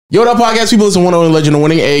Yo, what up, podcast people? It's the one only legend of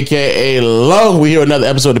winning, aka Low. We here another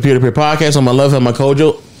episode of the Peer to Peer Podcast. On my left hand, my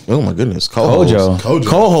Kojo. Oh my goodness,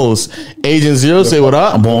 co-host Agent Zero. Say what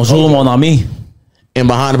up. Bonjour, mon ami. And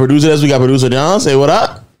behind the producer desk, we got producer John. Say what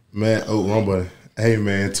up. Man, wrong button. Hey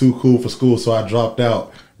man, too cool for school, so I dropped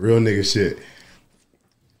out. Real nigga shit.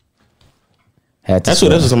 That's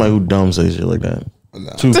what somebody who dumb says shit like that.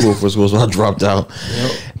 Nah. Too cool for school, so I dropped out.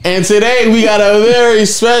 Yep. And today we got a very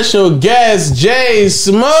special guest, Jay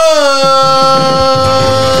Smooth. Woo!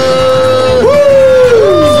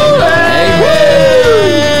 Hey,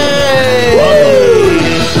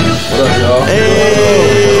 what up, y'all?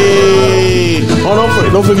 Hey. Oh,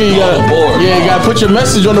 don't forget you got board. Yeah, you got to put your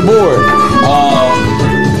message on the board. All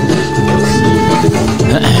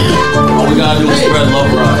we gotta do is spread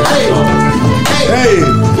love around. Hey,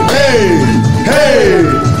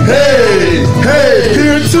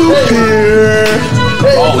 peer to peer.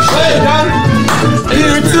 Oh shit.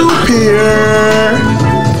 Peer to peer.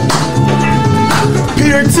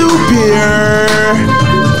 Peer to peer.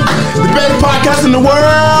 The best podcast in the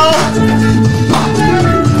world.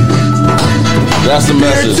 That's the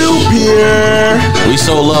message. Peer to peer. We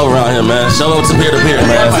show love around here, man. Show love to peer, man.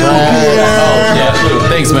 Yeah,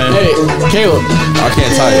 thanks, man. Hey, Caleb. I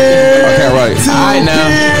can't type. I can't write. I know.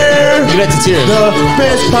 You got the tears. The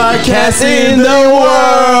best podcast in the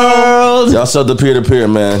world. Y'all sell the peer,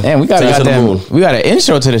 man. Man, we got an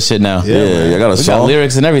intro to this shit now. Yeah, I got a song. We got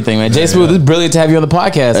lyrics and everything, man. Jay Smooth, it's brilliant to have you on the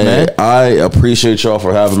podcast, man. I appreciate y'all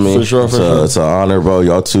for having me. For sure. It's an honor, bro.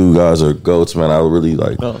 Y'all two guys are goats, man. I really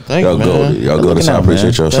like. Oh, thank y'all you, man. Y'all go to. I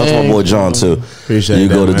appreciate y'all. Shout out to my boy John too. Appreciate you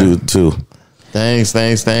that, go to man. do too. Thanks.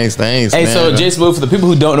 Hey, man. so Jay Smooth, for the people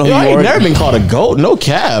who don't know who I you ain't are, never been called a goat. No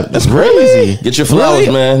cap. That's crazy. Get your flowers,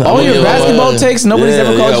 man. All your basketball takes, nobody's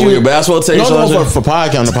ever called you. Your basketball takes. No, for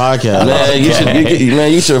podcast on the podcast. Man, you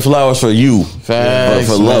get your flowers for you. Facts,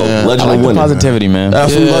 for love. man. Legend I like of the winning. positivity, man.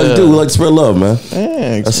 That's what we like to do. We like to spread love, man.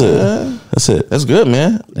 Thanks, That's man. it. That's it. That's good,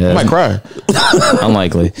 man. Yeah. I might cry.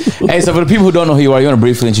 Unlikely. Hey, so for the people who don't know who you are, you want to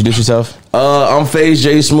briefly introduce yourself? I'm FaZe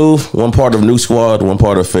J Smooth, one part of New Squad, one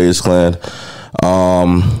part of FaZe Clan.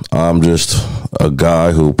 I'm just a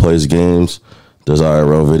guy who plays games, does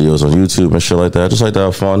IRL videos on YouTube and shit like that. Just like to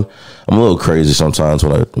have fun. I'm a little crazy sometimes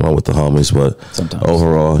when I'm with the homies, but sometimes.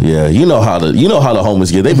 Overall, yeah, you know how the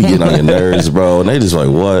homies get. They be getting on your nerves, bro, and they just like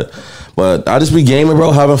what. But I just be gaming,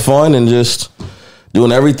 bro, having fun and just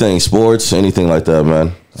doing everything, sports, anything like that,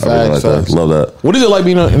 man. Facts. That. Love that. What is it like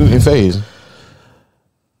being in FaZe?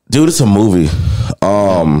 Dude, it's a movie.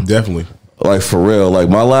 Definitely. Like for real, like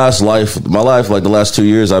my life, like the last 2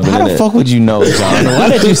 years I've been How in the it. fuck would you know, John? Why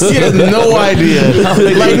did you see He has it? no idea.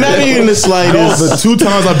 Like not even the slightest. The 2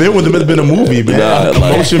 times I've been with them, it's been a movie, man. Nah, A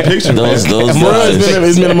motion picture. Those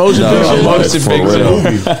It's been a motion picture. Nah, Motion for picture. real.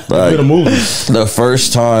 It's Like, been a movie. the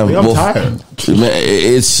first time, I'm tired.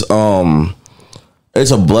 Man, it's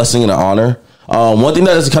a blessing and an honor. One thing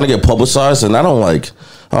that doesn't kind of get publicized, and I don't know,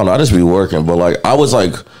 I just be working, but like I was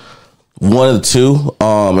like one of the two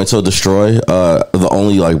until Destroy, the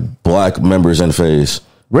only like black members in FaZe.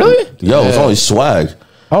 Really? Yo, it's only Swag.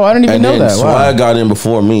 Oh, I didn't even And know then that. Wow. Swag got in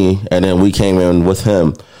before me, and then we came in with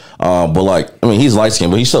him. But like, I mean, he's light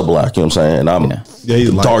skinned, but he's still black. You know what I'm saying? And I'm Yeah,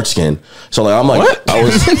 he's light. dark skinned. So like, I'm like, What? I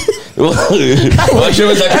was. Like, sure,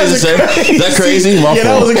 was that crazy? To say? Is that crazy? My Yeah,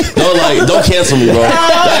 that fault. was Don't cancel me, bro. What?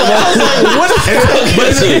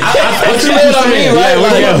 But you know what I mean, right?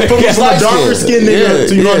 Like, From he's a light darker skinned. skinned nigga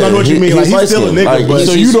to you know, I know what you mean. Like he's still a light-skinned. nigga, Like, but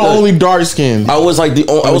So you the only dark skin. I was like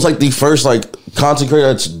the first like content creator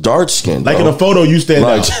that's dark skinned. like in a photo, you stand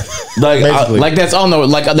like, out. like, Like that's on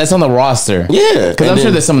the roster. yeah, Because I'm sure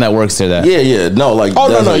there's someone that works there that. yeah, no, like Oh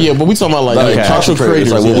that's no, like- yeah, but we talking about like Like content content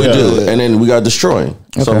creators, like what we yeah. do, and then we got Destroying.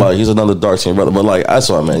 So like he's another dark skinned brother, but like that's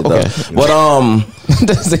what I meant. Okay. Though. But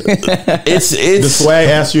it's The swag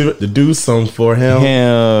asked you to do something for him.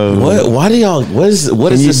 Him. what? Why do y'all? What is Can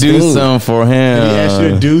this you do thing? something for him? He asked you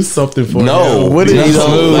to do something for No. him. What did No, he do?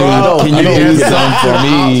 like, Can you do something for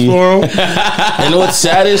me? For him? And what's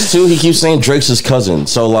sad is too, he keeps saying Drake's his cousin.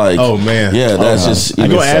 So like, Oh man. yeah, that's just. He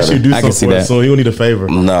even gonna ask you to sadder. do I can something see for him, that. so he gonna need a favor.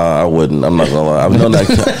 Nah, I wouldn't. I'm not gonna lie. I've known that.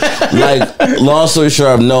 Like, long story short,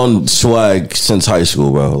 I've known Swag since high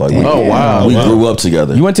school, bro. Like, we grew up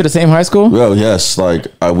together. You went to the same high school? Well, yes, like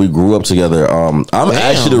we grew up together. I'm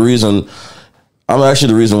actually the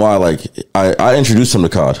reason why like I introduced him to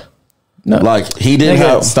COD. No. Like he didn't Nigga,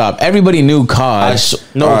 have. stop. Everybody knew COD.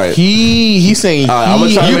 No, all right. he's saying I'm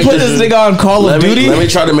gonna try to You make put this nigga on Call of Duty? Let me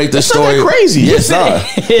try to make this That's not story that crazy. Yeah, it's not.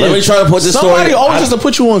 Let me try to put this Somebody story. always has to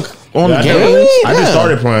put you on. on the game. I just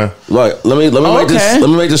started playing. Like, let me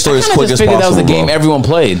make this story as quick as possible. That was a game bro. everyone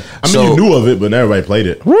played. I mean, you knew of it, but not everybody played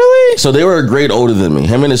it. Really? So they were a grade older than me.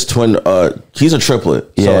 Him and his twin. He's a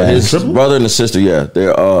triplet. Yeah. So his brother and his sister. Yeah,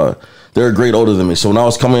 they're a grade older than me. So when I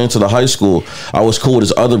was coming into the high school, I was cool with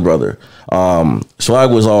his other brother.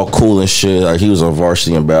 Swag was all cool and shit. Like he was on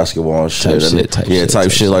varsity in basketball and shit.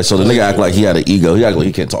 Type shit. Like so, the nigga act like he had an ego. He act like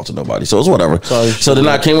he can't talk to nobody. So it's whatever. So then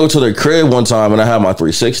I came over to their crib one time and I had my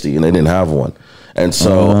 360 and they didn't have one. And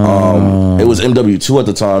so it was MW2 at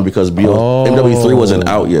the time because MW3 wasn't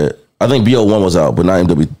out yet. I think BO1 was out, but not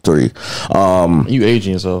MW3. You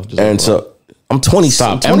aging yourself. So I'm 20.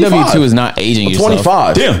 Stop. MW2 is not aging yourself.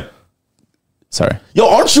 25. Damn. Sorry. Yo,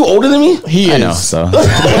 aren't you older than me? He is. I know. So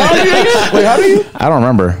Wait, how do you? I don't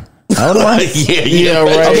remember. How old am I? Yeah,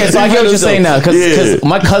 right. Okay, so I get what you're saying now because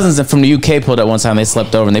my cousins from the UK pulled up one time. They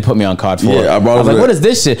slept over and they put me on COD 4. Yeah, I brought was like, what is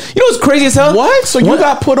this shit? You know what's crazy as hell? What? So you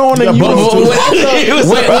got put on and you When he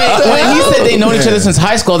said they known each other since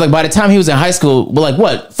high school, I was like, by the time he was in high school, we're like,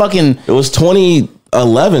 what? Fucking. It was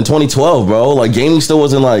 2011, 2012, bro. Like gaming still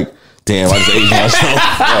wasn't like. Damn, I just aged myself.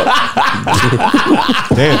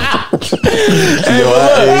 Damn.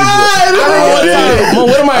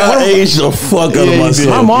 I aged the fuck out of myself.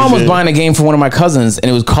 My mom was buying a game for one of my cousins, and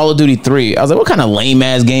it was Call of Duty 3. I was like, what kind of lame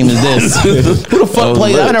ass game is this? Who the fuck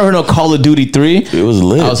plays? I never heard no Call of Duty 3. It was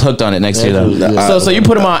lit. I was hooked on it next year though. So you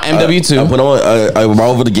put him on MW2. I put on. I brought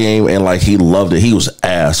over the game and like he loved it. He was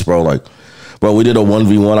ass, bro. Like. Bro, we did a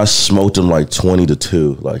 1v1. I smoked him like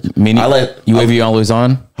 20-2. Like, Meaning, UAV always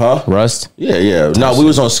on? Huh? Rust? Yeah. No, we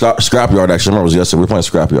was on Scrapyard actually. I remember it was yesterday. We were playing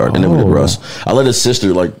Scrapyard and then we did Rust. I let his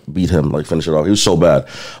sister like beat him, like finish it off. He was so bad.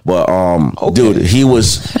 But dude, he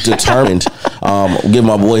was determined. I'm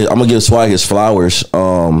gonna give Swag his flowers.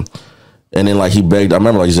 And then like he begged. I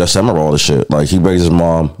remember all this shit. Like he begged his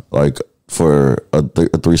mom like for a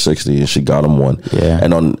 360 and she got him one. Yeah.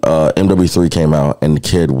 And on MW3 came out and the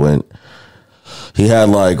kid went. He had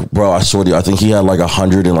like, bro, I swear to you, I think he had like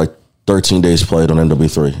 113 days played on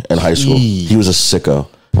MW3 in high school. He was a sicko.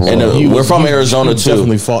 Bro, and we're from Arizona too.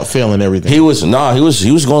 Definitely failing everything. He was going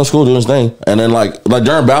to school doing his thing. And then like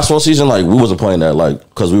during basketball season, like we wasn't playing that like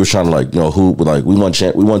because we were trying to like hoop. Like we won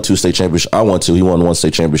 2 state championships. I won 2. He won 1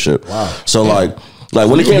 state championship. Wow. So like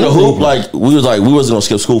when it came to hoop, like we wasn't gonna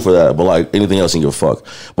skip school for that. But like anything else, he didn't give a fuck.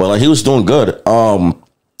 But like he was doing good. And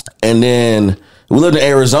then we lived in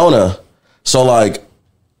Arizona. So like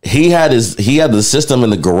he had the system in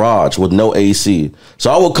the garage with no AC.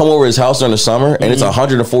 So I would come over his house during the summer and it's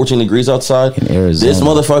 114 degrees outside. In Arizona. This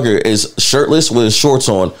motherfucker is shirtless with his shorts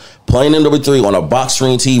on, playing MW3 on a box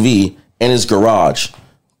screen TV in his garage,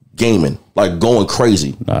 gaming, like going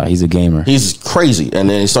crazy. He's a gamer. He's crazy. And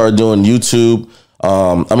then he started doing YouTube.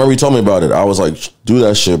 I remember he told me about it. I was like, do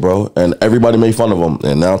that shit, bro. And everybody made fun of him.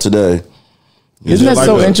 And now today, isn't that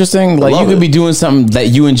so interesting? Like you could be doing something that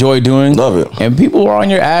you enjoy doing. Love it. And people were on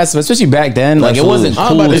your ass, especially back then. Like Absolutely. It wasn't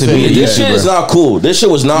cool to be a YouTuber. This shit is not cool. This shit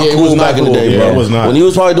was not cool back in the day, bro. It was not. When you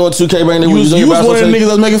was probably doing 2K back then, you was one of the niggas that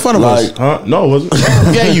was making fun of us. No, it wasn't.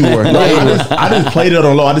 Yeah, you were. I didn't play that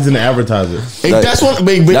on low. I just didn't advertise it. That's what.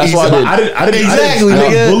 That's why I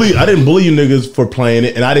didn't bully you niggas for playing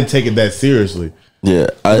it, and I didn't take it that seriously. Yeah,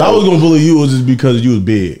 I was gonna bully you, it was just because you was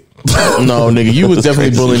big. No, nigga, you was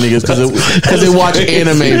definitely bullying niggas because they watch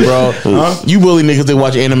anime, bro. Huh? You bully niggas that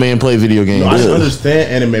watch anime and play video games. No, I didn't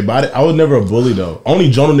understand anime, but I was never a bully though.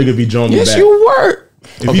 Only Jonah nigga be Jonah me back. Yes, you were.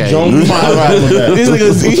 If he Jonah me, these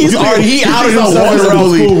niggas, he's outed himself as a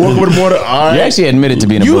bully. You actually admitted to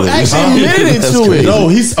being a bully. You actually admitted to it. No,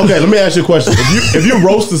 okay. Let me ask you a question. If you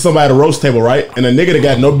roasted somebody at a roast table, right, and a nigga that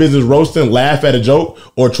got no business roasting laugh at a joke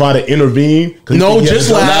or try to intervene, no,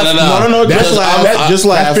 just laugh. No, just laugh. Just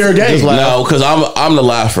laugh. That's fair game. No, because I'm the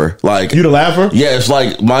laugher. Like you the laugher? Yeah, it's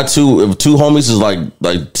like my two homies is like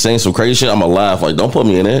saying some crazy shit. I'm a laugh. Like don't put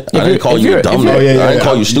me in it. I didn't call you dumb. I didn't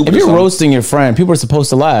call you stupid. If you're roasting your friend, people are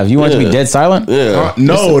supposed to laugh. You want to be dead silent? Yeah.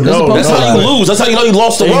 No. That's how you lose. That's how you know you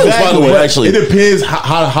lost the roast. By the way, actually, it depends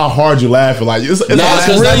how hard you laughing. Like it's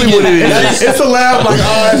really what it is. It's a laugh. Like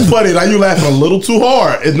it's funny. Like you laughing a little too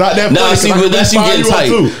hard. It's not that funny. Nah, see, but that's you getting tight.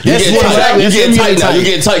 You getting tight now. You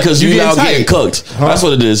getting tight because you now getting cooked. That's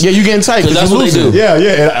what it is. Yeah, you getting tight because that's what they do. Yeah.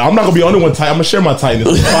 And I'm not gonna be the only one tight. I'm gonna share my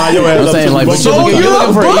tightness. Fire your ass up. You're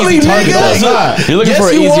looking for an easy target. You're looking for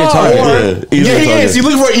an easier target. Yeah, he is. You're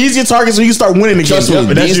looking for an easier target so you can start winning the game. Trust me,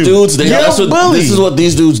 these dudes, this is what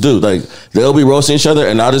these dudes do. Like, they'll be roasting each other,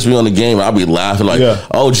 and I'll just be on the game, and I'll be laughing like,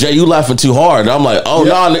 "Oh, Jay, you laughing too hard." And I'm like, "Oh,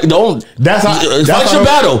 no, don't." Fight your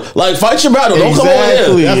battle. Like, fight your battle. Don't come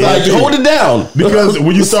over here. Like, hold it down. Because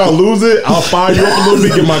when you start losing, I'll fire you up a little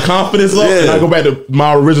bit, get my confidence up, and I go back to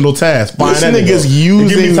my original task. This nigga's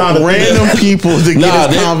using random people to get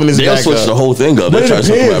his confidence back up. They'll switch the whole thing up. But it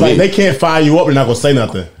depends. Like, they can't fire you up, they're not gonna say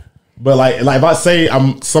nothing. But like if I say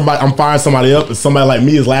I'm firing somebody up, and somebody like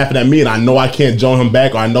me is laughing at me, and I know I can't join him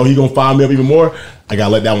back, or I know he gonna fire me up even more, I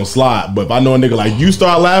gotta let that one slide. But if I know a nigga like you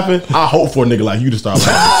start laughing, I hope for a nigga like you to start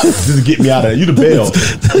laughing. Just to get me out of there. You the bail.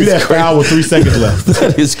 You that crowd with 3 seconds left.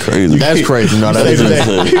 That is crazy. That's crazy. No, that is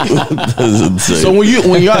insane. That is insane. So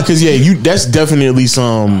when y'all, because that's definitely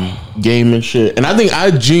some game and shit. And I think I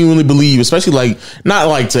genuinely believe, especially like, not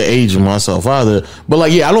like to age myself either, but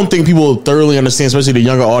like, I don't think people thoroughly understand, especially the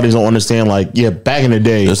younger audience don't understand, like, back in the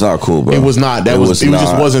day, it's not cool, bro. It was not. It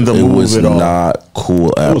just wasn't the move at all. It was not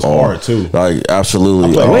cool at all. It was hard too. Like,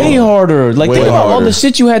 absolutely. Way harder. Like, think about all the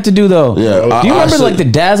shit you had to do though. Yeah. Do you remember like the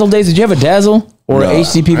Dazzle days? Did you have a Dazzle or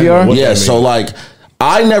HD PVR? Yeah. So like,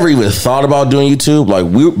 I never even thought about doing YouTube. Like,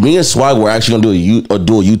 me and Swag were actually gonna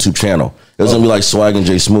do a YouTube channel. It was gonna be like Swag and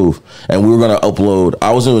Jay Smooth, and we were gonna upload.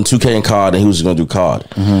 I was doing 2K and COD, and he was gonna do COD,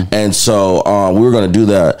 and so we were gonna do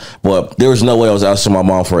that. But there was no way I was asking my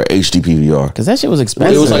mom for an HD PVR because that shit was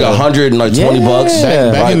expensive. It was like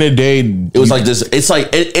 $120. Back in the day, it was like this. It's like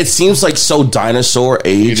it seems like so dinosaur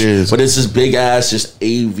age, but it's this big ass just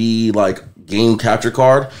AV like game capture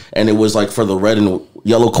card, and it was like for the red and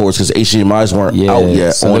yellow cords because HDMI's weren't out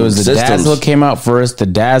yet. So there was the Dazzle came out first. The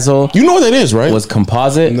Dazzle, you know what that is, right? Was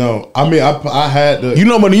composite. No, I mean I had the. You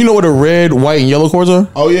know what the red, white, and yellow cords are?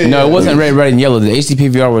 Oh yeah. No, it wasn't red, and yellow. The HD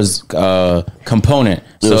PVR was component.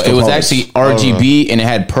 So it was actually RGB and it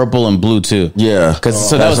had purple and blue too. Yeah,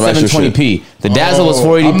 so that was 720p. The Dazzle was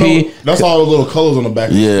 480p. That's all the little colors on the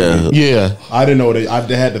back. Yeah. I didn't know they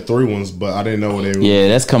had the 3 ones, but I didn't know what they were. Yeah,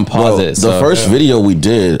 that's composite. The first video we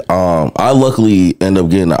did, I luckily ended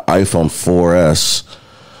up getting an iPhone 4S.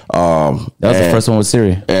 That was the first one with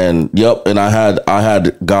Siri. And I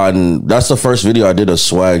had gotten, that's the first video I did of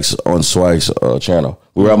Swag's channel.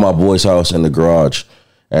 We were at my boy's house in the garage,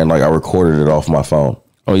 and like I recorded it off my phone.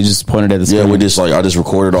 Oh, you just pointed at the screen? Yeah, I just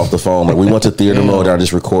recorded off the phone. Like, we went to theater mode, and I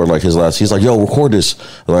just recorded like his last. He's like, "Yo, record this."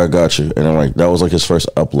 I'm like, I got you. And then like that was like his first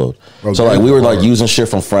upload. Okay. So like we were like using shit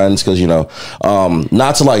from friends because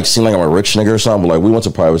not to like seem like I'm a rich nigga or something, but like we went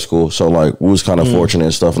to private school, so like we was kind of fortunate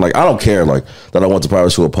and stuff. And like I don't care like that I went to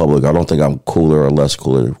private school or public. I don't think I'm cooler or less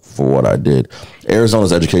cooler for what I did.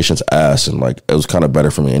 Arizona's education's ass, and like it was kind of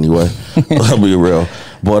better for me anyway. I'll be real,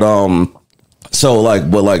 but so like,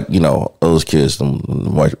 but like, those kids, them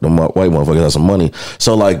white motherfuckers have some money.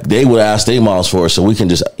 So like they would ask their moms for it, so we can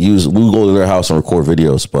just we go to their house and record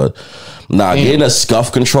videos. But getting a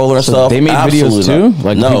SCUF controller and stuff. They made videos too?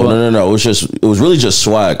 Like no. It was really just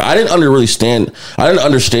Swag. I didn't understand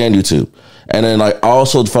YouTube. And then like I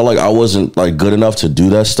also felt like I wasn't like good enough to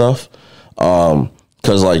do that stuff.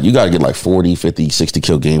 Cause like you gotta get like 40, 50, 60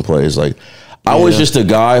 kill gameplays. Like I was just a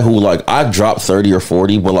guy who like I dropped 30 or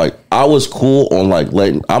 40, but like I was cool on like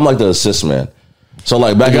I'm like the assist man. So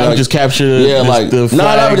like back in like, just capture not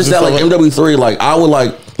just that like MW3 like I would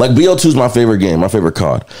like BO2 is my favorite game, my favorite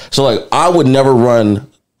COD. So like I would never run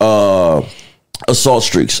assault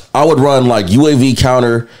streaks. I would run like UAV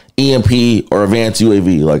counter, EMP, or advanced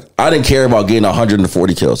UAV. Like I didn't care about getting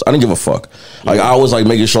 140 kills. I didn't give a fuck. Like I was like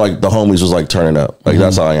making sure like the homies was like turning up. Like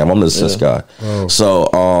that's how I am. I'm the assist guy. Oh.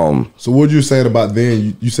 So what you saying about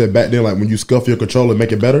then? You said back then like when you scuff your controller,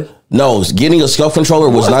 make it better. No, getting a SCUF controller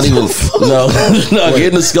was not even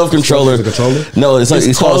getting a SCUF controller. No,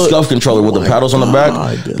 it's called a SCUF controller with the paddles on the back.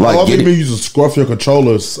 Like I think you just scruff your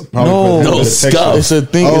controllers. No, SCUF. It's a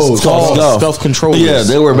thing. It's called SCUF controllers. Yeah,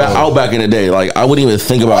 they were out back in the day. Like I wouldn't even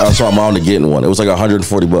think about it. I saw my mom to getting one. It was like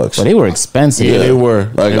 $140. But they were expensive. Yeah, they were.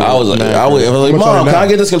 Like I was like, Mom, can I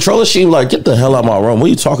get this controller? She was like, get the hell out of my room. What are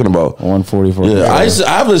you talking about? 144. Yeah, I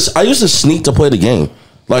used to sneak to play the game.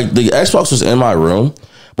 Like the Xbox was in my room.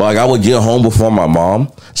 But like I would get home before my mom,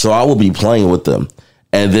 so I would be playing with them.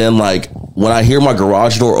 And then like when I hear my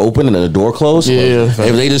garage door open and then the door closed, if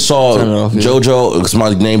they just saw JoJo, because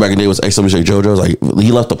my name back in the day was XWJ JoJo, like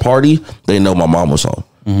he left the party, they know my mom was home.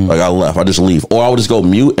 Like I left, I just leave, or I would just go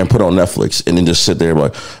mute and put on Netflix and then just sit there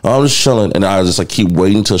like, oh, I'm just chilling, and I just like keep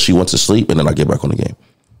waiting until she went to sleep, and then I get back on the game.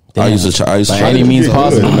 I used to by any means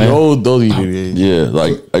possible, man. Those you do. Yeah,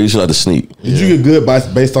 like I used to like to sneak. Did you get good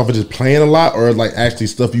based off of just playing a lot, or like actually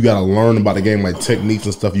stuff you got to learn about the game, like techniques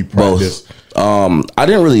and stuff you practice? I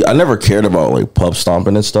never cared about like pub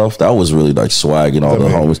stomping and stuff. That was really like swag and all the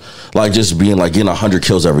homies. Like just being like getting 100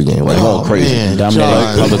 kills every game, like going crazy. Man,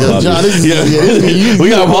 Dominating public clubs. We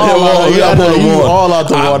got all out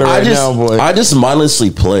the water now, boy. I just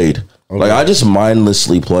mindlessly played. Okay. Like I just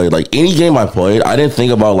mindlessly played. Like any game I played, I didn't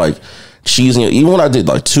think about like cheesing it. Even when I did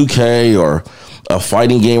like 2K or a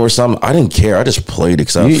fighting game or something, I didn't care. I just played it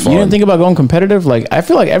because I had fun. You didn't think about going competitive? Like I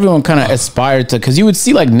feel like everyone kind of aspired to, because you would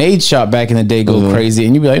see like Nadeshot back in the day go crazy,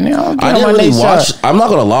 and you'd be like, "No, I didn't really watch." I'm not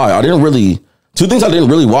gonna lie. I didn't really. Two things I didn't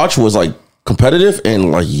really watch was like competitive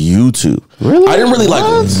and like YouTube. Really? I didn't really like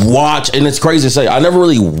watch, and it's crazy to say, I never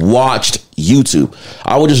really watched YouTube.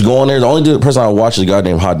 I would just go on there. The only person I watched is a guy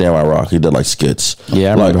named Hot Damn I Rock. He did like skits.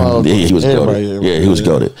 Yeah, I like, remember him. he was goated. Yeah, he was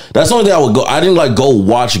goated. That's the only thing I would go. I didn't like go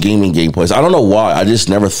watch gaming gameplays. I don't know why. I just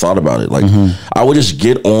never thought about it. Like I would just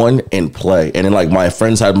get on and play, and then like my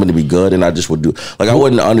friends happened to be good, and I just would do. Like I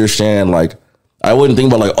wouldn't understand like. I wouldn't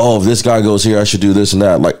think about like, oh, if this guy goes here, I should do this and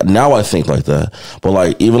that. Like now I think like that. But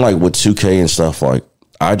like even like with 2K and stuff, like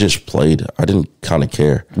I just played. I didn't kind of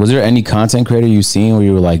care. Was there any content creator you seen where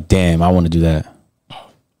you were like, damn, I want to do that?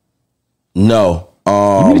 No.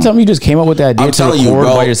 You mean to tell me you just came up with that idea I'm to telling record you,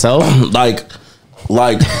 bro, by yourself?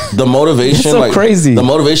 like the motivation, It's so like crazy. The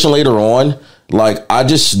motivation later on, like I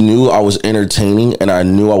just knew I was entertaining and I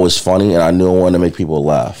knew I was funny and I knew I wanted to make people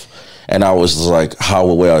laugh. And I was like, how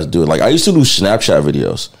the way I was doing. Like I used to do Snapchat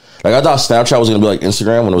videos. Like I thought Snapchat was gonna be like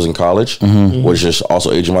Instagram when I was in college, which is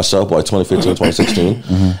also aging myself by 2015,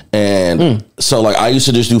 2016. And so like I used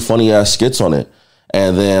to just do funny ass skits on it.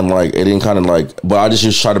 And then like it didn't kind of like, but I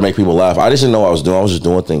just tried to make people laugh. I just didn't know what I was doing. I was just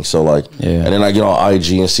doing things. So like, and then I get on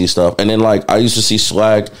IG and see stuff. And then like I used to see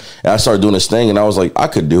Swag and I started doing this thing and I was like, I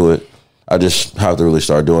could do it. I just have to really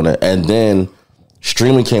start doing it. And then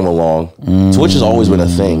streaming came along. Twitch has always been a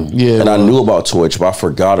thing. Yeah, and I knew about Twitch, but I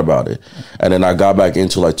forgot about it. And then I got back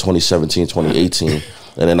into like 2017, 2018. And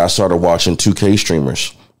then I started watching 2K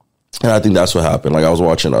streamers. And I think that's what happened. Like I was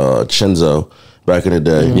watching Chinzo back in the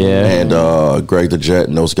day. And Greg the Jet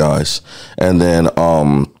and those guys. And then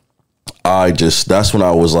that's when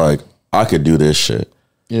I was like, I could do this shit.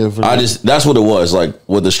 Yeah, that's what it was. Like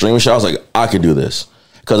with the streaming shit, I was like, I could do this.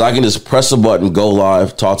 Because I can just press a button, go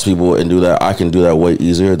live, talk to people, and do that. I can do that way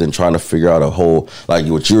easier than trying to figure out a whole, like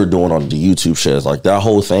what you were doing on the YouTube shit. Like that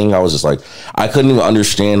whole thing, I was just like, I couldn't even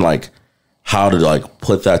understand like how to like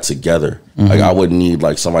put that together. Like I would need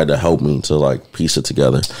like somebody to help me to like piece it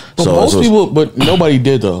together. But most people, but nobody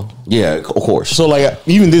did though. Yeah, of course. So like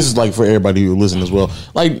even this is like for everybody who listen as well.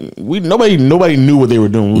 Like nobody knew what they were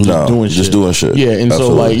doing. We were just doing shit. Yeah, and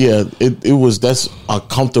Absolutely. So like that's a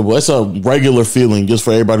comfortable. That's a regular feeling just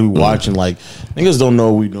for everybody who watching. Like niggas don't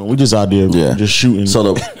know what we doing. We just out there just shooting.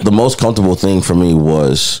 So the most comfortable thing for me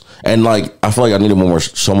was, and like I feel like I needed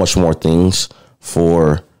so much more things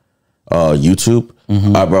for YouTube.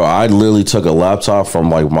 Bro, I literally took a laptop from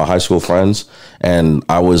like my high school friends and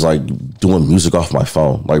I was like doing music off my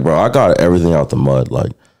phone. Like, bro, I got everything out the mud.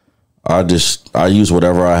 Like, I used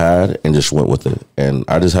whatever I had and just went with it. And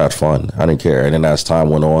I just had fun. I didn't care. And then as time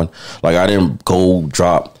went on, like I didn't go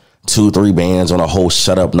drop 2-3 bands on a whole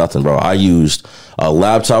setup, nothing, bro. I used a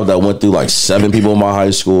laptop that went through like 7 people in my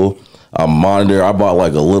high school, a monitor. I bought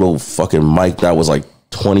like a little fucking mic that was like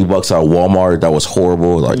 $20 at Walmart. That was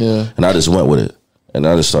horrible. Like, and I just went with it. And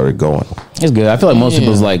I just started going. It's good. I feel like most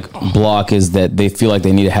people's like block is that they feel like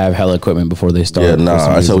they need to have hella equipment before they start. Yeah,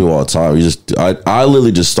 nah. I tell people all the time. I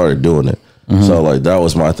literally just started doing it. So like that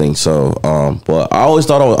was my thing. So, but I always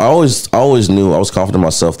thought I always knew I was confident in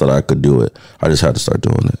myself that I could do it. I just had to start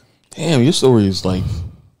doing it. Damn, your story is like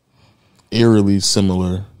eerily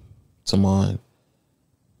similar to mine.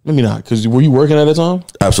 Maybe not, because were you working at the time?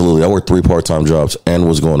 Absolutely. I worked 3 part-time jobs and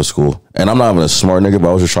was going to school. And I'm not even a smart nigga, but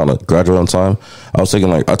I was just trying to graduate on time. I was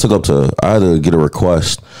taking I had to get a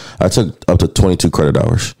request. I took up to 22 credit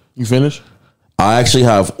hours. You finished? I actually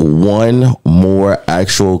have one more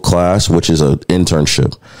actual class, which is an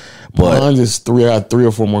internship. But mine is 3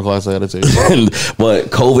 or 4 more classes I had to take. But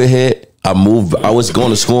COVID hit. I was going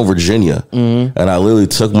to school in Virginia. And I literally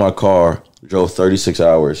took my car, drove 36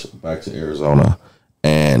 hours back to Arizona,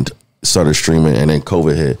 and started streaming, and then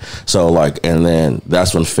COVID hit. So and then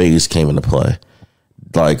that's when FaZe came into play.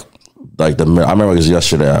 I remember it was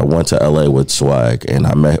yesterday. I went to LA with Swag, and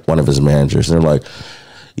I met one of his managers, and they're like,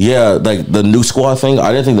 "Yeah, like the new squad thing."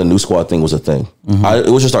 I didn't think the new squad thing was a thing. It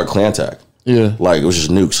was just our clan tag. Yeah. Like, it was just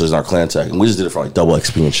nukes. So it's our clan tag. And we just did it for like double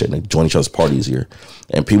XP and shit. And like, join each other's parties here.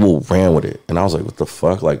 And people ran with it. And I was like, what the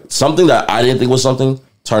fuck? Like, something that I didn't think was something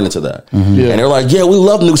turned into that. Mm-hmm. Yeah. And they're like, yeah, we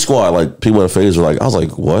love Nuke Squad. Like, people in the phase were like, I was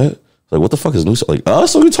like, what? Like, what the fuck is Nuke Squad? Like,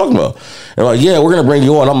 us? What are you talking about? They're like, yeah, we're going to bring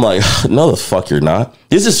you on. I'm like, no, the fuck you're not.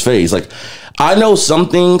 This is phase. Like, I know some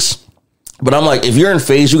things, but I'm like, if you're in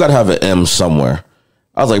phase, you got to have an M somewhere.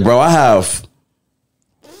 I was like, bro, I have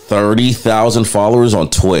 30,000 followers on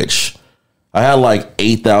Twitch. I had like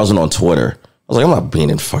 8,000 on Twitter. I was like, I'm not being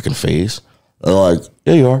in fucking phase. They're like,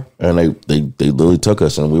 yeah, you are. And they literally took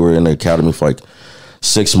us, and we were in the academy for like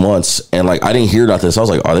 6 months. And like, I didn't hear about this. I was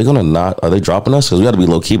like, are they dropping us? Because we got to be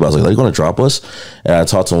low key. But I was like, are they going to drop us? And I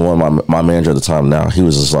talked to one of my manager at the time now. He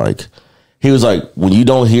was like, when you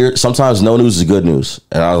don't hear, sometimes no news is good news.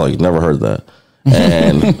 And I was like, never heard that.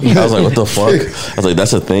 And I was like, what the fuck? I was like,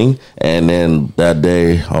 that's a thing. And then that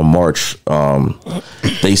day on March,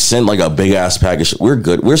 they sent like a big ass package. We're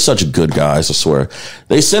good. We're such good guys, I swear.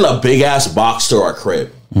 They sent a big ass box to our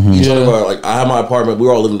crib. Each one of our, like, I have my apartment. We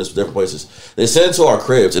were all living in different places. They sent it to our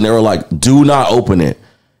cribs, and they were like, do not open it.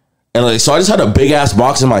 And like, so I just had a big ass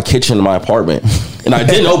box in my kitchen in my apartment, and I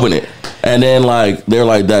didn't open it. And then like, they're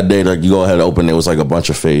like, that day, like, you go ahead and open it. It was like a bunch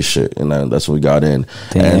of phase shit, and that's when we got in.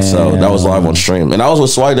 Damn. And so that was live on stream. And I was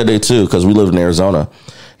with Swag that day too, because we lived in Arizona.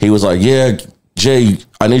 He was like, yeah, Jay,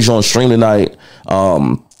 I need you on stream tonight.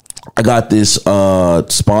 I got this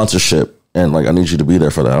sponsorship, and like, I need you to be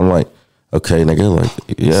there for that. I'm like, okay, nigga,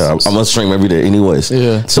 like, yeah, I'm on stream every day anyways.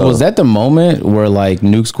 Yeah. So was that the moment where like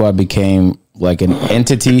Nuke Squad became like an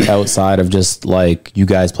entity outside of just like you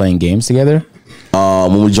guys playing games together?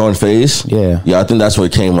 When we joined phase, yeah, I think that's when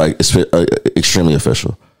it came like extremely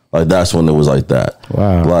official. Like, that's when it was like that.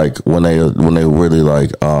 Wow. Like when they really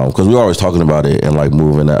like, because we were always talking about it and like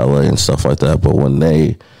moving to LA and stuff like that. But when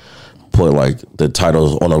they put like the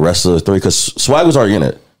titles on the rest of the three, because Swag was already in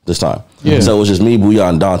it this time. Yeah. So it was just me, Booyah,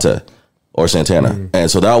 and Dante or Santana. Mm-hmm.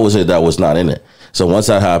 And so that was it. That was not in it. So once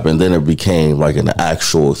that happened, then it became like an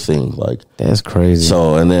actual thing. Like, that's crazy.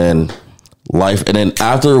 So, and then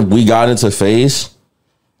after we got into phase,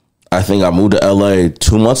 I think I moved to LA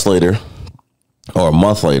 2 months later or a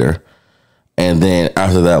month later. And then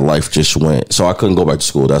after that, life just went. So I couldn't go back to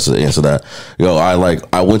school. That's the answer to that.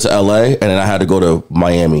 I went to LA, and then I had to go to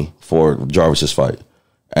Miami for Jarvis's fight.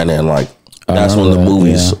 And then like, that's when the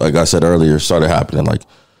movies, like I said earlier, started happening. Like,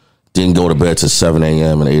 didn't go to bed till 7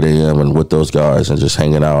 a.m. and 8 a.m. and with those guys and just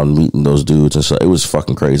hanging out and meeting those dudes. And so it was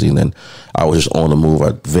fucking crazy. And then I was just on the move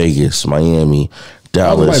at Vegas, Miami,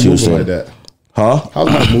 Dallas, Houston. Like that? Huh? How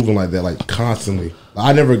was I moving like that, like constantly?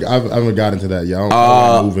 I never got into that. Yeah, I don't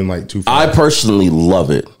like moving like too fast. I personally love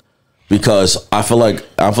it because I feel like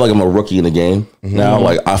I'm a rookie in the game now.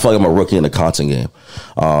 Like, I feel like I'm a rookie in the content game.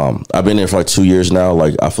 I've been there for like 2 years now.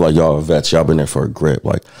 Like, I feel like y'all are vets. Y'all been there for a grip.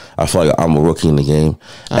 Like, I feel like I'm a rookie in the game.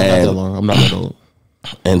 I'm not that long. I'm not that old.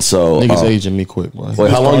 And so niggas aging me quick, boy. Wait,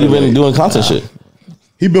 how long you been doing content shit?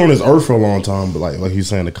 He been on this earth for a long time, but like he's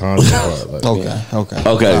saying the content part. Like,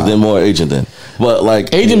 okay. Then more agent then. But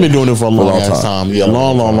like, agent been doing it for a long time. Yeah,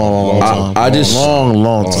 long time. I just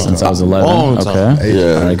long time since I was 11. Long time. Okay,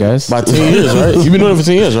 yeah. All right, guys. About 10 years, right? You've been doing it for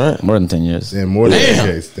 10 years, right? More than 10 years. Yeah, more than 10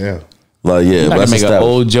 years. Damn. Like, yeah, you're not gonna make an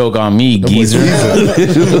old joke on me, geezer.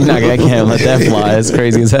 I can't let that fly. It's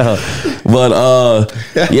crazy as hell. But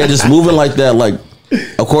yeah, just moving like that. Like,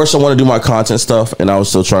 of course, I want to do my content stuff, and I was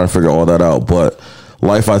still trying to figure all that out. But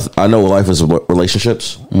life, I know life is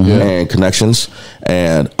relationships and connections,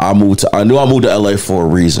 and I knew I moved to LA for a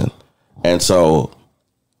reason, and so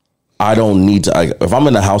I don't need to. If I'm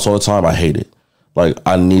in the house all the time, I hate it. Like,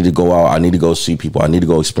 I need to go out. I need to go see people. I need to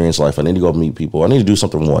go experience life. I need to go meet people. I need to do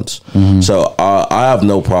something once. So I have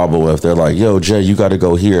no problem if they're like, yo, Jay, you got to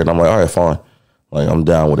go here. And I'm like, all right, fine. Like, I'm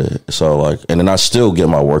down with it. So, like, and then I still get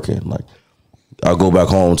my work in. Like, I'll go back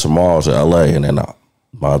home tomorrow to LA, and then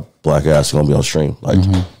my black ass is going to be on stream. Like,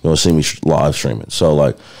 you're going to see me live streaming. So,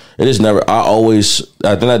 like, it is never, I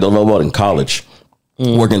think I developed in college,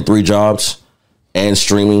 working 3 jobs and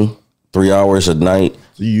streaming 3 hours a night.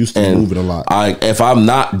 So you used to moving a lot. If I'm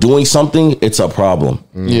not doing something, it's a problem.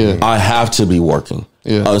 Yeah, I have to be working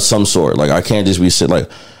of some sort. Like, I can't just be sitting.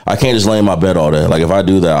 Like, I can't just lay in my bed all day. Like, if I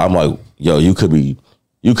do that, I'm like, yo, you could be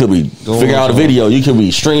figuring out a video. You could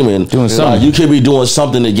be streaming, doing something. You could be doing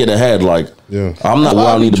something to get ahead. Like, I'm not where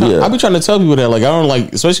I need to be at. I be trying to tell people that. Like, I don't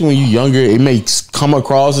like, especially when you're younger, it may come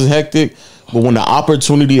across as hectic. But when the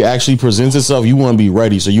opportunity actually presents itself, you want to be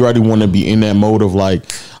ready. So you already want to be in that mode of like,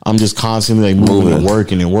 I'm just constantly like moving and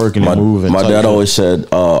working and moving. My dad always said,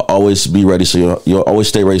 always be ready. So you always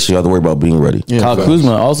stay ready. So you don't have to worry about being ready. Yeah, Kyle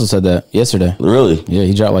Kuzma also said that yesterday. Really? Yeah,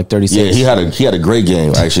 he dropped like 36. Yeah, he had a great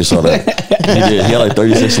game. I actually saw that. He did. He had like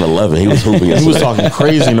 36 and 11. He was hooping. He was talking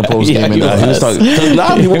crazy in the post game. He was talking.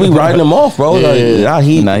 People be riding him off, bro.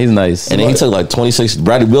 He's nice. And then he took like 26.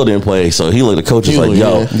 Bradley Beal didn't play, so the coach was like,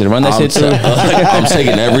 "Yo, did he run that shit too?" I'm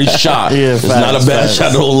taking every shot. It's not a bad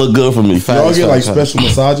shot. Don't look good for me. Y'all get like special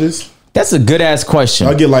massages? That's a good ass question.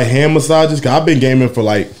 I get like hand massages. Cause I've been gaming for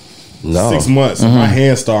like 6 months. And my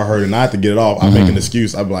hands start hurting. I have to get it off. I make an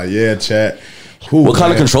excuse. I'm like, yeah, chat. Cool, what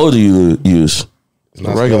kind of controller do you use? It's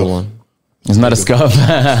not a regular one. It's not a scuff.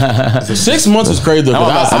 6 months is crazy.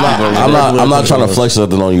 I'm not trying to flex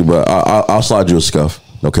nothing on you, but I'll slide you a scuff.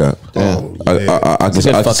 Okay. I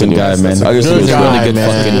can fucking guy, man. Good guy,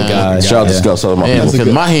 man. Shout out to Scuffs.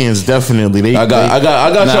 Because my hands definitely. I got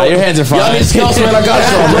y'all. Your hands are fine. Y'all need Scuffs, man. I got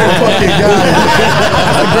y'all,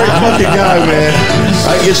 That's a great fucking guy, man.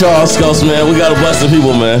 I get y'all Scuffs, man. We gotta bless the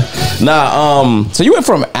people, man. So you went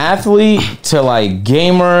from athlete to like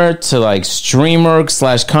gamer to like streamer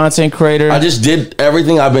 / content creator. I just did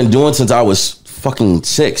everything I've been doing since I was fucking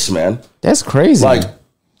 6, man. That's crazy. Like,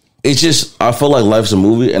 it's just, I feel like life's a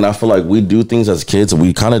movie, and I feel like we do things as kids, and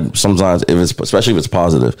we kind of sometimes, especially if it's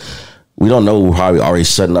positive, we don't know how we already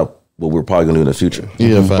setting up what we're probably gonna do in the future.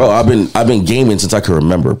 Yeah, bro. I've been gaming since I could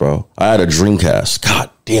remember, bro. I had a Dreamcast.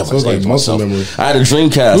 God damn, so it's like muscle memory. I had a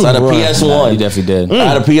Dreamcast. I had a PS1. You definitely did. I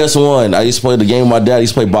had a PS1. I used to play the game with my dad. I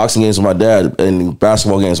used to play boxing games with my dad and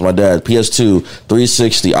basketball games with my dad. PS2,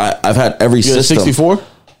 360. I've had every system. 64?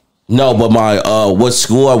 No, but my what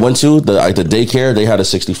school I went to, the daycare, they had a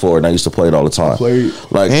 64, and I used to play it all the time.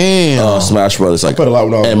 Like Smash Brothers, like,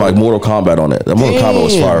 and like Mortal Kombat on it. The Mortal Kombat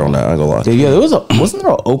was fire on that. I ain't gonna lie. Yeah, wasn't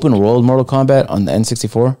there an open world Mortal Kombat on the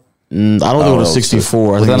N64? I don't think it was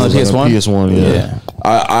 64. I think it was on the PS1. PS1, yeah.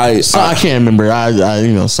 I can't remember. I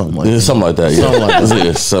something like that. Something like that. Yeah. Something like that.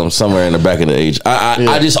 Yeah, somewhere in the back of the age.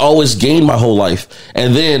 I just always gamed my whole life,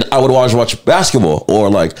 and then I would watch basketball, or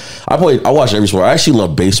like I watched every sport. I actually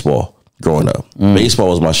loved baseball growing up. Baseball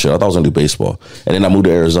was my shit. I thought I was gonna do baseball, and then I moved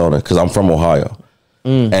to Arizona because I'm from Ohio.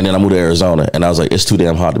 And then I moved to Arizona, and I was like, it's too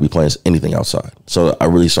damn hot to be playing anything outside. So I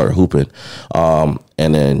really started hooping.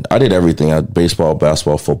 And then I did everything. I had baseball,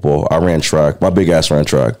 basketball, football. I ran track. My big ass ran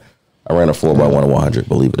track. I ran a 4x1 and 100,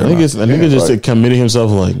 believe it or not. I think just committed himself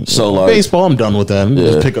like baseball, I'm done with that.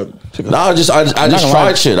 Just pick up. No, I just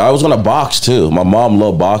tried shit. I was gonna box too. My mom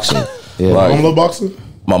loved boxing. Mom loved boxing?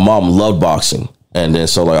 My mom loved boxing. And then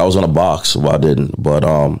so like I was gonna box, but I didn't. But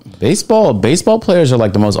baseball players are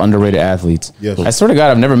like the most underrated athletes. Yes. I swear to God,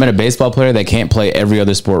 I've never met a baseball player that can't play every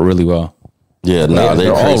other sport really well. Yeah,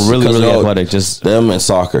 they're all really athletic. Just them and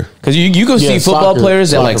soccer. Because you go see football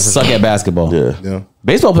players that like suck at basketball. Yeah.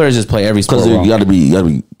 Baseball players just play every sport. Because you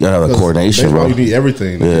gotta have the coordination, bro. You need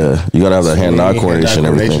everything. Yeah, you gotta have the hand-eye coordination,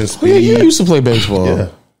 everything. Speed. You used to play baseball. Yeah,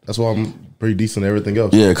 that's why I'm pretty decent at everything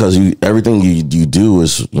else. Yeah, because everything you do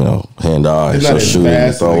is hand-eye. It's not as shooting,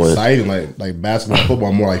 fast and throw it. exciting like basketball,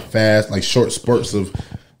 football. More like fast, like short spurts of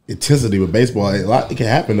intensity. With baseball, it can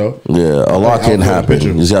happen though. Yeah, a lot can happen.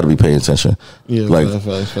 You just got to be paying attention. Yeah, like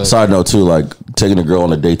side note too, like taking a girl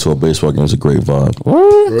on a date to a baseball game is a great vibe.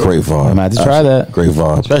 Great vibe. I might have to try that. Great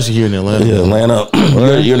vibe, especially here in Atlanta. Yeah, Atlanta.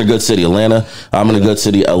 You're in a good city, Atlanta. I'm in a good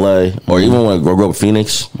city, LA, or even when I grew up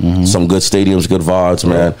Phoenix. Some good stadiums, good vibes,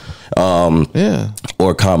 man.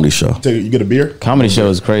 Or a comedy show. You get a beer? Comedy show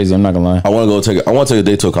is crazy. I'm not gonna lie. I want to take a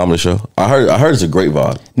date to a comedy show. I heard it's a great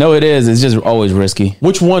vibe. No, it is. It's just always risky.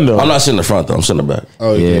 Which one though? I'm not sitting in the front though. I'm sitting in the back.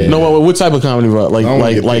 Oh yeah. No, what type of comedy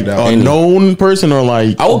vibe? Like a known person or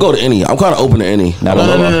like? I will go to any. I'm kind of open to any. No.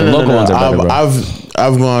 Local ones are better, bro.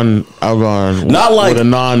 I've gone. Not like with a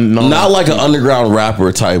not like an underground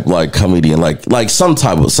rapper type like comedian, like some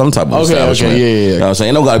type of establishment. Okay, yeah. You know what I'm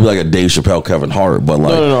saying? It don't gotta be like a Dave Chappelle, Kevin Hart, but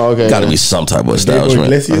like gotta be some type of establishment.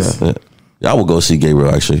 I would go see Gabriel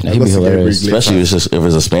actually. He'd be hilarious, especially if it's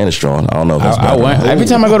a Spanish drawing. I don't know if that's bad. Every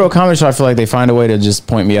time I go to a comedy show, I feel like they find a way to just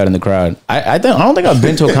point me out in the crowd. I don't think I've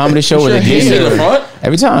been to a comedy show where they get in the front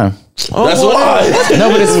every time. That's why. No,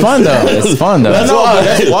 but it's fun though. It's fun though. That's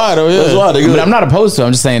why though. Yeah. But I'm not opposed to it.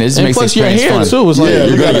 I'm just saying it just makes the experience fun. Too. It's like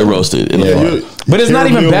you gotta get roasted. In the front. But it's not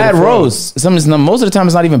even bad roast. Most of the time,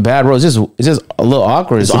 it's not even bad roast. It's just a little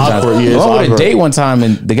awkward. It's awkward. Yeah, I went on a date one time,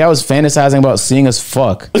 and the guy was fantasizing about seeing us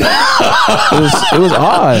fuck. It was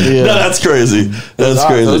odd. Yeah. No, that's crazy. That's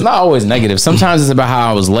crazy. So it's not always negative. Sometimes it's about how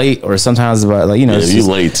I was late, or sometimes it's about like you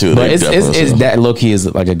late too. But it's that low key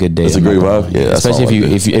is like a good date. It's a great vibe. Yeah,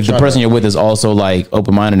 especially if the person you're with is also like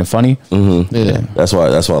open minded and funny. Mm-hmm. Yeah, that's why I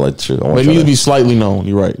like the shit. But it needs to be slightly known.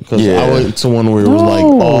 You're right. Because I went to one where it was like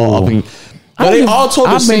all up in. But they all told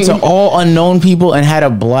the same. I've been to all unknown people and had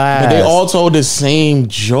a blast. But they all told the same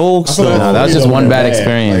jokes. No, that was just one bad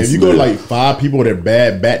experience. Like, if you go to like 5 people that are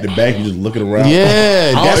bad back to back, you just looking around.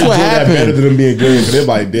 Yeah, that's what happened. That better than them being good because they're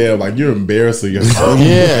like, damn, like you're embarrassing yourself.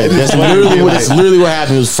 Yeah, that's literally what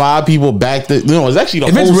happened. It was 5 people back. It's actually the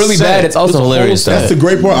if whole it's really set. bad, it's also hilarious. That's the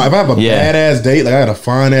great part. If I have a badass date, like I got a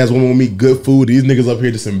fine ass woman with me, good food, these niggas up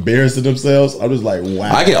here just embarrassing themselves. I'm just like,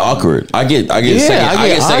 wow. I get awkward. I get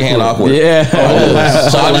secondhand awkward. Yeah. So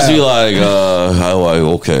I just be like,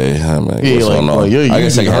 okay, what's going on? I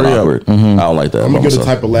get secondhand awkward. I don't like that. I'm gonna get the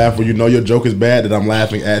type of laugh where you know your joke is bad that I'm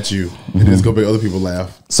laughing at you, and it's gonna make other people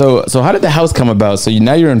laugh. So how did the house come about? So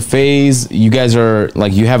now you're in FaZe. You guys are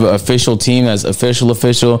like you have an official team that's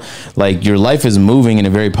official. Like your life is moving in a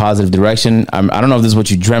very positive direction. I don't know if this is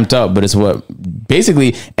what you dreamt up, but it's what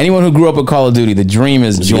basically anyone who grew up with Call of Duty, the dream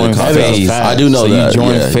is join FaZe. I do know that. You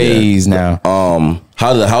join FaZe now.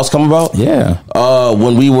 How did the house come about? Yeah.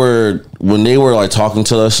 When they were like talking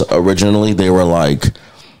to us originally, they were like,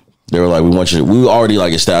 we want you. We already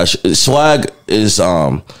like established. Swag is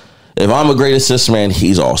if I'm a great assist man,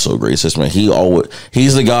 he's also a great assist man.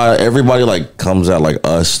 He's the guy. Everybody like comes out like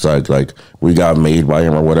us, like we got made by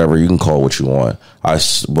him or whatever. You can call it what you want.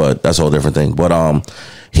 But that's a whole different thing. But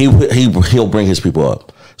he'll bring his people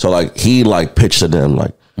up. So like he like pitched to them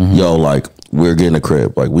like, yo, like we're getting a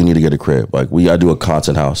crib. Like we need to get a crib. Like we gotta do a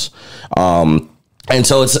content house. And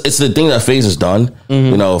so it's the thing that FaZe has done.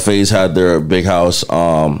 You know, FaZe had their big house.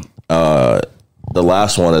 The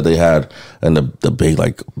last one that they had and the big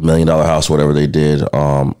like $1 million house, whatever they did,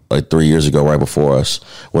 like 3 years ago, right before us,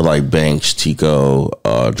 with like Banks, Tico,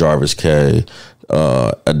 Jarvis K,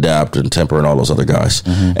 Adapt and Temper and all those other guys.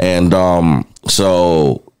 And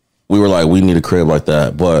so we were like, we need a crib like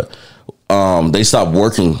that. But they stopped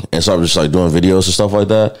working and started just like doing videos and stuff like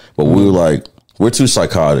that. But we were like, we're too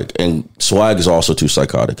psychotic, and Swag is also too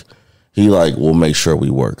psychotic. He like will make sure we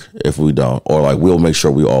work if we don't, or like we'll make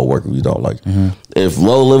sure we all work if we don't. Like if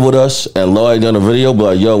Lo live with us and Lo ain't done a video, be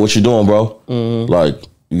like, yo, what you doing, bro? Like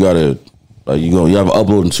you gotta, like you have an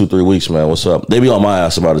upload in 2-3 weeks, man. What's up? They be on my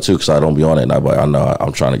ass about it too because I don't be on it, and I know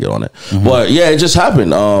I'm trying to get on it. But yeah, it just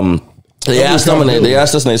happened. They asked them and they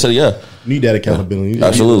asked us and they said, yeah. Need that accountability.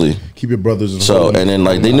 Absolutely. Keep your brothers. So, and then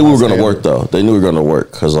like they knew we were going to work though. They knew we were going to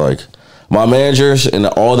work because like my managers and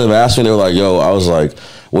all of them asked me, they were like, yo, I was like,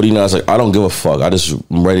 what do you know? I was like, I don't give a fuck.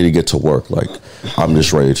 I'm ready to get to work. Like I'm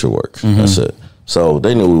just ready to work. That's it. So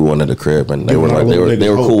they knew we wanted a crib and they were like, they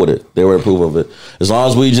were cool with it. They were approve of it. As long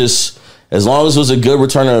as it was a good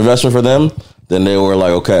return on investment for them, then they were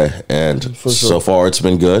like, okay. And so far it's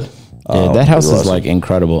been good. Yeah, that house is like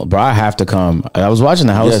incredible, bro. I have to come. I was watching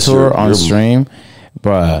the house tour on stream,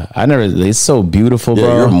 bro. It's so beautiful,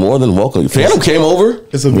 bro. You're more than welcome. Phantom came over.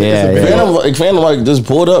 Phantom like just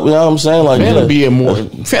pulled up. You know what I'm saying? Like Phantom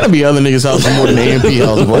be at other niggas' house more than the AMP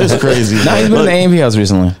house, bro. It's crazy. Nah, he's been in the AMP house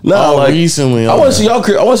recently. Recently. I want to see y'all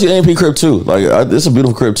crib. I want to see the AMP crib too. Like it's a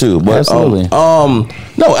beautiful crib too. But absolutely.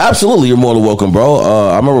 No, absolutely. You're more than welcome, bro.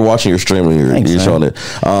 I remember watching your stream and you're showing it.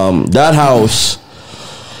 That house.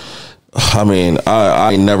 I mean,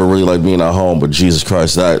 I never really like being at home, but Jesus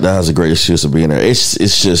Christ, that has a great excuse of being there.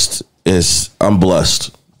 I'm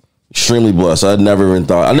blessed, extremely blessed. I never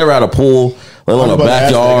had a pool, let alone a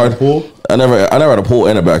backyard. I never had a pool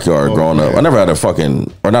in a backyard growing up. I never had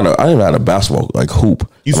I never had a basketball like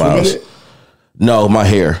hoop. You swim in it? No, my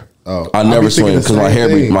hair. I never swim because my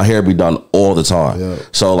hair be done all the time. Yeah.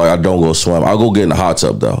 So like I don't go swim. I'll go get in the hot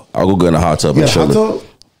tub though. I'll go get in the hot tub and chill.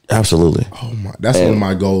 Absolutely. Oh my, that's one of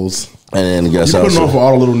my goals. And then guess you putting on for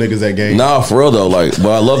all the little niggas that game. Nah, for real though. Like, but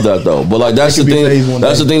I love that though. But like that's the thing.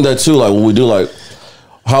 That's the thing that too. Like when we do like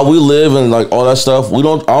how we live and like all that stuff. I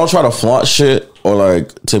don't try to flaunt shit or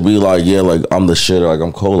like to be like like I'm the shit or like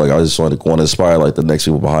I'm cool. Like I just want to inspire like the next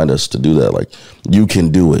people behind us to do that. Like you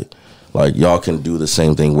can do it. Like y'all can do the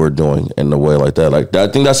same thing we're doing in a way like that. Like I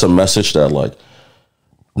think that's a message that like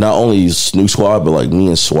not only Snoop Squad but like me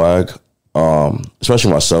and Swag,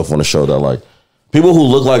 especially myself want to show that like. People who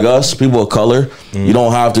look like us, people of color, you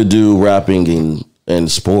don't have to do rapping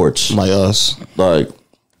and sports like us. Like,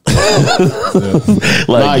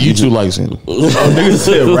 you too like it. Niggas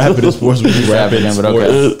said rapping and sports, but you rapping, but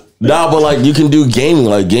okay. Nah, but like you can do gaming.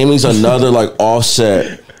 Like gaming's another like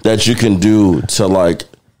offset that you can do to like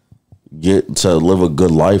get to live a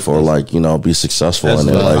good life or like, you know, be successful in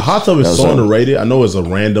it. Like hot tub is so underrated. I know it's a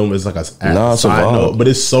random, it's like a side note, but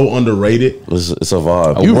it's so underrated. It's a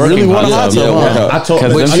vibe. You really want a hot tub? I told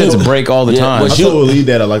them shits break all the time. I told Lee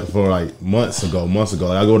that like for like months ago.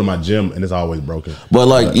 Like, I go to my gym and it's always broken. But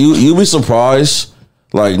like you be surprised,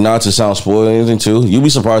 like not to sound spoiled or anything too, you'd be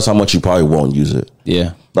surprised how much you probably won't use it.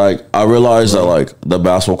 Yeah. Like I realized that like the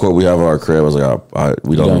basketball court we have in our crib, I was like,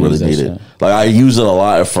 we don't really need it. Like I use it a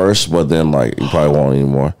lot at first, but then like you probably won't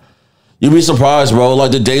anymore. You'd be surprised, bro.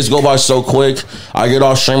 Like the days go by so quick. I get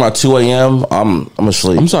off stream at 2 a.m. I'm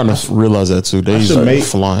asleep. I'm starting to realize that too. Days are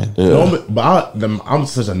flying. Yeah. No, but I'm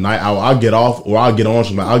such a night owl. I'll get off or I'll get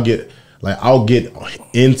on. I'll get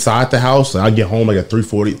inside the house and I'll get home like at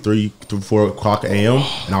 4 o'clock a.m.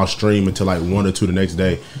 and I'll stream until like 1 or 2 the next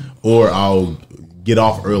day, or I'll get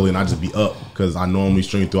off early and I just be up because I normally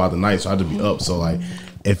stream throughout the night, so I just be up. So like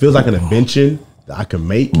it feels like an invention that I can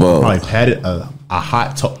make. Probably padded a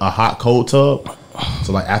hot cold tub.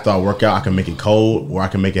 So like after I work out, I can make it cold or I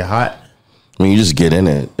can make it hot. I mean, you just get in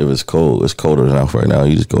it. If it's cold, it's colder enough right now.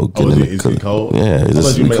 You just go get in it. Is it cold? Yeah, it's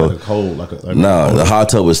just make cold. Like a cold. No, the hot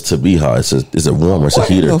tub is to be hot. It's a warmer. It's a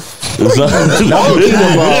heater. You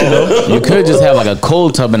could just have like a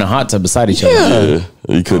cold tub and a hot tub beside each other.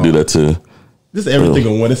 Yeah, you could do that too. Just everything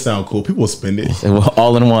in one. It sound cool. People will spend it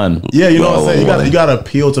all in one. Yeah, you know what I'm saying. You got to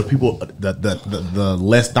appeal to people the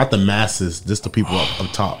less, not the masses, just the people up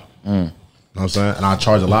top. You know what I'm saying? And I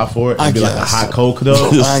charge a lot for it. It'd be like a hot cold tub.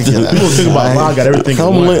 People think about, wow, I got everything in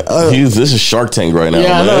one. This is Shark Tank right now.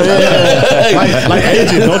 Yeah, I know, like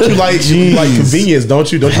Adrian, don't you like convenience? Don't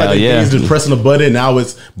you like the convenience just pressing a button? Now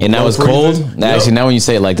it's cold. Yep. Actually, now when you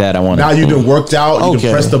say it like that, I want it. Now you done worked out. You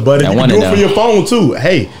can press the button. You can do it from your phone too.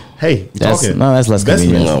 Hey, that's less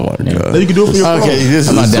convenient. Oh my God. You can do it from your phone.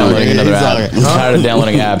 I'm not downloading another app. I'm tired of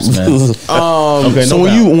downloading apps, man. So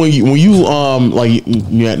when you like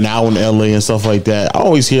you're now in LA and stuff like that, I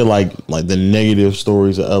always hear like the negative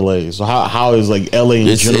stories of LA. So how is like LA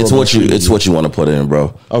in general? It's what you want to put in,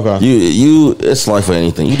 bro. Okay. You it's life or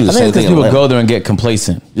anything. You do the same thing. People go there and get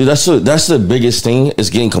complacent. Dude, that's the biggest thing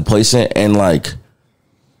is getting complacent and like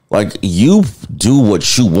you do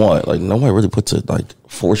what you want. Like nobody really puts it like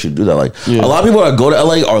force you to do that. Like a lot of people that go to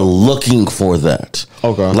LA are looking for that.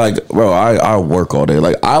 Okay. Like bro, I work all day.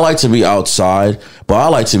 Like I like to be outside, but I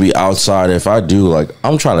like to be outside. If I do, like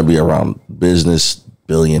I'm trying to be around business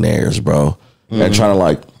billionaires, bro, and trying to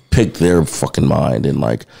like pick their fucking mind and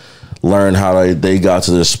like learn how they got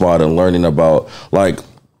to this spot and learning about how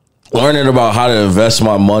to invest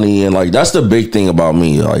my money and like that's the big thing about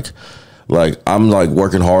me. Like I'm like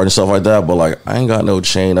working hard and stuff like that, but like I ain't got no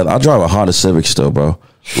chain. I drive a Honda Civic still, bro.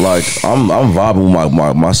 Like I'm vibing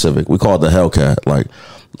with my Civic. We call it the Hellcat. Like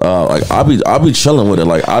I'll be chilling with it.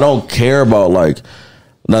 Like I don't care about like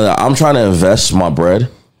I'm trying to invest my bread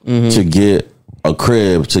to get a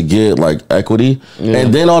crib, to get like equity,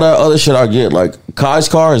 and then all that other shit I get. Like Kai's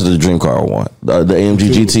car is the dream car I want. The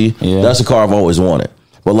AMG GT. Yeah. That's the car I've always wanted.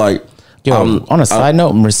 But like. Yo, on a side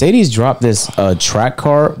note, Mercedes dropped this track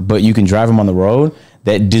car, but you can drive them on the road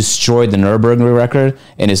that destroyed the Nürburgring record,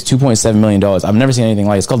 and it's $2.7 million. I've never seen anything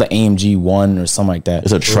like it. It's called the AMG 1 or something like that.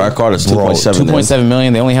 It's a track car that's $2.7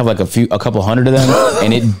 million. They only have like a couple hundred of them,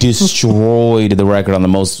 and it destroyed the record on the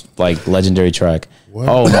most like legendary track. What?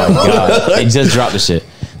 Oh my God. They just dropped the shit.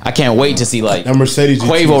 I can't wait to see like a Mercedes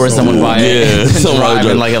Quavo or someone buy it. Drive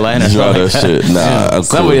in like Atlanta. That shit. Nah,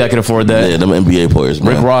 somebody that could afford that. Yeah, them NBA players,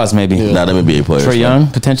 man. Rick Ross, maybe. Yeah. Nah, them NBA players. Trae Young,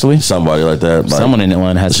 potentially. Somebody like that. Like, someone in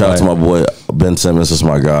Atlanta has. Shout out to my boy Ben Simmons. That's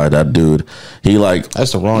my guy. That dude. He like.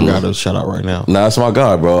 That's the wrong guy to shout out right now. Nah, that's my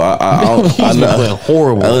guy, bro. I know.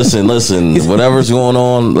 Horrible. Listen. Whatever's going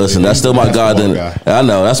on, listen. That's still my guy. I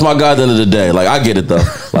know. That's my guy at the end of the day. Like I get it though.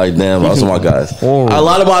 Like damn, that's my guys. Horrible. A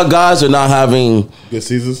lot of my guys are not having good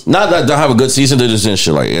seasons. Not that they have a good season. They're just in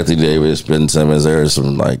shit like Anthony Davis, Ben Simmons. There's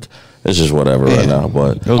some like it's just whatever right now.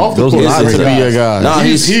 But off the court, he's be a guy. Nah,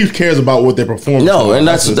 he cares about what they perform. No, and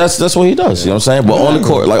that's what he does. You know what I'm saying? But on the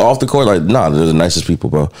court, like off the court, like nah, they're the nicest people,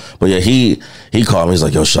 bro. But yeah, he called me. He's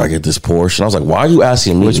like, "Yo, should I get this Porsche?" And I was like, "Why are you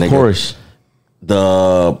asking me?" Which Porsche?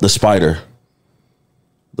 The Spider.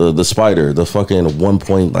 The Spider, the fucking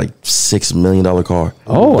 $1.6 million car.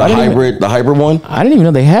 Oh, the hybrid one. I didn't even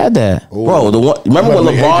know they had that, bro. The one. Remember when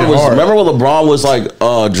LeBron was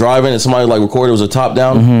like driving and somebody like recorded? It was a top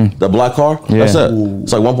down, the black car. Yeah. That's it.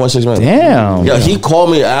 It's like $1.6 million. Damn. Yeah, he called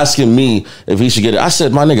me asking me if he should get it. I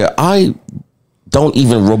said, my nigga, I don't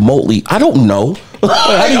even remotely. I don't know.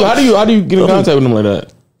 How do you get in contact with him like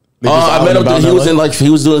that? I met him. He was in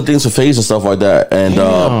he was doing things for FaZe and stuff like that. And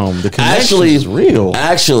the connection is real.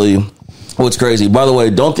 Actually, what's crazy? By the way,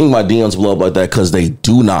 don't think my DMs blow up like that because they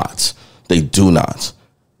do not. They do not.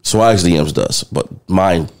 Swag's DMs does, but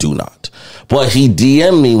mine do not. But he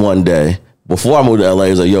DM'd me one day before I moved to LA. He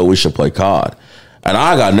was like, "Yo, we should play COD." And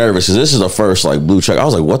I got nervous because this is the first blue check. I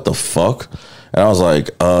was like, "What the fuck?" And I was like,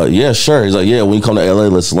 "Yeah, sure." He's like, "Yeah, when you come to LA,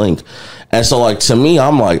 let's link." And so to me,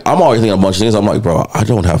 I'm always thinking a bunch of things. I'm like, bro, I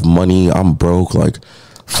don't have money. I'm broke.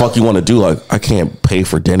 Fuck you want to do? I can't pay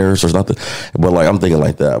for dinners or nothing. But I'm thinking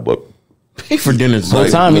like that. But pay for dinners. The whole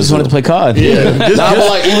time, you just wanted to play COD. Yeah.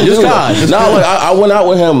 just COD. I went out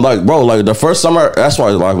with him, bro, the first summer, that's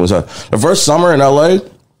why the first summer in LA,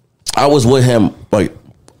 I was with him,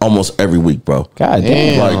 almost every week, bro. God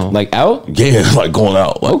damn. Like out? Yeah, going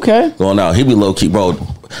out. Okay. Going out. He'd be low key, bro.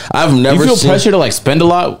 I've never you feel pressure to spend a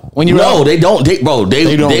lot when you're out? No, they don't.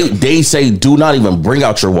 They say do not even bring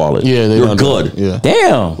out your wallet. Yeah, you're good. Yeah.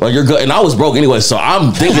 Damn. You're good. And I was broke anyway, so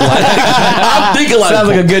I'm thinking sounds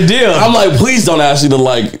like a good deal. I'm like, please don't ask me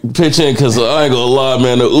to pitch in because I ain't gonna lie,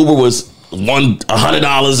 man. The Uber was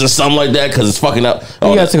 $100 or something like that because it's fucking up.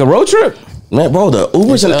 You gotta take a road trip? Man, bro, the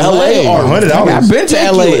Ubers in LA are $100. I've been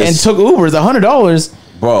to LA and took Ubers, $100.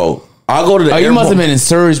 Bro, I'll go to the airport. You must have been in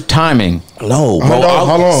surge timing. No, bro.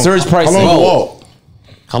 How long? Surge pricing. How long the walk?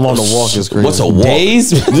 How long the walk is crazy? What's a walk?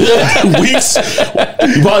 Days? Weeks?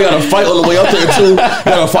 You probably got to fight on the way up there, too. You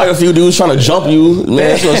got to fight a few dudes trying to jump you.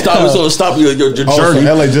 Man, it's going to stop your journey.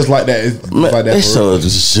 So LA just like that. It's a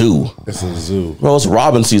zoo. It's a zoo. Bro, it's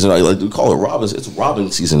robbing season. We call it robbing. It's robbing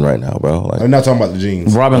season right now, bro. I'm not talking about the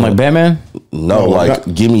jeans. Robbing like Batman? No,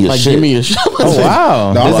 give me a shit. Give me a shit. Oh,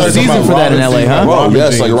 wow. There's a season for that in LA, huh? Bro,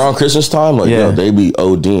 yes, around Christmas time, they be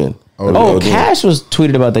ODing. Cash was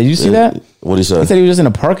tweeted about that. You see that? What'd he say? He said he was just in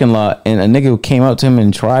a parking lot and a nigga came up to him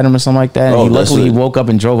and tried him or something like that. And luckily he woke up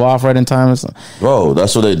and drove off right in time. Or something. Bro,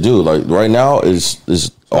 that's what they do. Right now is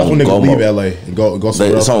on go mode. Leave LA and go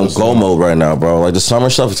It's on go mode right now, bro. The summer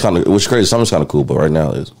stuff is which is crazy. Summer's kind of cool, but right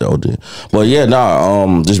now it's OD. But yeah,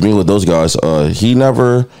 just being with those guys, he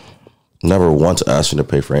never once asked me to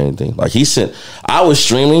pay for anything. I was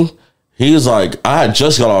streaming. He was like, I had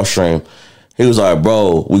just got off stream. He was like,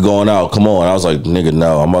 bro, we going out. Come on. I was like, nigga,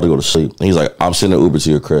 no, I'm about to go to sleep. And he's like, I'm sending an Uber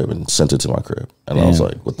to your crib and sent it to my crib. And I was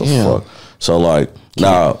like, what the fuck? So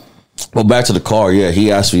well, back to the car. Yeah,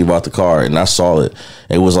 he asked me about the car and I saw it.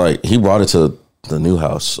 It was he brought it to the new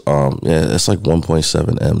house. It's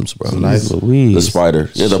 1.7 M's, bro. Nice. The Spider.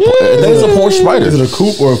 Yeah, it's a Porsche Spider. Is it a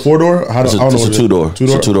coupe or a 4-door? It's a two-door.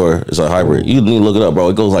 It's a two-door. It's a hybrid. You need to look it up, bro.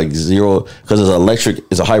 It goes 0 because it's electric.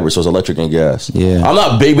 It's a hybrid, so it's electric and gas. Yeah. I'm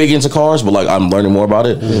not big into cars, but I'm learning more about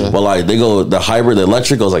it. Yeah. But the hybrid, the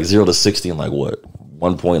electric goes 0 to 60 in what?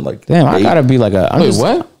 1 point damn, I gotta be what?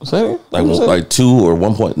 Say it? 2 or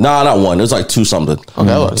 1 point. Nah, not 1. It was 2 something. Okay,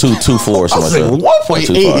 2.4 or something like that.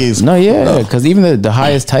 1.8 is because even the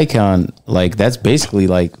highest Taycan that's basically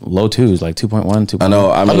low 2s, 2.1, 2. I know.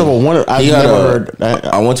 I mean, I've never heard.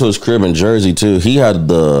 I went to his crib in Jersey too. He had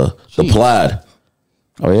the Plaid.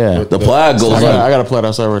 Oh yeah, the Plaid goes. I got a Plaid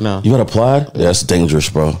outside right now. You got a Plaid? Yeah, that's dangerous,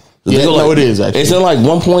 bro. It is actually. It's in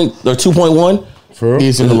 1 point or 2.1.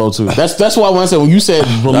 It's in the low 2. That's why when I said when you said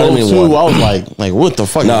below 2, I was like, what the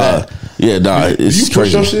fuck is that? Yeah, it's you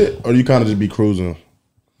crazy. Push your shit, or you kind of just be cruising?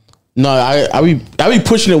 No, I be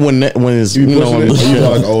pushing it when it's you know.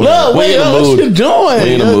 What you doing?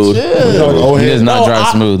 In the mood. He does not drive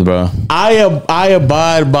smooth, bro. I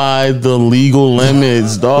abide by the legal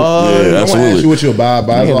limits, dog. Yeah, absolutely. Ask you what you abide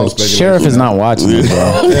by. The sheriff is not watching this,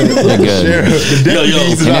 bro. You're good. Be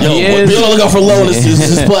on the lookout for low. This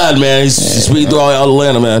is Plaid, man. He's sweet through all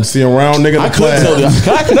Atlanta, man. See him round nigga. I could tell you.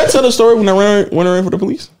 Can I tell the story when I ran for the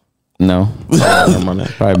police? No. Probably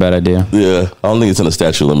a bad idea. Yeah. I don't think it's in the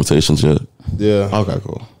statute of limitations yet. Yeah. Okay,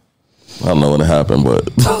 cool. I don't know when it happened, but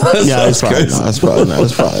it's probably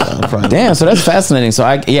not. Damn, so that's fascinating. So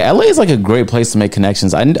LA is a great place to make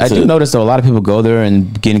connections. I do notice though a lot of people go there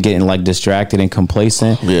and getting distracted and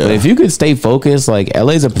complacent. Yeah. But if you could stay focused,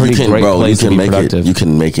 LA is a pretty great place to be productive. You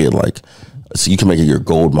can make it you can make it your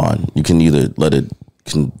gold mine. You can either let it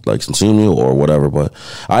consume you or whatever, but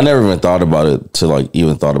I never even thought about it to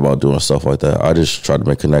even thought about doing stuff like that. I just tried to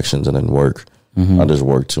make connections and then work. I just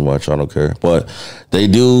work too much. I don't care, but they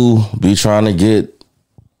do be trying to get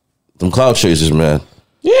them cloud chasers, man.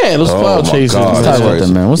 Yeah, those cloud chasers. Let's talk about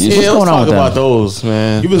them, man. What's going on with about those,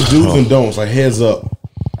 man? Give us do's and don'ts, heads up.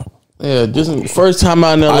 Yeah, just first time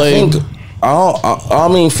out in LA. I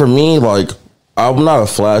mean, for me, I'm not a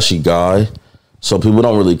flashy guy, so people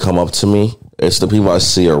don't really come up to me. It's the people I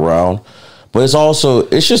see around. But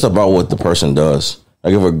it's just about what the person does.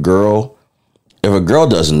 If a girl if a girl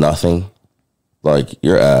does nothing, like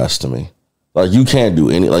you're ass to me. Like you can't do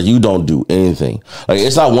any, like you don't do anything. Like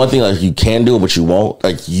it's not one thing like you can do it, but you won't.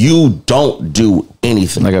 Like you don't do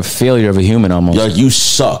anything. Like a failure of a human almost. Like you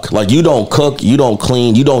suck. Like you don't cook, you don't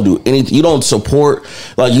clean, you don't do anything. You don't support.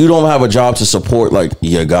 Like you don't have a job to support like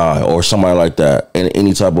your guy or somebody like that in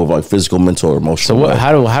any type of like physical, mental, or emotional. So what?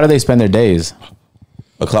 How do they spend their days?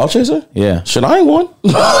 A cloud chaser? Yeah. Shit, I ain't one.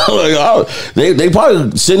 they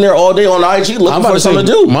probably sitting there all day on IG looking for something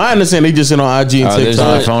to do. My understanding, they just sit on IG and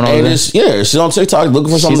TikTok. Phone she's on TikTok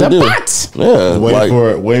looking for something to do. Yeah,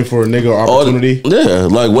 waiting for a nigga opportunity.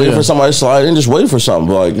 Waiting for somebody to slide in, just waiting for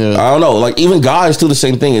something. Like I don't know. Like even guys do the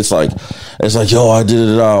same thing. It's like yo, I did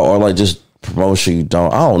it out, or like just promotion. You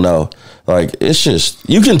don't. I don't know. Like it's just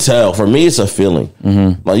you can tell. For me, it's a feeling.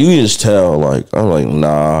 Mm-hmm. Like you can just tell. Like I'm like,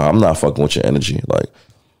 nah, I'm not fucking with your energy. Like.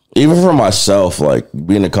 Even for myself, like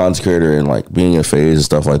being a content creator and like being in phase and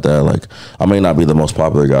stuff like that, like I may not be the most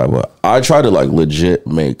popular guy, but I try to like legit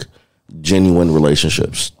make genuine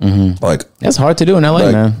relationships. Mm-hmm. Like that's hard to do in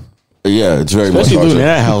LA, man. Yeah, it's very especially much hard. Especially doing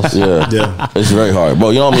that house. Yeah, it's very hard. But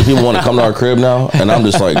you know how many people want to come to our crib now, and I'm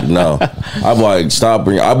just like, no. I'm like, stop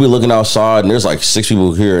bringing. I'll be looking outside, and there's like 6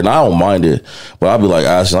 people here, and I don't mind it, but I'll be like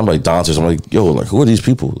asking. I'm like dancers. I'm like, yo, like who are these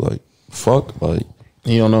people? Like, fuck, like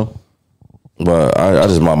you don't know. But I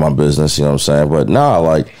just mind my business, you know what I'm saying? But nah,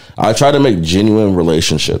 like I try to make genuine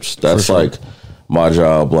relationships. That's like my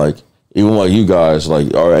job. Like even like you guys,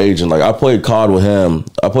 like our agent, like I played COD with him.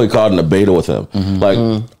 I played COD in the beta with him. Mm-hmm.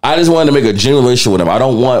 Like I just wanted to make a genuine relationship with him. I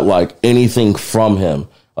don't want like anything from him.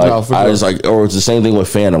 Like I was like, or it's the same thing with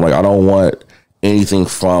Phantom. Like I don't want anything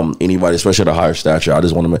from anybody, especially at a higher stature. I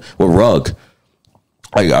just want to make with Rug.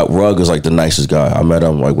 Like Rug is like the nicest guy. I met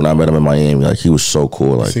him like when I met him in Miami. Like he was so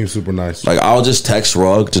cool. Like seems super nice. Like I'll just text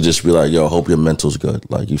Rug to just be like, "Yo, hope your mental's good."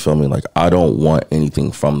 Like you feel me? Like I don't want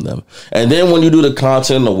anything from them. And then when you do the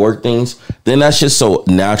content and the work things, then that shit's so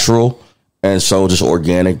natural and so just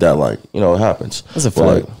organic that like it happens. That's a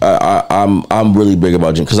fact. Like I'm really big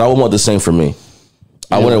about because I would want the same for me.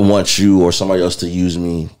 I wouldn't want you or somebody else to use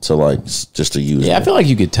me to like just to use me. I feel like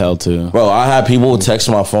you could tell too. Bro, I had people text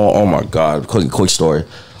my phone. Oh my God. Quick story.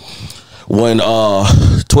 When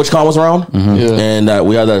TwitchCon was around and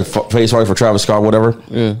we had that face party for Travis Scott, whatever.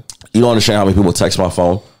 Yeah. You don't understand how many people text my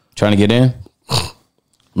phone. Trying to get in?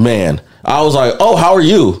 Man, I was like, oh, how are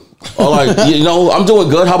you? Or like, I'm doing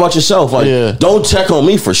good. How about yourself? Like, don't check on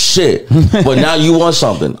me for shit. But now you want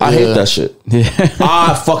something. I hate that shit. Yeah.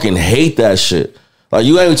 I fucking hate that shit. Like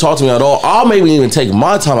you ain't even talk to me at all. I'll maybe even take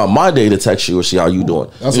my time out my day to text you or see how you doing.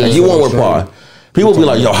 And you won't reply. People be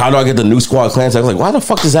like, yo, how do I get the new squad clan text? Like, why the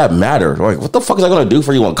fuck does that matter? Like, what the fuck is I gonna do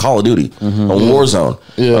for you on Call of Duty, on Warzone?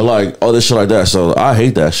 Yeah. Or like, oh, this shit like that. So I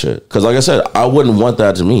hate that shit. Cause like I said, I wouldn't want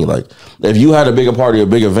that to me. Like, if you had a bigger party, a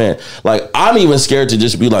big event, like I'm even scared to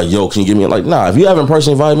just be like, yo, can you give me like, nah, if you haven't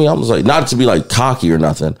personally invited me, I'm just like, not to be like cocky or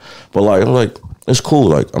nothing, but like, I'm like, it's cool.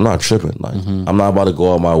 Like, I'm not tripping. Like, I'm not about to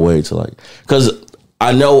go out my way to like, cause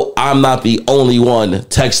I know I'm not the only one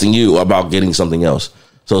texting you about getting something else.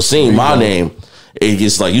 So seeing my name, it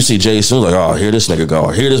gets like you see Jason like, oh, here this nigga go,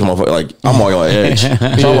 or here this motherfucker. Like I'm on edge.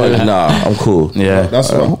 So I'm like, nah, I'm cool. Yeah,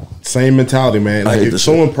 that's same mentality, man. Like if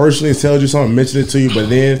someone personally tells you something, mention it to you, but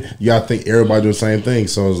then you gotta think everybody do the same thing.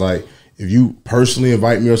 So it's like if you personally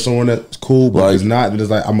invite me or someone that's cool, but like, it's not, then it's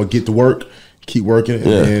like I'm gonna get to work. Keep working.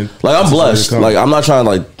 And like I'm blessed. Like I'm not trying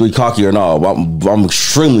to like be cocky or no. I'm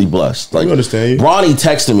extremely blessed. Like I understand you. Ronnie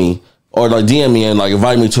texted me or like DM me and like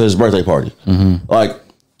invite me to his birthday party. Mm-hmm. Like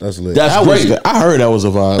that's lit. That's great. I heard that was a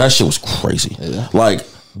vibe. That shit was crazy. Yeah. Like,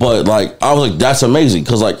 but like I was like, that's amazing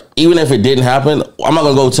because like even if it didn't happen, I'm not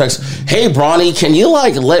gonna go text. Hey, Bronny, can you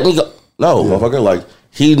like let me go? No, motherfucker. Like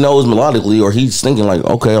he knows melodically or he's thinking like,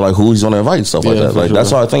 okay, like who he's gonna invite and stuff like that. Like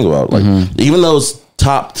that's all I think about. Like even those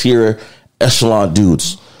top tier echelon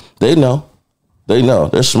dudes, they know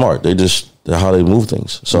they're smart. They're how they move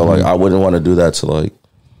things. So like I wouldn't want to do that to like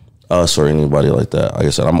us or anybody like that. Like I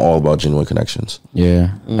said, I'm all about genuine connections.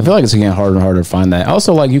 Yeah. I feel like it's getting harder and harder to find that.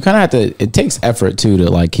 Also, like you kind of have to, it takes effort too to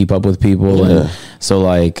like keep up with people. And so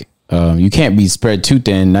like you can't be spread too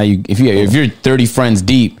thin. Now if you're 30 friends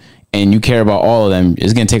deep and you care about all of them,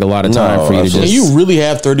 it's gonna take a lot of time for you to just. Can you really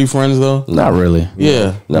have 30 friends though? Not really.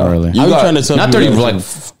 Yeah, not really. I'm trying to tell not 30 like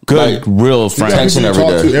good like, real friends every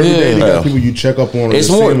day. You got people you check up on. It's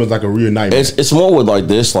more like a reunitement. It's more with like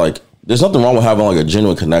this. Like there's nothing wrong with having like a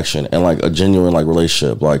genuine connection and like a genuine like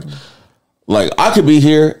relationship. Like I could be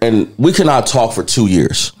here and we cannot talk for 2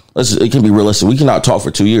 years. It can be realistic. We cannot talk for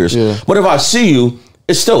 2 years. Yeah. But if I see you.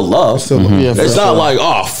 It's still love. It's not like,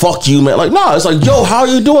 oh, fuck you, man. Like, nah, it's like, yo, how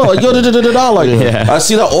you doing? Like, yo, da-da-da-da-da. Like, I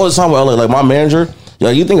see that all the time with LA. Like, my manager, Yeah,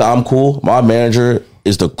 you think I'm cool? My manager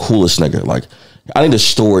is the coolest nigga. Like, I need a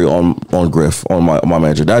story on Griff, on my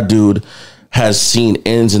manager. That dude has seen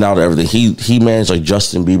ins and out of everything. He managed like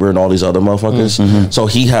Justin Bieber and all these other motherfuckers. So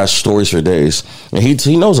he has stories for days. And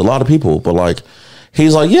he knows a lot of people, but like,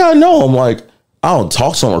 he's like, yeah, I know him. Like, I don't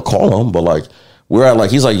talk to him or call him, but like, we're at like,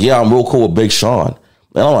 he's like, yeah, I'm real cool with Big Sean.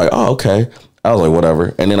 And I'm like, oh, okay. I was like,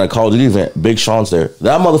 whatever. And then I called the event. Big Sean's there.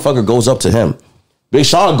 That motherfucker goes up to him. Big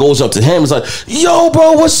Sean goes up to him. It's like, yo,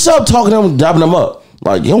 bro, what's up? Talking to him, dabbing him up.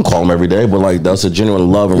 Like, you don't call him every day, but like, that's a genuine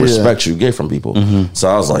love and respect you get from people. So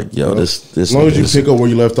I was like, yo, this. As long as you pick up where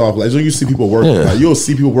you left off, like, as long as you see people working, like, you'll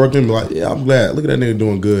see people working, and be like, yeah, I'm glad. Look at that nigga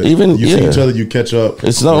doing good. Even you see each other, you catch up.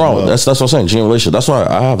 It's nothing wrong. That's what I'm saying. Genuine relationship. That's why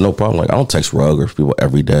I have no problem. Like, I don't text Rug or people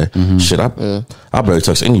every day. Shit, I barely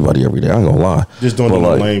text anybody every day. I ain't gonna lie. Just don't do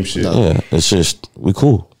like, lame shit. Yeah, it's just we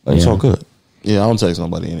cool. Like, it's all good. Yeah, I don't text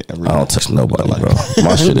nobody every day. I don't text nobody, bro.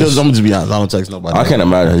 My shit Because is. I'm just be honest, I don't text nobody. I can't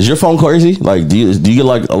imagine. Is your phone crazy? Like, do you get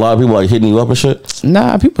like a lot of people like hitting you up and shit?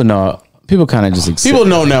 Nah, people know. People kind of just accept. People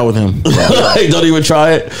know now with him. Like, don't even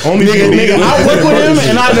try it. Only Nigga, I work with him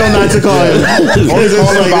and I know not to call him. Only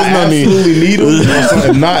call him if I absolutely need him.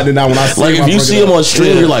 If not, then when I see Like, him, if you see him on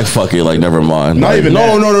stream, you're like, fuck it. Like, never mind. Not Like, even No.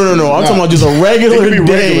 I'm talking about just a regular It could be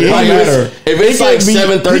day. regular. It don't like, matter. if it's He like could be-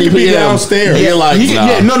 7:30 he could be p.m. downstairs. You're like, He's nah.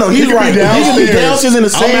 he's could be right. He can be downstairs. downstairs in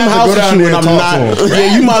the I'm same gonna house go down with you, there and and I'm talk not. to him.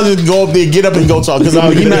 Yeah, you might just go up there, get up and go talk because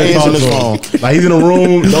he's not answering his phone. Like, he's in a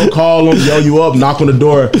room, don't call him, yo, you up, knock on the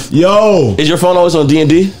door. Yo. Is your phone always on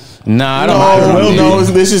D&D? Nah, I don't. No,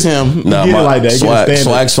 this is him. Nah, get it like that. He get a standard.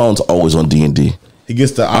 Swag's phone's always on D&D. He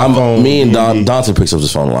gets the iPhone. Me and D&D. Dante picks up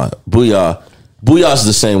his phone a lot. Booyah's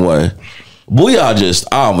the same way. Booyah just,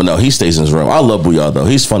 I don't know. He stays in his room. I love Booyah though.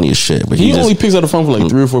 He's funny as shit. But He just, only picks up the phone for like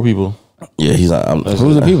 3 or 4 people. yeah, he's not.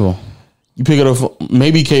 Who's the people? You pick it up,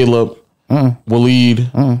 maybe Caleb,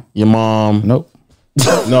 Waleed, your mom. Nope.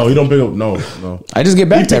 No, he don't pick up. No. I just get He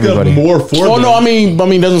back to pick up everybody. more for Oh them. no, I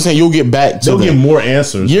mean, doesn't say you'll get back to They'll get them. more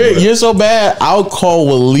answers. You're so bad. I'll call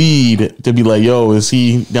Waleed to be like, "Yo, is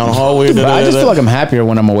he down the hallway?" But I just feel like I'm happier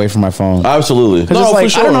when I'm away from my phone. Absolutely. Because No, it's like, for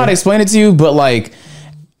sure. I don't know how to explain it to you, but like,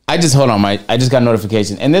 I just hold on, I just got a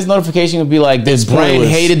notification, and this notification would be like, "This Brian pointless.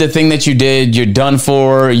 hated the thing that you did. You're done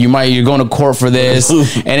for. You're going to court for this."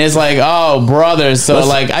 And it's like, oh, brother. So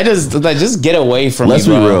I just get away from. Let's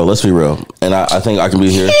me, be bro. real. Let's be real. And I think I can be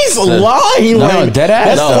here. he's to- lying. No, like, dead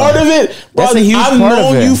ass, That's though. part of it. Bro, That's a huge I've part of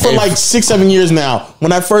known it. you for like 6-7 years now.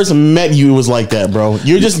 When I first met you, it was like that, bro.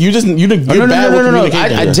 You're bad with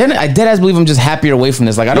communication. I dead ass believe I'm just happier away from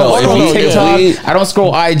this. Like I don't Yo, scroll if TikTok. we- I don't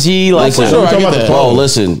scroll IG. Like for sure. We're talking I about get the that. phone. Bro,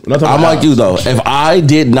 listen. We're not talking I'm about like you though. If I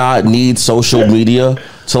did not need social media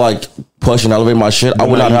to like push and elevate my shit, I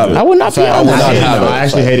would not have it. I would not be I on would that. not have it. I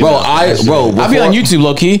actually hate it. Bro, I I'll be on YouTube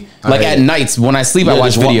low key. Like at nights when I sleep, I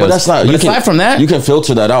watch videos. But that's not. But you aside from that, you can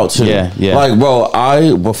filter that out too. Yeah. Like,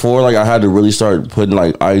 bro, before I had to really start putting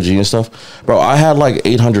like IG and stuff. Bro, I had like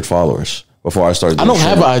 800 followers before I started. I don't doing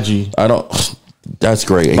have shit. IG. I don't. That's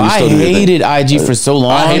great. And but you I still do your thing. hated IG for so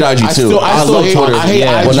long. I hate IG too. I love hate- Twitter. I hate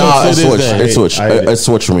Yeah. IG But now to it's this switched. day. It's switched. I hate it. It's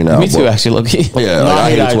switched for me now. Me too, but- actually, low key. Yeah, No, like, I I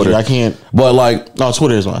hate hate Twitter. IG. I can't. But like, No,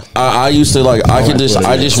 Twitter is mine. I used to like I just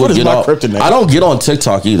would Twitter's get my on. kryptonite. I don't get on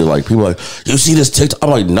TikTok either. Like people are like, you see this TikTok? I'm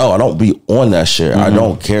like, no, I don't be on that shit. I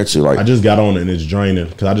don't care to. Like, I just got on it and it's draining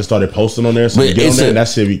because I just started posting on there. So But you get on it's there a- and that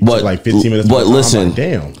shit be but- like 15 minutes. but of my time. listen. I'm like,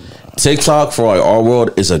 damn. TikTok for like our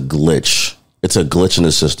world is a glitch. It's a glitch in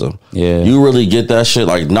the system. Yeah. You really get that shit.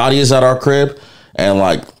 Like Nadia's at our crib and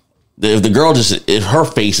like if the girl if her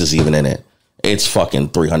face is even in it, it's fucking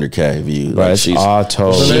 300K views. Right, it's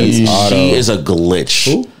auto. She Auto. is a glitch.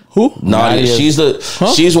 Who? Nadia, Nadia.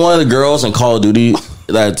 she's one of the girls in Call of Duty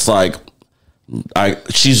that's like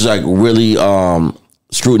she's like really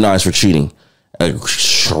scrutinized for cheating.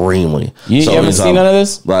 Extremely. You haven't it's, seen none of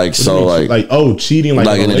this? Like so like Cheating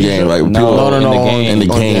like in the game. Like No, people, in the game. in the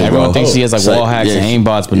game, Everyone bro. thinks she has like It's wall hacks yeah, and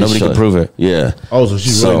aimbots, but nobody can shut- prove it. Yeah. Oh, so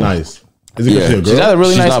she's So- really nice. Is it Yeah. because she's a girl? She's either really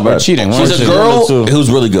She's nice not or bad. cheating. One She's or a two. girl One or two. who's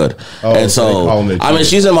really good. Oh, And so they so, calling it I mean, cheating.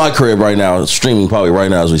 she's in my crib right now, streaming probably right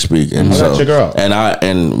now as we speak. And so, check her out. And I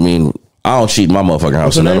mean, I don't cheat in my motherfucking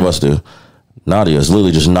house, so her none of name? us do. Nadia, it's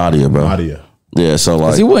literally just Nadia, bro. Nadia. Yeah, so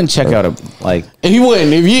like, He wouldn't check out a like. If he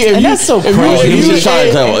wouldn't, if you, And that's so if you, crazy. if He's you, just trying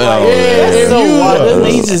to tell. if So you, what?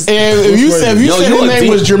 He's just- if you said Yo, his you a name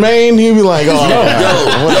deep- was Jermaine, he'd be like, oh,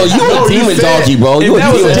 yo, you a demon donkey, bro. You a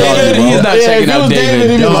that was demon David, donkey, he's bro. not Yeah, checking if it out was David, David.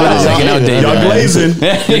 he'd be He's like, not checking out David. Y'all man. glazing.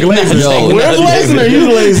 You're glazing. Yo, where's Lazen? Are you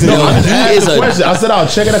Lazen? Yo, I he asked is the a question. I said I'll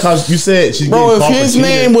check it out because you said she's Bro, getting if caught for his cheating.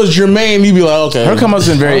 name was Jermaine, he'd be like, okay. Her come up's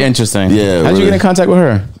been very interesting. Yeah, How'd you really. get in contact with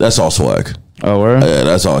her? that's all swag. Oh, where? Yeah,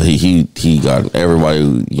 that's all. He got everybody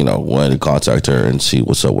who wanted to contact her and see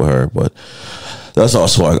what's up with her. But That's all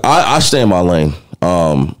swag. I stay in my lane.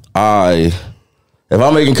 If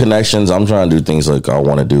I'm making connections, I'm trying to do things like I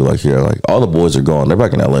want to do. Like here, like all the boys are gone. They're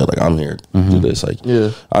back in LA. Like I'm here to do this. Like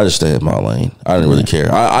I just stay in my lane. I didn't really care.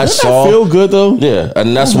 I saw. That feel good though. Yeah,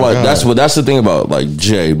 and that's that's the thing about like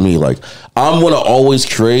Jay, me. Like I'm gonna always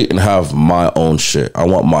create and have my own shit. I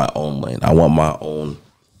want my own lane. I want my own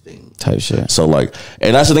thing type shit. So like,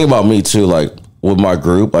 and that's the thing about me too. Like with my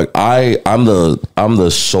group, like I'm the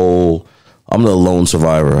lone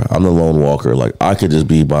survivor. I'm the lone walker. Like I could just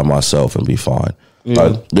be by myself and be fine. Yeah.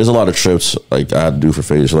 Like, there's a lot of trips like I had to do for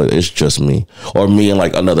FaZe. So, like it's just me or me and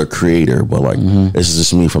like another creator, but like it's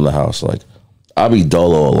just me from the house. Like I be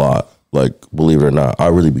dolo a lot. Like believe it or not, I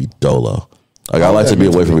really be dolo. Like I like to be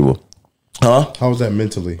away from people. Huh? How was that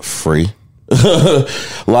mentally? Free.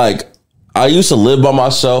 Like I used to live by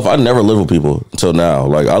myself. I never lived with people until now.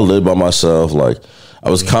 Like I lived by myself. Like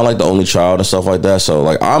I was kind of like the only child and stuff like that. So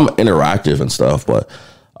like I'm interactive and stuff, but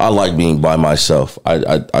I like being by myself.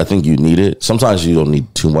 I think you need it. Sometimes you don't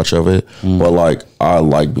need too much of it, but like I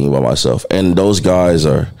like being by myself. And those guys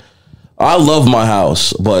I love my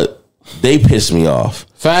house, but they piss me off.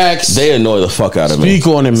 Facts. They annoy the fuck out of me. Speak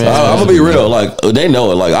on it, man. I'm gonna be real. Like they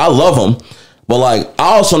know it. Like I love them, but like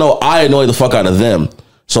I also know I annoy the fuck out of them.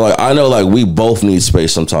 So like I know like we both need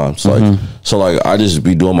space sometimes. Like so like I just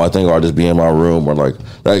be doing my thing, or I just be in my room, or like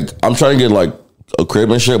I'm trying to get like a crib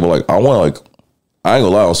and shit, but like I want like. I ain't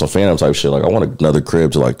gonna lie on some Phantom type shit. Like I want another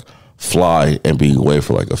crib to like fly and be away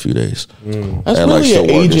for like a few days. That's and really like an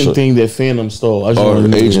agent thing that Phantom stole.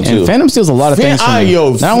 Agent too. And Phantom steals a lot of things from me.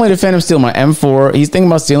 Not only did Phantom steal my M4, he's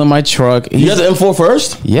thinking about stealing my truck. You got the M4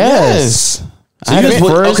 first? Yes. So you just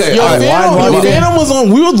first. Okay, Phantom was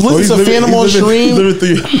on. We were listening to Phantom on stream.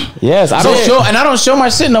 Yes, I don't show my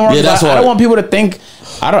shit no more. Yeah, that's why I don't want people to think.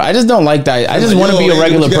 I just don't like that. I just want to be a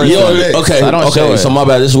regular person. Okay, I don't show it. So my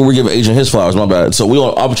bad. This is where we give Agent his flowers. My bad. So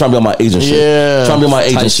I'm trying to be on my agent shit. Yeah, trying to be on my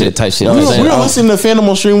agent shit. Type shit. We were listening to Phantom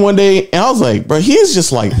on stream one day, and I was like, bro, he's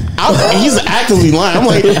just like, he's actively lying. I'm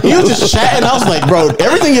like, he was just chatting. I was like, bro,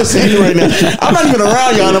 everything you're saying right now, I'm not even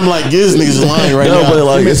around y'all. And I'm like, this nigga's lying right now. But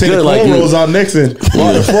like, it's good. Like, rolls out next and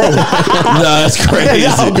Nah, that's crazy.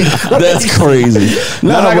 That's crazy.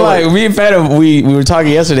 No, not like me and Phantom, we were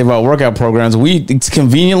talking yesterday about workout programs. We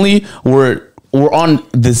conveniently we're on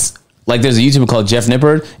this, like there's a YouTuber called Jeff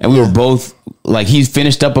Nippard, and we were both like, he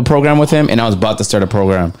finished up a program with him, and I was about to start a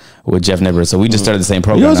program with Jeff Nippard, so we just started the same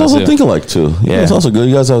program. You guys also think alike too. Yeah, it's also good.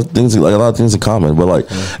 You guys have things like a lot of things in common, but like,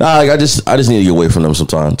 I just need to get away from them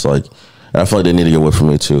sometimes. Like, and I feel like they need to get away from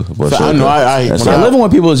me too. But I know. Living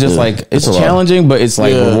with people is just like it's challenging, but it's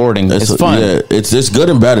like rewarding. It's fun. Yeah, it's good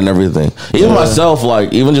and bad and everything. Even myself,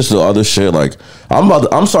 like even just the other shit. Like I'm about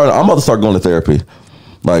to start going to therapy.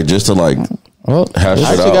 Like just to like hash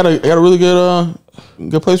it out. Got a really good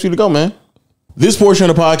place for you to go, man. This portion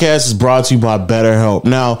of the podcast is brought to you by BetterHelp.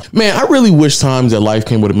 Now, man, I really wish times that life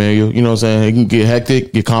came with a manual. You know what I'm saying? It can get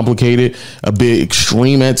hectic, get complicated, a bit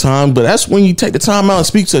extreme at times, but that's when you take the time out and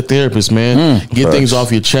speak to a therapist, man. Get things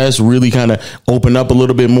off your chest, really kind of open up a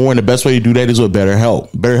little bit more. And the best way to do that is with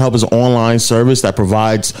BetterHelp. BetterHelp is an online service that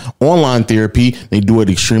provides online therapy. They do it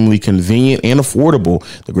extremely convenient and affordable.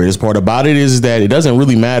 The greatest part about it is that it doesn't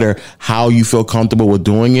really matter how you feel comfortable with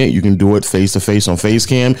doing it. You can do it face to face on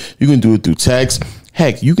FaceCam. You can do it through text.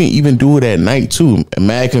 Heck, you can even do it at night too.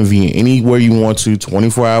 Mad convenient, anywhere you want to,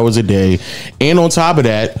 24 hours a day. And on top of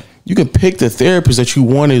that, you can pick the therapist that you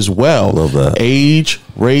want as well. Love that. Age,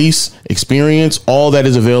 race, experience, all that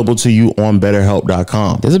is available to you on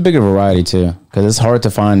BetterHelp.com. There's a bigger variety too, because it's hard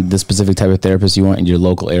to find the specific type of therapist you want in your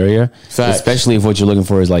local area. Facts. Especially if what you're looking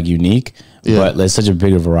for is like unique. Yeah. But there's such a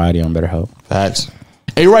bigger variety on BetterHelp. Facts.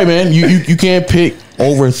 Hey, right, man. You can't pick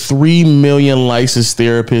over 3 million licensed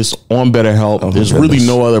therapists on BetterHelp. There's really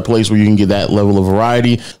no other place where you can get that level of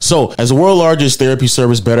variety. So, as the world's largest therapy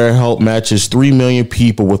service, BetterHelp matches 3 million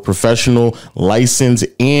people with professional, licensed,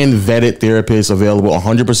 and vetted therapists available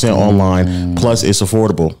 100% online. Plus, it's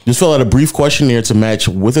affordable. Just fill out a brief questionnaire to match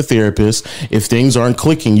with a therapist. If things aren't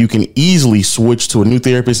clicking, you can easily switch to a new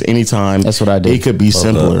therapist anytime. That's what I did. It could be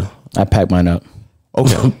simpler. I packed mine up.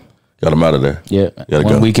 Okay. Got him out of there. Yeah. Gotta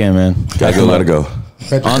One go. weekend, man. Gotta go.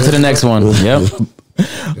 On to the next one. Yep.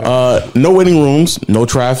 No waiting rooms, no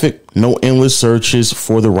traffic, no endless searches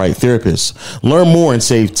for the right therapist. Learn more and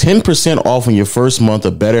save 10% off on your first month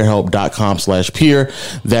of BetterHelp.com/peer.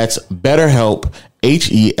 That's BetterHelp,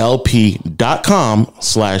 HELP.com/peer.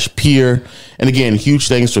 And again, huge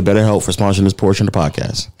thanks to BetterHelp for sponsoring this portion of the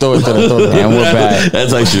podcast. Throw it. And we're back.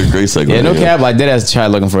 That's actually a great segment. Yeah, no cap. I did as a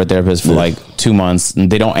child looking for a therapist for like 2 months.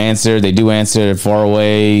 And they don't answer. They do answer. They're far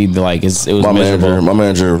away. Like it was my miserable.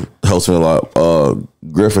 manager helps me a lot.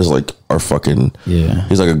 Griff is like our fucking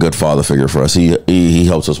he's like a good father figure for us. He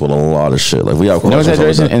helps us with a lot of shit. Like we have no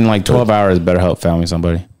exaggeration. In like 12 hours, BetterHelp found me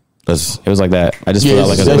somebody. It was like that. I just filled out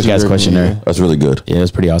like a quick ass questionnaire. That's really good. Yeah, it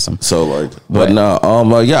was pretty awesome. So like, but no,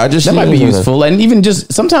 I just that might be useful. And even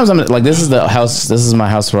just sometimes I'm like, this is the house. This is my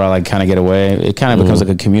house where I like kind of get away. It kind of becomes like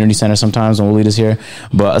a community center sometimes when Waleed is here.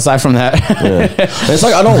 But aside from that, it's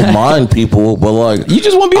like I don't mind people, but like you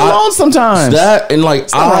just want to be alone sometimes. That and like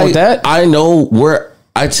I know where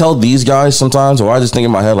I tell these guys sometimes, or I just think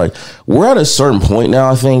in my head like we're at a certain point now.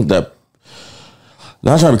 I think that.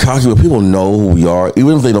 Not trying to be cocky, but people know who we are.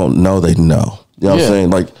 Even if they don't know, they know. You know what I'm saying?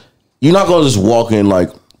 Like, you're not going to just walk in, like,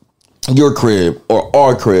 your crib or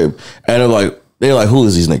our crib, and they're like, who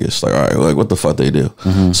is these niggas? Like, all right, like, what the fuck they do?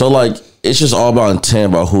 Mm-hmm. So, like, it's just all about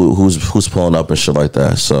intent, about who's pulling up and shit like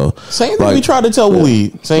that. So, same thing we try to tell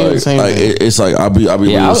Waleed. Same thing. It's like, I'll be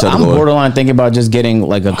I'm borderline thinking about just getting,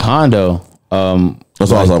 like, a condo that's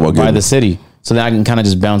what I was talking about by the city. So then I can kind of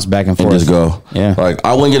just bounce back and forth. And just go. Yeah. Like,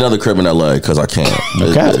 I wouldn't get another crib in LA because I can't.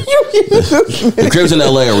 Okay. The cribs in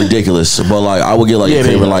LA are ridiculous. But, like, I would get, like, a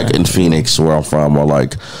crib in, like, in Phoenix, where I'm from, or,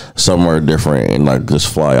 like, somewhere different and, like,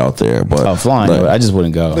 just fly out there. But flying. Like, I just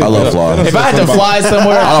wouldn't go. I love flying. If I had to fly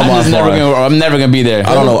somewhere, I'm never going to be there.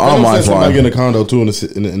 I don't mind flying. I get a condo, too, in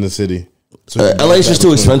the city. So LA is just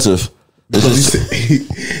too expensive.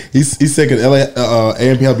 He's thinking LA,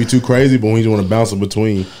 AMP help be too crazy, but when you want to bounce in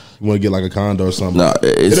between, you want to get like a condo or something. No,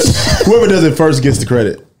 whoever does it first gets the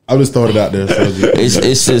credit. I'll just throw it out there. So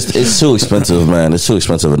it's too expensive, man. It's too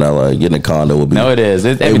expensive in LA. Getting a condo would be it is.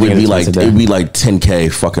 It would be like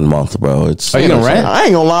 $10K fucking month, bro. It's are you gonna rent? I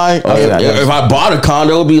ain't gonna lie. If I bought a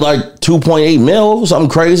condo, it'd be like 2.8 mil, something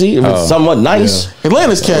crazy. If it's somewhat nice. Yeah.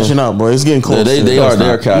 Atlanta's catching up, bro. It's getting close. They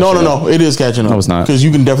are catching up. No, it is catching up. No, it's not. Because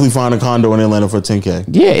you can definitely find a condo in Atlanta for $10K.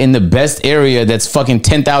 Yeah, in the best area that's fucking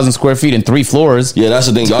 10,000 square feet and 3 floors. Yeah, that's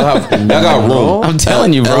the thing. Y'all got room. I'm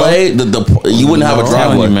telling you, bro. LA, you wouldn't have a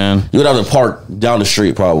driveway, man. You would have to park down the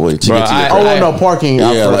street probably to get to no parking.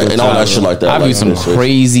 Yeah, like, and all that shit like that. I've used some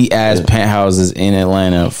crazy ass penthouses in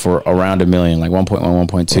Atlanta for around $1 million, like 1.1,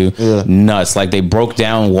 1.2. Yeah. Nuts. Like they broke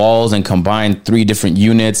down walls and combined 3 different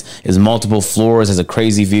units. Is multiple floors, has a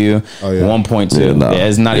crazy view. 1.2. Yeah,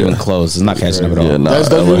 it's not even close. It's not catching up at all. Yeah, that's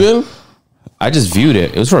you did? I just viewed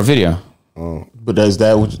it. It was for a video. But is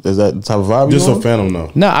that the type of vibe? Just a Phantom,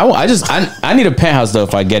 though. No, I need a penthouse though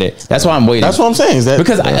if I get it. That's why I'm waiting. That's what I'm saying. Is that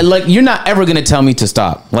because you're not ever gonna tell me to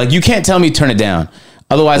stop. Like you can't tell me to turn it down.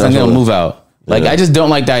 Otherwise, I'm gonna move out. Like I just don't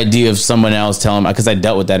like the idea of someone else telling me because I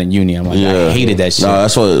dealt with that in uni. I'm like I hated that shit. Nah,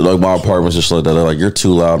 that's what like my apartment's just like that. They're like you're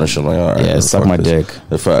too loud and shit. I'm like all right, suck my dick.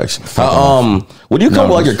 The facts. Where do you come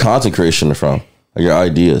with like your content creation from? Like your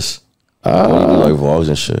ideas? Like vlogs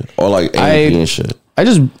and shit, or like AMP and shit. I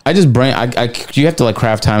just you have to like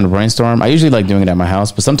craft time to brainstorm. I usually like doing it at my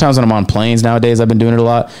house, but sometimes when I'm on planes nowadays, I've been doing it a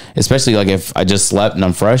lot, especially like if I just slept and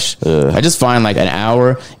I'm fresh. I just find like an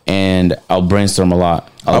hour and I'll brainstorm a lot.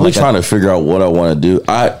 I'll be trying to figure out what I want to do.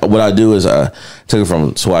 What I do is I took it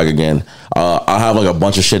from Swag again. I have like a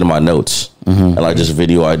bunch of shit in my notes and like just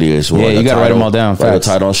video ideas. Yeah, you gotta write them all down. Write a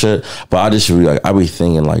title and shit. But I just be like, I be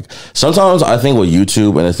thinking like sometimes I think with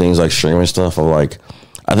YouTube and the things like streaming stuff, I'm like.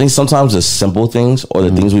 I think sometimes the simple things or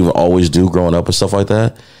the things we would always do growing up and stuff like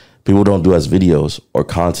that, people don't do as videos or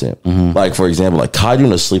content. Like, for example, like Kai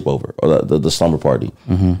doing a sleepover or the slumber party.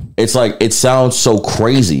 It's like, it sounds so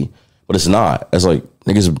crazy, but it's not. It's like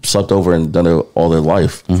niggas slept over and done it all their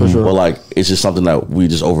life. For sure. But like, it's just something that we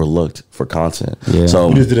just overlooked for content. Yeah. So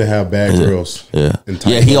we just didn't have bad girls. Yeah.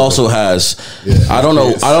 He also has, I don't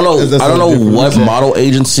know what model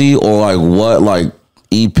agency or like what like,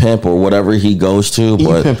 E-Pimp or whatever he goes to,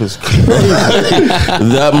 but E-Pimp is crazy.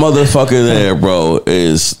 that motherfucker there, bro,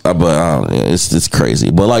 is it's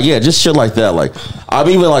crazy. But like, yeah, just shit like that. Like, I'm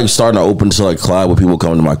even like starting to open to like collab with people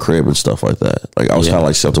coming to my crib and stuff like that. Like, I was kind of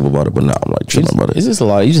like skeptical about it, but now I'm like chilling about it. It's just a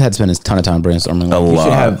lot. You just had to spend a ton of time brainstorming. Like, you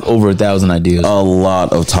should have over 1,000 ideas. A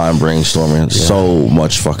lot of time brainstorming. So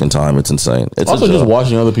much fucking time. It's insane. It's also just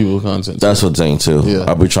watching other people's content. That's what thing too. Yeah.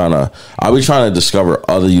 I'll be trying to discover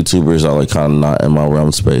other YouTubers that are like kind of not in my realm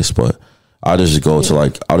space, but I'll just go to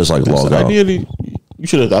like I'll just like log out. Ideally, you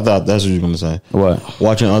should have. I thought that's what you were gonna say. What?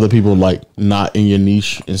 Watching other people like not in your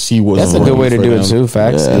niche and see what's. That's a good way to do it too.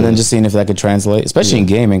 Facts, and then just seeing if that could translate, especially in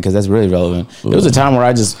gaming, because that's really relevant. There was a time where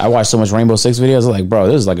I watched so much Rainbow Six videos. I was like, bro,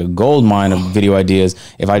 this is like a gold mine of video ideas.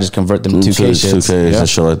 If I just convert them to 2K shit, and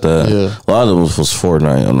shit like that. Yeah. A lot of them was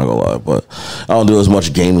Fortnite. I'm not gonna lie, but I don't do as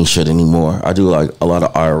much gaming shit anymore. I do like a lot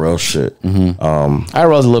of IRL shit.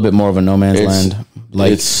 IRL is a little bit more of a no man's land.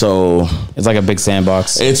 Like it's like a big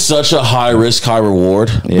sandbox. It's such a high risk, high reward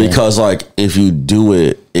because like if you do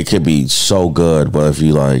it, it could be so good, but if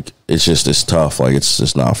you like, it's tough. Like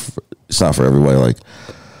it's not for everybody. Like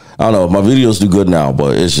I don't know, my videos do good now,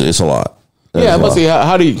 but it's a lot. Yeah, but see,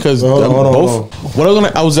 how do you? Because both.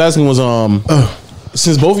 What I was asking was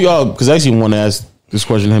since both of y'all, because I actually want to ask this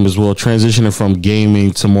question to him as well. Transitioning from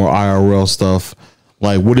gaming to more IRL stuff,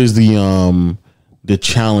 like what is the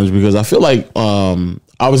challenge? Because I feel like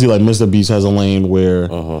obviously like Mr. Beast has a lane where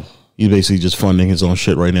he's basically just funding his own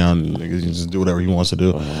shit right now and he just do whatever he wants to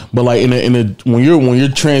do. But like in a when you're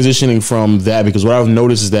transitioning from that, because what I've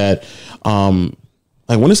noticed is that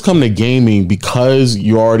like when it's come to gaming, because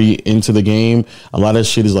you're already into the game, a lot of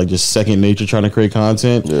shit is like just second nature trying to create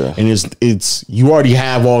content. Yeah. And it's you already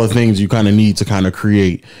have all the things you kind of need to kind of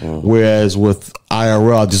create. Whereas with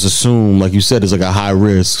IRL, I just assume, like you said, it's like a high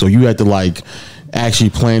risk. So you have to like actually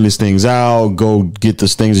plan these things out, go get the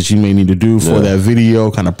things that you may need to do for that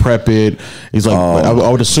video, kind of prep it. It's like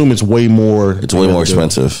I would assume it's way more. It's way more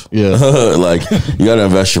expensive. Yeah. Like you got to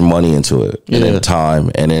invest your money into it and then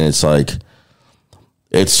time. And then it's like,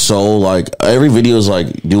 it's so like every video is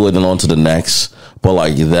like do it and on to the next, but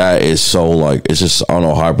like that is so like it's just I don't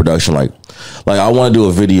know, high production. Like I want to do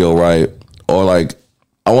a video, right? Or like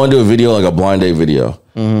I want to do a video like a blind date video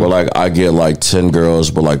where like I get like 10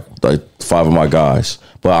 girls, but like 5 of my guys,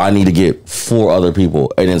 but I need to get 4 other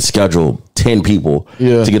people and then schedule 10 people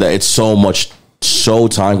to get that. It's so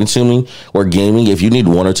time consuming. Where gaming, if you need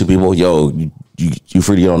 1 or 2 people, you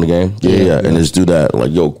free to get on the game? Yeah. And just do that. Like,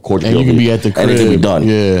 and you can be at the crib. And it can be done.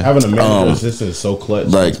 Yeah. Having a manager assistant is so clutch,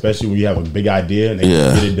 like, especially when you have a big idea and they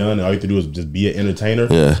can get it done. And all you have to do is just be an entertainer.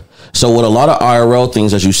 Yeah. So with a lot of IRL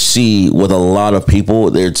things that you see with a lot of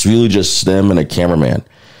people, it's really just them and a cameraman.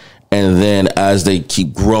 And then as they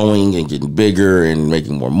keep growing and getting bigger and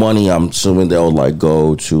making more money, I'm assuming they'll like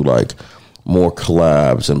go to like more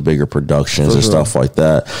collabs and bigger productions and stuff like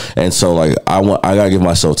that. And so like I gotta give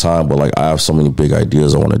myself time, but like I have so many big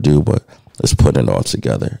ideas I want to do, but it's putting it all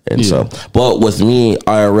together. And so, but with me,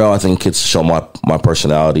 IRL, I think it's show my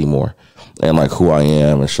personality more and like who I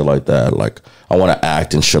am and shit like that. Like I want to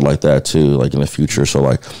act and shit like that too, like in the future. So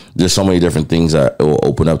like there's so many different things that it will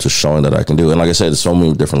open up to showing that I can do. And like I said, there's so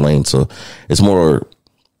many different lanes. So it's more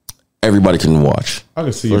everybody can watch. I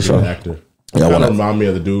can see you being an actor. Yeah, kind of remind me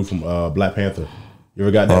of the dude from Black Panther. You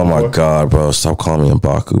ever got that? Oh before? my god, bro! Stop calling me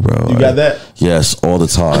M'Baku, bro. You got that? Yes, all the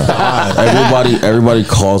time. everybody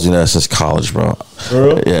calls me that since college, bro. For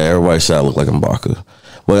real? Yeah, everybody said I look like M'Baku.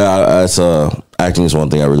 But acting is one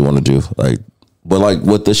thing I really want to do. Like, but like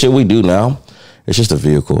with the shit we do now, it's just a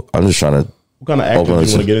vehicle. I'm just trying to. What kind of acting do you want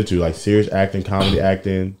to get into? Like serious acting, comedy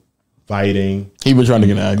acting, fighting. He been trying to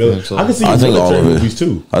get an acting. I can see you in military movies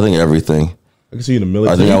too. I think everything. I can see you in the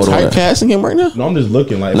military. I think I would typecasting him right now. No, I'm just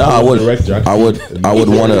looking like. No, I would want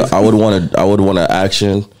to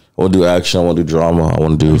action. I would do action. I want to do drama. I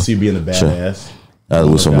want to do. You see being a badass. I gotta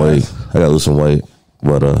lose some weight.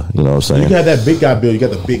 But you know what I'm saying. You got that big guy build. You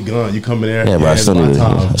got the big gun. You come in there. Yeah, but I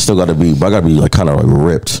still got to be. But I got to be like kind of like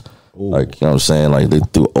ripped. Ooh. Like, you know what I'm saying? Like they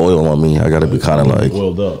threw oil on me. I got to be kind of like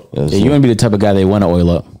oiled up. You know you want to be the type of guy they want to oil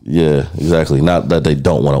up. Yeah, exactly. Not that they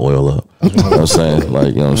don't want to oil up. You know what I'm saying?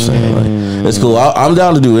 Like, you know what I'm saying? Like, it's cool. I'm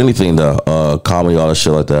down to do anything though. Comedy, all that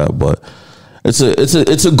shit like that. But it's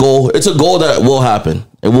a goal. It's a goal that will happen.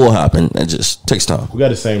 It will happen. It just takes time. We got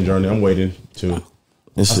the same journey. I'm waiting too.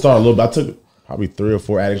 I started a little bit. I took probably 3 or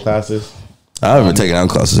 4 acting classes. I haven't been taking out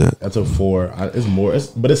classes yet. I took 4. It's more.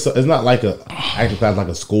 But it's not like a acting class like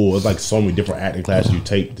a school. It's like so many different acting classes you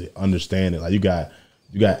take to understand it. Like you got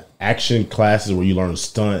action classes where you learn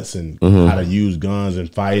stunts and how to use guns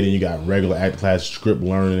and fighting. You got regular acting classes, script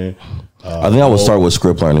learning. I think I would start with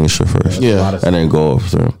script learning and shit first. Yeah, and then go over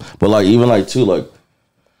through. But like even like too like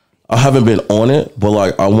I haven't been on it, but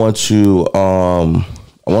like I want to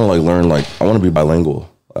like learn like I want to be bilingual.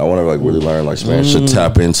 I want to like really learn like Spanish to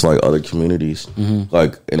tap into like other communities.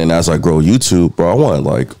 Like and then as I grow YouTube, bro, I want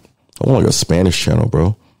like a Spanish channel,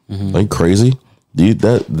 bro. Like crazy, dude.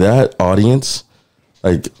 That audience,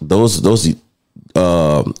 like those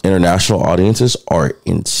international audiences are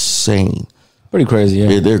insane. Pretty crazy,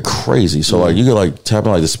 yeah. They're crazy. So like you could like tap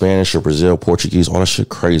in like the Spanish or Brazil, Portuguese, all that shit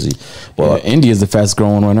crazy. But India is the fastest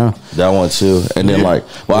growing one right now. That one too. And then like,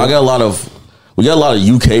 we got a lot of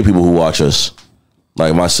UK people who watch us,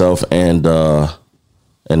 like myself and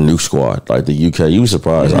Nuke Squad, like the UK. You were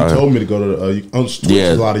surprised. You told me to go to Twitch.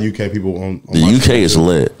 A lot of UK people on the UK is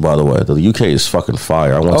lit, by the way. The UK is fucking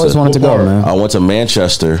fire. I always wanted to go, man. I went to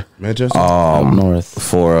Manchester. North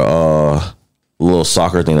for little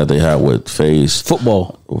soccer thing that they had with FaZe.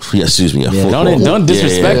 Football. Yeah, excuse me. Yeah, football. Don't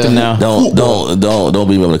disrespect him now. Don't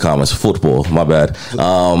beat me in the comments. Football, my bad.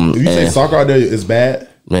 If you say soccer out there is bad,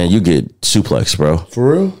 man, you get suplex, bro.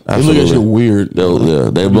 for real. They look at you weird.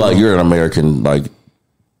 They be like, you're an American, like,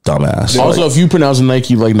 dumbass. Also, Like, if you pronounce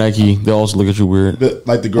Nike like Nike, they'll also look at you weird.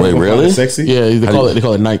 Like the girl Wait, who really? find it sexy. Yeah, they call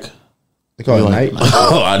it Nike. They call it night.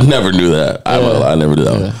 oh, I never knew that. I never knew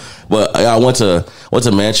that. Yeah. But I went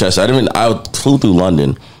to Manchester. I flew through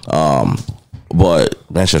London. But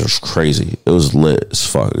Manchester was crazy. It was lit as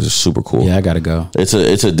fuck. It was super cool. Yeah, I gotta go. It's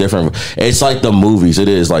a different. It's like the movies. It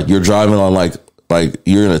is like you're driving on like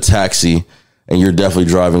you're in a taxi and you're definitely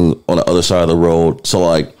driving on the other side of the road. So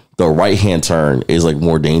like the right hand turn is like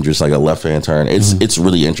more dangerous, like a left hand turn. It's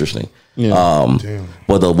really interesting. Yeah.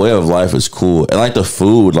 But the way of life is cool, and like the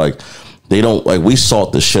food, like they don't like we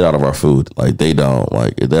salt the shit out of our food. Like they don't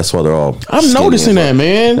like that's why they're all. I'm skinny noticing and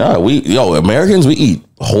that, man. Yeah, Americans we eat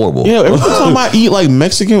horrible. Yeah, every time I eat like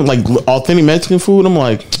Mexican, like authentic Mexican food, I'm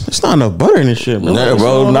like, it's not enough butter in this shit, bro. Yeah,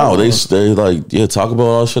 bro. No, they like Taco Bell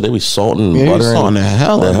all that shit. They be salting Yeah, butter salting the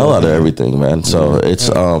hell out of everything, man. So it's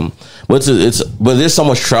but there's so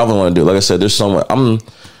much traveling I want to do. Like I said, there's so much.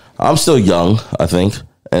 I'm still young, I think,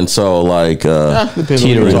 and so like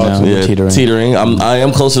Teetering now. teetering. I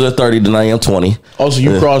am closer to 30 than I am 20. Also,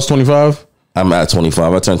 you crossed 25. I'm at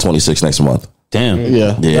 25. I turn 26 next month. Damn.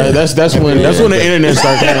 Yeah. Yeah. That's when the internet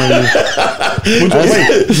starts calling you.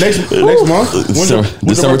 Wait, next month?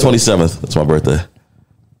 December 27th. That's my birthday.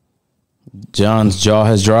 John's jaw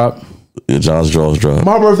has dropped. Yeah, John's draws drop.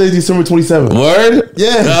 My birthday is December 27th. Word?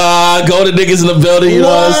 Yeah. Go to niggas in the building, you know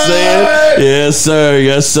what I'm saying? Yes, sir.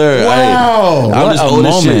 Yes, sir. Wow. Hey, I'm What just a old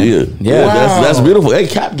as moment. shit. Yeah, Wow. that's beautiful. Hey,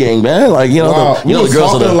 Cap Gang, man. Like, you know, Wow. you know We the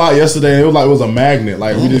girls talking are a lot yesterday. It was like it was a magnet.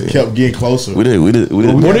 Like we just kept getting closer. We did. What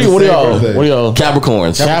are y'all?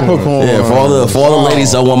 Capricorns. Capricorn. Yeah, for all the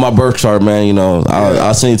ladies that want my birth chart, man, you know,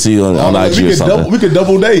 I'll send it to you on IG or something. We could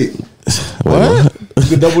double date. What? We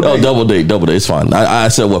could double date. Double date. It's fine. I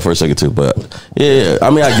said what for a second too, but yeah. I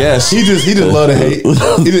mean, I guess He just love to hate.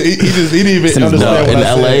 He didn't even understand no, what in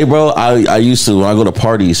I LA, said. bro. I used to when I go to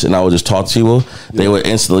parties and I would just talk to people. They would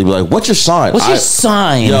instantly be like, "What's your sign?" What's your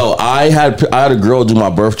sign? Yo, I had a girl do my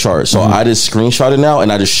birth chart, so I just screenshot it now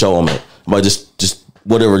and I just show them it. But just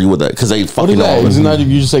whatever you would that because they What fucking is that? know. It's not,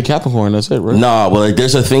 you just say Capricorn. That's it, right? Nah, but like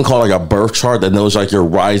there's a thing called like a birth chart that knows like your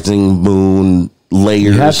rising moon layers.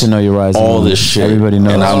 You have to know your rising all moon. this shit. Everybody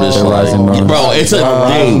knows and I'm just their like, rising moon. bro, it's a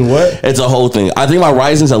thing. What? It's a whole thing. I think my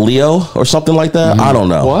rising's a Leo or something like that. I don't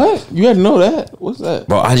know. What? You had to know that? What's that?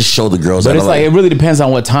 Bro, I just show the girls. But that it's I'm like it really depends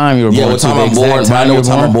on what time you were born. yeah, what time too, I'm the born. exact But I know you what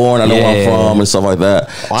time were I'm born. I know Yeah. where I'm from and stuff like that.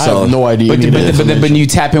 I have no idea. But, any of that but when information. you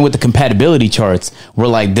tap in with the compatibility charts, where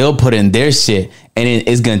like they'll put in their shit, and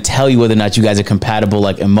it's gonna tell you whether or not you guys are compatible,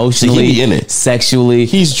 like emotionally, be in it. sexually.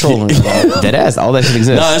 He's trolling. Dead ass. All that shit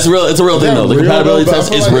exists. No, it's real. It's a real thing that though. The real, compatibility though? But I test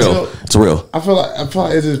feel is like real. It's real. I feel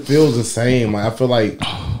like it just feels the same. Like I feel like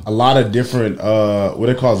a lot of different what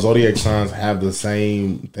they call zodiac signs have the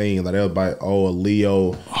same thing. Like they'll be like, oh, a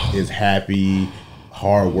Leo is happy,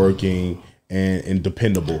 hardworking, and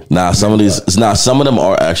dependable. Some of them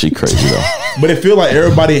are actually crazy though. But it feels like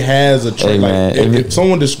everybody has a trait. Hey, like man, if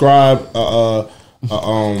someone described a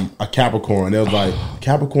Capricorn, it was like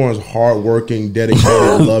Capricorn's hardworking,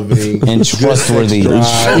 dedicated, loving, And trustworthy. good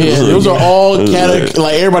sex drive. Yeah, those are all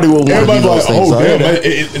like everybody will want to be Everybody's those like, things. oh So, damn, yeah.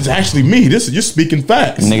 it's actually me. You're speaking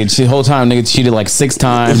facts. Nigga, the whole time, nigga cheated like 6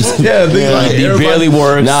 times. Yeah, like, He everybody- barely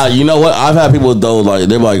works. Nah, you know what? I've had people though like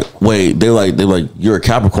they're like, wait, they're like, you're a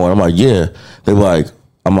Capricorn. I'm like, yeah.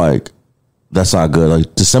 I'm like, that's not good.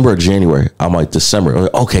 Like December or January. I'm like December.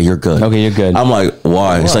 Like, okay, you're good. Okay, you're good. I'm like,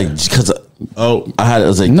 why? It's like because I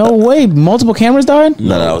was like, No way. Multiple cameras died?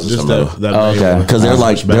 no, that was just that okay. because they're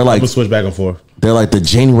like I'm switch back and forth. they're like the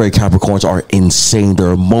January Capricorns are insane.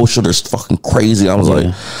 They're emotional. They're fucking crazy. I was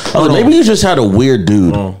like maybe you just had a weird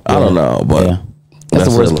dude. I don't know, but. Yeah. That's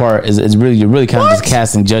the worst part. Is it's really you're really kind of just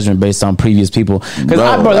casting judgment based on previous people. Because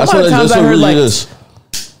That's what times I heard like is.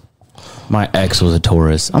 my ex was a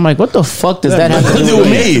Taurus. I'm like, what the fuck does that have to Nothing do with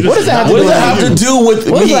me? What does that have to do with me? What does that have to do with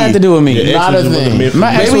What me? does that have to do with me? Not a thing.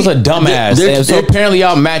 My ex Maybe- was a dumbass. there- So there- apparently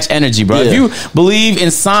y'all match energy, bro. If Yeah. you believe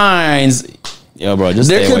in signs, yo, bro, just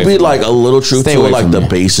There stay could away be from like me. a little truth Stay to away it, like from the me.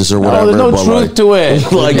 basis or No, whatever. there's no but truth like, to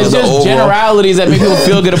it. like It's the just overall- generalities that make people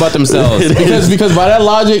feel good about themselves. because by that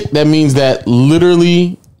logic, that means that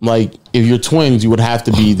literally, like, if you're twins, you would have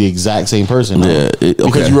to be the exact same person. Yeah, because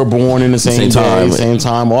okay. you were born in the same Same time. day, same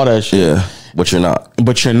time, all that shit. Yeah. but you're not.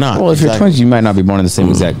 But you're not. Well, if you're twins, you might not be born in the same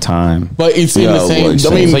exact time. But it's in Yeah, the same.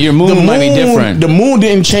 well, I mean, so your moon might be different. The moon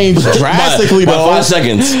didn't change drastically by though. 5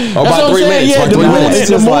 seconds or That's by what I'm 3 saying, minutes. yeah, By the 3 moon- minutes.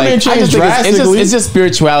 the moon didn't I change just think drastically. it's just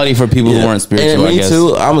spirituality for people who weren't spiritual. And I me guess.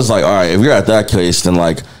 too. I was like, all right, if you're at that case,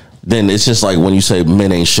 then it's just like when you say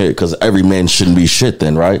men ain't shit, because every man shouldn't be shit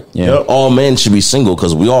then, right? Yeah. Yep. All men should be single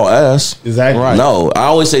because we all ass. Exactly. Right. No, I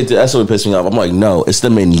always say that's what pisses me off. I'm like, no, it's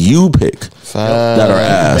the men you pick that are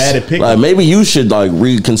ass. Bad at picking. Like maybe you should like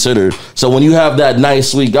reconsider. So when you have that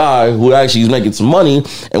nice sweet guy who actually is making some money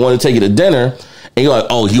and want to take you to dinner, and you're like,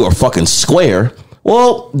 oh, you are fucking square.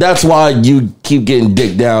 Well, that's why you keep getting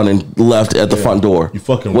dick down and left at the front door. You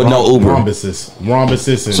fucking with no Uber. Rhombuses.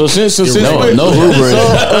 And So since No we're-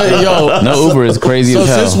 Uber. yo, No Uber is crazy so as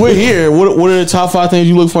hell. since we're here, what are the top 5 things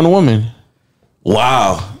you look for in a woman?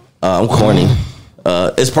 Wow, I'm corny.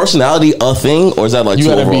 Is personality a thing, or is that like You too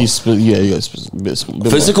gotta overall? be you gotta be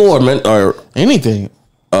Physical or men or anything.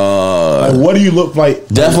 like, what do you look like?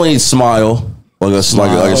 definitely smile, like a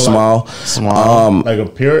smile. Smile. Like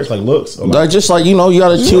appearance, like looks. Or like, Like just like you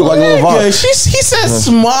got a cute like little vibe. Yeah, he said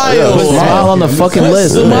smile. Yeah, Smile on the fucking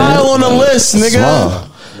list. Smile on the list, nigga.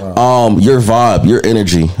 Your vibe, your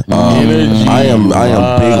energy. I am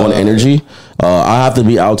big on energy. I have to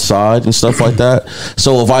be outside and stuff like that.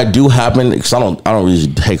 So if I do happen, because I don't really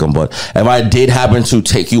take them, but if I did happen to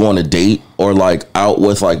take you on a date or like out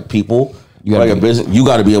with like people, You gotta like a be- business, you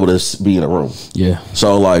got to be able to be in a room. Yeah.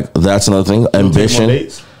 So like that's another thing. take them on Ambition.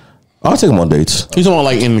 dates? I'll take them on dates. He's talking about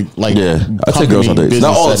like in like Yeah, I take girls on company dates.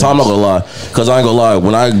 Not all the business time. I'm not gonna lie, because I ain't gonna lie.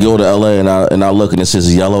 When I go to LA and I look and it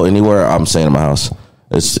says yellow anywhere, I'm staying in my house.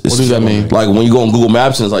 It's What does that mean? Like when you go on Google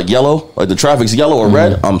Maps and it's like yellow, like the traffic's yellow or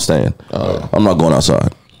red, I'm staying. I'm not going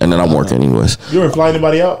outside, and then I'm working anyways. You ever fly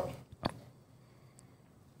anybody out?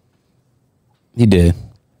 He did.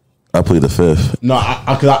 I plead the fifth. No, I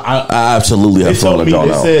I absolutely they have flown told a me dog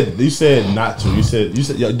they out. said you said not to. You said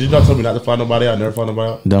yo, did y'all tell me not to fly nobody out? Never fly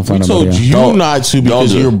nobody out. Don't We find told nobody. you Don't- not to because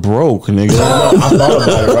don't do you're it. broke, nigga. I thought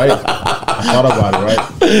about it, right? I thought about it,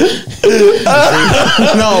 right?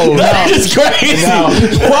 no, It's crazy.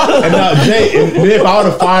 And now Jay, and if I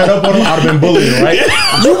would have fired up on him, I'd have been bullying, right?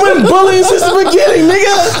 You've been bullying since the beginning,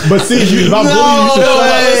 nigga. But see, if I'm bullying, you should No,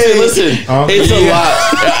 fly. listen. It's a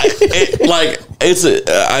lot.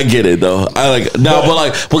 I get it though. I like no, but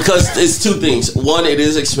like because it's two things. One, it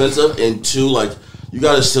is expensive, and two, like you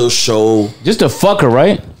got to still show. Just a fucker,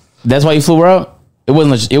 right? That's why you flew her out. It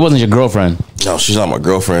wasn't your girlfriend. No, she's not my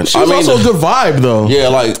girlfriend. She's also a good vibe though. Yeah,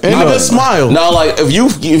 like And a good smile. No, like if you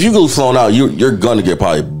get flown out, you're gonna get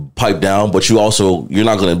probably piped down, but you're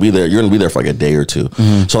not gonna be there. You're gonna be there for like a day or two.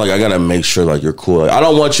 So like I gotta make sure like you're cool. Like, I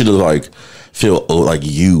don't want you to like feel like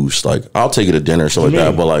used. Like I'll take you to dinner or something like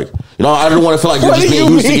that, but like I don't want to feel like you're What just do being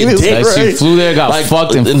you used to mean? get It's dick. Like she flew there, got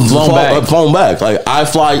fucked, and flown back. Flown back. Like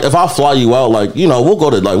if I fly you out, like we'll go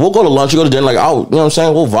to lunch, you go to dinner, like out. You know what I'm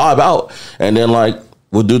saying? We'll vibe out, and then like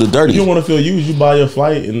we'll do the dirty. You don't want to feel used. You buy your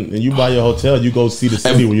flight and you buy your hotel. You go see the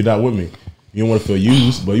city when you're not with me. You don't want to feel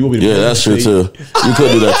used, but you want me to. Yeah, that's true too. You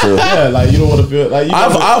could do that too. Yeah, like you don't want to feel like you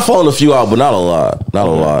I've flown a few out, but not a lot.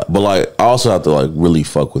 But like, I also have to like really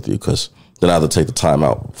fuck with you because then I have to take the time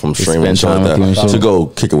out from streaming and shit spend like time with you that and to shit. go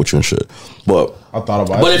kick it with you and shit. But I thought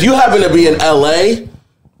about but it. if you happen to be in LA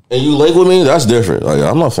and you link with me, that's different. Like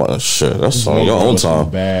I'm not flying shit. That's on your own This is time.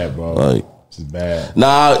 bad, bro. Like This is bad.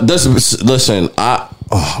 nah, listen.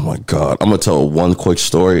 Oh my god, I'm gonna tell one quick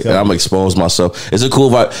story and I'm gonna expose myself. Is it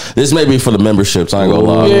cool if this may be for the memberships? I ain't gonna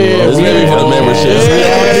lie. This may be for the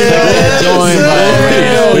memberships.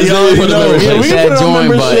 We put it on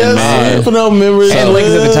memberships. Put on memberships. And link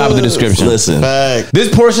is at the top of the description. Listen, Fact.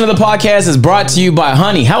 This portion of the podcast is brought to you by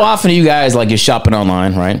Honey. How often do you guys, like, you're shopping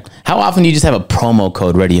online, right? How often do you just have a promo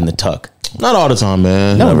code ready in the tuck? Not all the time,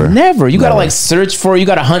 man. No, never. You gotta like search for. You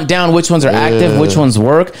gotta hunt down which ones are active, which ones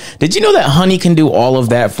work. Did you know that Honey can do all of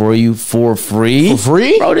that for you for free? For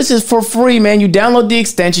free? Bro, this is for free, man. You download the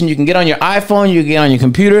extension. You can get on your iPhone. You can get on your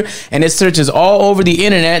computer, and it searches all over the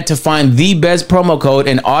internet to find the best promo code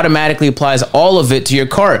and automatically applies all of it to your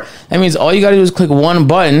cart. That means all you gotta do is click one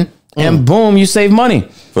button, and boom, you save money.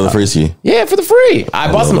 for the free ski. Yeah, for the free. I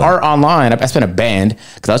bought some art online. I spent a band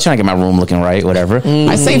because I was trying to get my room looking right, whatever.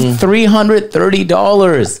 I saved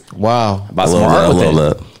 $330. Wow. I bought some art with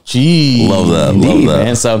it. Jeez. Love that. Indeed, Love that.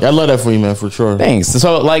 man. So I love that for you, man, for sure. thanks.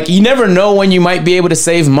 So, like, you never know when you might be able to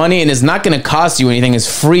save money, and it's not going to cost you anything.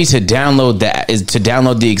 It's free to download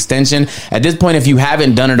the extension. At this point, if you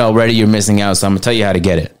haven't done it already, you're missing out. So I'm gonna tell you how to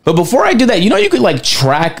get it. But before I do that, you could like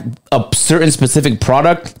track a certain specific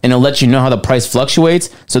product, and it'll let you know how the price fluctuates.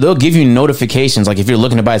 So they'll give you notifications. Like if you're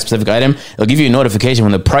looking to buy a specific item, it'll give you a notification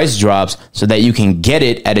when the price drops, so that you can get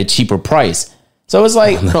it at a cheaper price. So it's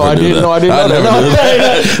like, No, I didn't know that.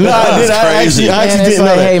 No, I did. I actually didn't know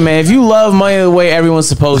that. hey man, if you love money the way everyone's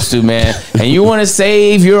supposed to, man, and you want to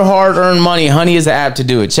save your hard-earned money, Honey is the app to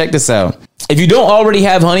do it. Check this out. If you don't already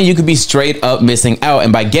have Honey, you could be straight up missing out.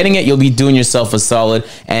 And by getting it, you'll be doing yourself a solid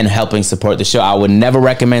and helping support the show. I would never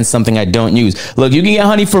recommend something I don't use. Look, you can get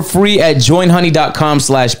Honey for free at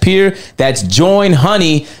joinhoney.com/peer. That's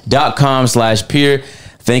joinhoney.com/peer.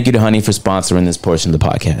 Thank you to Honey for sponsoring this portion of the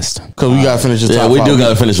podcast. Because we got to finish the Yeah, top we five. do got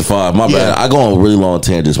to finish the 5. My bad. I go on really long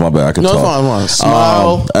tangents. My bad. I can No, it's talk. fine.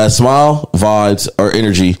 Smile. Smile, vibes, or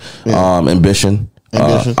energy, ambition.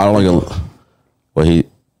 Ambition. I don't like a. Well, he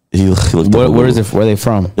looked up. Where is it? Where are they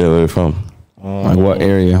from? Yeah, where they from? Like what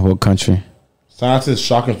area? What country? Scientists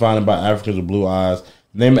shocked and finding by Africans with blue eyes.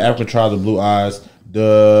 Name of African tribes with blue eyes.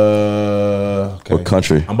 Okay. What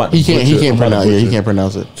country? I'm about to He can't butcher- I'm about to pronounce. Yeah, he butcher. can't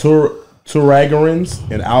pronounce it. Turagarans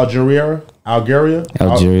in Algeria. Algeria.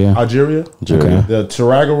 Algeria. Okay. The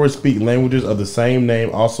Turagarans speak languages of the same name,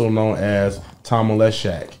 also known as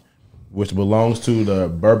Tamaleshak, which belongs to the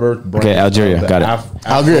Berber branch. Okay, Algeria. of the Got it.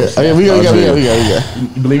 Algeria. Yeah, we got.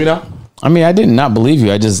 You believe me now? I mean, I did not believe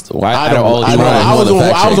you. I just I don't. was wanted to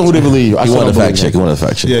fact the one who didn't believe. I You still want to don't fact check? believe You want to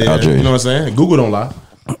fact check? Yeah, yeah. Algeria. You know what I'm saying? Google don't lie.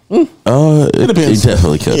 It depends. It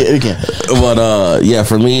definitely could. Yeah, it can. But yeah,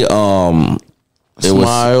 for me, it was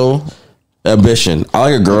Smile. ambition. I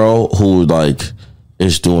like a girl who like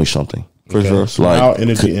is doing something For sure. Smile,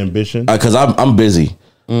 energy, ambition. because I'm busy.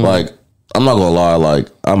 Like I'm not gonna lie. Like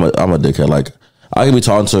I'm a dickhead. Like I could be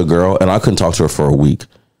talking to a girl and I couldn't talk to her for a week,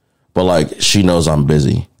 but like she knows I'm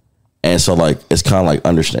busy. And so, like, it's kind of like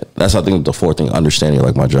understand. That's I think the fourth thing, understanding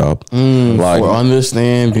like my job, like For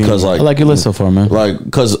understanding. because I like your list so far, man. like,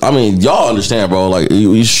 cause I mean, y'all understand, bro. Like,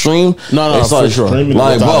 you stream. No, it's for like, sure. Streaming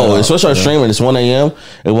Like, is bro, without a especially doubt. streaming. It's 1 a.m.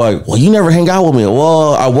 It's like, well, you never hang out with me.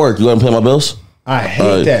 Well, I work. You want to pay my bills? I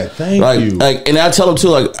hate that. Thank like, you. Like, and I tell them too.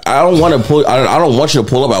 Like, I don't want to pull. I don't want you to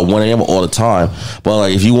pull up at 1 a.m. all the time. But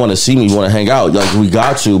like, if you want to see me, you want to hang out. Like, we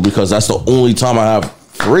got to because that's the only time I have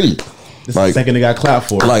free. This Like, is the second they got clapped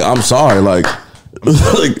for. like, I'm sorry. Like,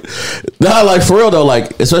 like, not like for real though.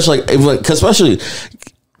 Like, especially especially,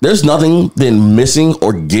 there's nothing than missing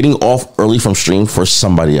or getting off early from stream for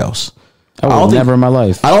somebody else. I don't would think- never in my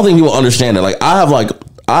life. I don't think people understand it. Like, I have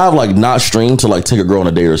not streamed to like take a girl on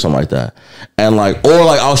a date or something like that, and like or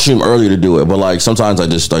like I'll stream early to do it, but like sometimes I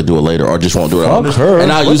just like do it later or just won't do it. Fuck her.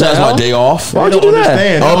 And I What use the that as my hell? day off. Why'd you do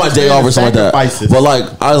that? Or my day off or something like that. Sacrifices. But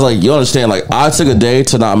like I was like, you understand? Like I took a day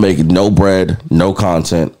to not make no bread, no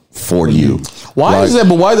content for you. Why Like, is that?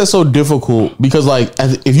 But why is that so difficult? Because like,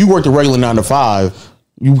 if you worked a regular 9 to 5,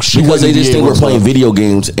 Because they just think we're playing video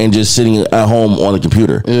games and just sitting at home on the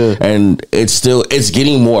computer. Yeah. And it's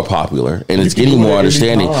getting more popular and it's can getting do more it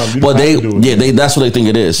understanding. anytime. You But don't have to do it. that's what they think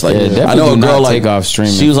it is. Like Yeah, definitely I know do a girl not like take off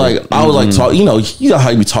streaming she was for- like I was like talk, you know how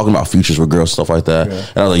you be talking about futures with girls stuff like that.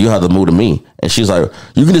 And I was like, you have to move to me. And she's like,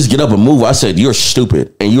 you can just get up and move. I said, you're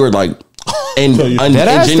stupid and you're like and That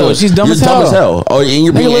ass though, ingenuine. she's dumb You're as hell. Oh, and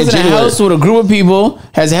you're Nigga being lives in a ingenuine. house with a group of people,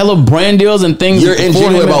 has hella brand deals and things. You're for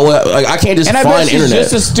ingenuine him. about what like I can't just And I bet find she's internet.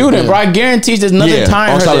 just a student, bro. I guarantee there's nothing Yeah,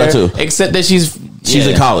 tying on her top of there, that, too. except that she's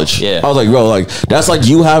in college. Yeah. I was like, bro, like that's like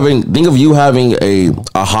think of you having a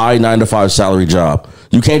high 9 to 5 salary job.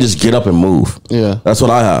 You can't just get up and move. Yeah. That's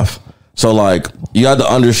what I have. So like you have to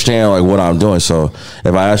understand like what I'm doing. So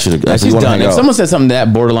if I ask you to, if you She's want to done. hang If out, someone said something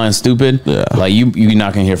that borderline stupid, Yeah. like you're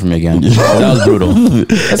not gonna hear from me again. That was brutal.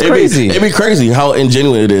 That's crazy. It'd be crazy how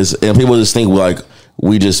ingenuine it is, and people just think like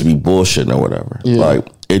we just be bullshitting or whatever. Like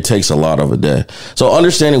it takes a lot of a day. So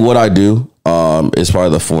understanding what I do is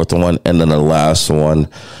probably the fourth one, and then the last one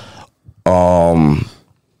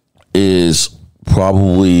is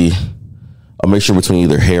probably a mixture between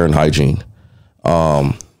either hair and hygiene.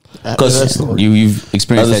 Because You've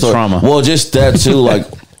experienced that trauma. well, just that too. Like,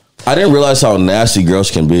 I didn't realize how nasty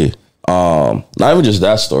girls can be. Not even just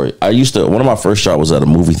that story. One of my first jobs was at a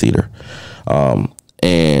movie theater,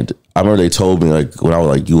 and I remember they told me like when I was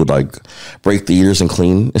like you would like break theaters and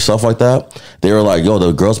clean and stuff like that. They were like, "Yo,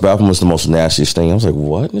 the girls' bathroom was the most nastiest thing." I was like,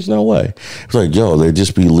 "What? There's no way." It's like, "Yo, they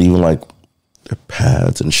just be leaving like their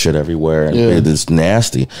pads and shit everywhere, and it's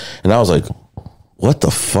nasty." And I was like, "What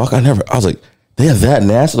the fuck?" I was like, they are that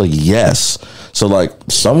nasty? Like, yes. So like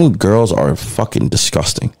some girls are fucking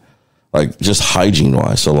disgusting, like just hygiene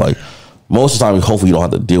wise. So like most of the time, hopefully you don't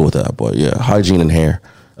have to deal with that. But yeah, hygiene and hair.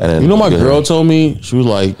 And then my girl told me, she was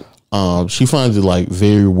like, she finds it like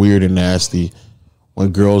very weird and nasty when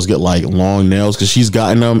girls get like long nails, because she's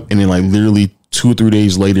gotten them and then like literally 2 or 3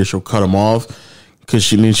 days later she'll cut them off, because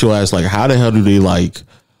she'll ask like, how the hell do they like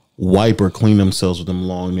wipe or clean themselves with them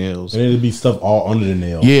long nails? And it'd be stuff all under the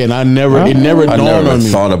nail. Yeah, and I never dawned on me.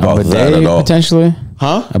 Thought about A that bidet at all. potentially,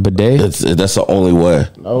 Huh? a bidet. That's the only way.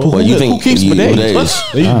 But you think who keeps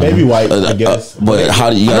bidets? They use baby wipes, I guess. But how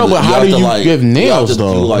do you? I know, but how do you give nails,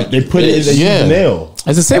 though? They put it in the Yeah. nail.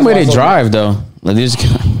 It's the same way they drive though. Like they just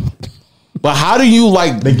But how do you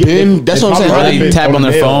like They get- bend? That's they what I'm saying. probably How do wrap you, it tap on on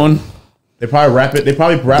their the nail. phone. They probably wrap it. They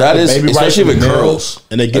probably wrap That the is- baby especially wipes if it in the nails, curls.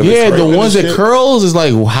 and they give yeah, it the straight ones and that shit. curls is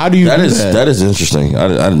like, how do you That do is that? that is interesting.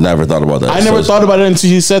 I never thought about that. I never So- thought about it until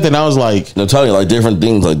you said that, and I was like, I'm telling you, like different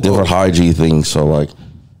things, like different hygiene things. So like,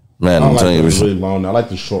 man, I I'm don't telling like you, those really long. I like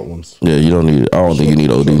the short ones. yeah, you don't need. I don't think you need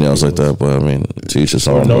OD nails like that. But I mean, teach us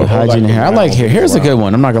all. No, Hygiene and hair. I like hair. Hair's a good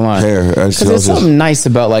one. I'm not gonna lie. Hair, actually, Because I there's was just- something nice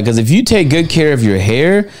about like, because if you take good care of your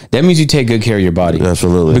hair, that means you take good care of your body.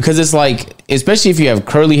 Absolutely. Because it's like, especially if you have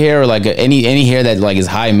curly hair or like any hair that like is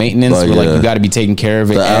high maintenance, Like, where like yeah. you got to be taking care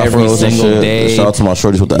of it The every afros and single shit. day. Shout out to my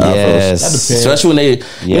shorties with the afros. Yes. That depends. Especially when they,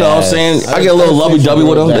 you know what I'm Yes. saying? I get a little lovey dovey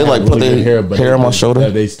with them. They like put their hair on my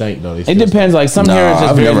shoulder. They stink though. It depends. Like some Nah, hair is just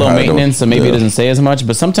I've very never low had maintenance, so maybe it yeah. doesn't say as much.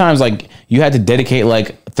 But sometimes like you have to dedicate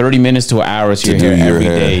like 30 minutes to an hour to your do hair your every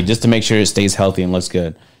hair. day just to make sure it stays healthy and looks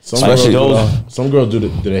good. Especially Some girls do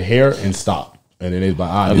the hair and stop, and then it's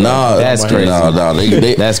like, Nah, That's crazy. Nah,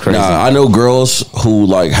 That's crazy. Nah, I know girls who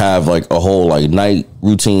like have like a whole like night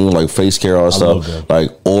routine, like face care, all that love stuff, that.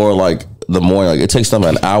 like or like the morning. Like it takes them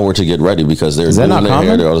an hour to get ready because they're that doing not their hair,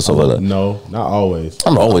 common? they're all this stuff like that. No, not always.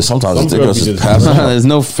 I'm always sometimes Some it's girls just be just- pass out. There's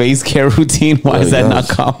no face care routine. Why is that not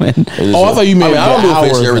yes. common? oh, I thought you meant I don't do a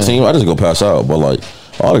face hour care thing. routine. I just go pass out. But like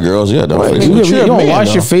all the girls, yeah, don't face You, care. you're a don't man,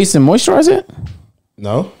 wash your though. face and moisturize it?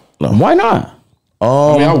 No, Why not?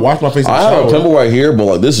 I mean I wash my face. In the I have a shower. pimple right here, but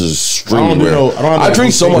like this is extremely do rare. no- I don't have I no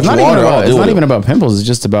drink so routine. much It's not even water. about, I'll it's deal not with even it. about pimples. It's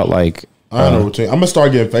just about like I don't know routine. I'm gonna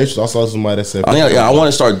start getting facials. I saw somebody that said, I think I want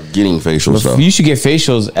to start getting facial stuff. you should get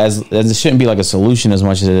facials as it shouldn't be like a solution as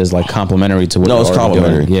much as it is like complementary to what No, you're it's already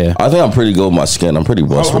complimentary. doing. Yeah. I think I'm pretty good with my skin. I'm pretty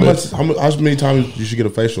blessed how with it. how many times you should get a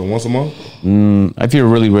facial? Once a month? If you're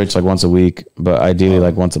really rich, like once a week, but ideally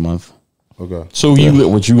like once a month. Okay. So you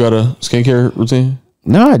got a skincare routine?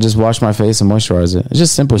 No, I just wash my face and moisturize it. It's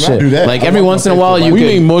just simple shit. do that. Like I every wash once my in a face while, with you my- What do you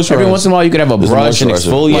could mean moisturize? every once in a while you could have a This is brush and moisturizer.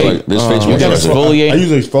 exfoliate. Like, this face You gotta moisturizer. exfoliate. I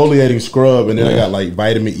use an exfoliating scrub, and then I got like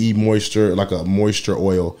vitamin E moisture, like a moisture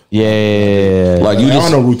oil. Yeah. Like I you don't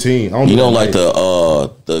just, know routine. I don't you do know, that like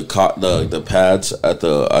night. the pads at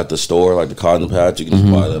the store, like the cotton pads. You can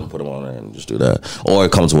just buy them, put them on there, and just do that. Or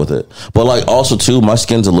it comes with it. But like also too, my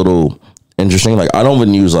skin's a little interesting. Like I don't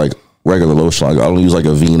even use like regular lotion. Like I don't use like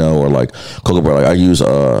Aveeno or like cocoa butter. Like I use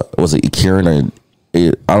was it Ekirin or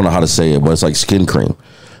I don't know how to say it, but it's like skin cream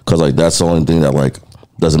because like that's the only thing that like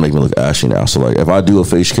doesn't make me look ashy now. So like if I do a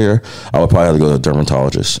face care, I would probably have to go to a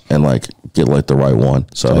dermatologist and like get like the right one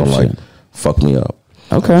so I don't like fuck me up.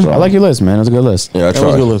 Okay. So- I like your list, man. That's a good list. Yeah, I tried.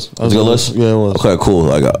 was a good list. That was a good list. Yeah, it was. Okay, cool.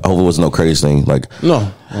 Like I hope it was no crazy thing. Like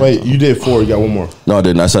No. Wait, you did 4. You got one more. no, I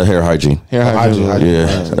didn't. I said hair hygiene. Hair hygiene. Hygiene. Yeah,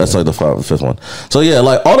 that's like the fifth one. So yeah,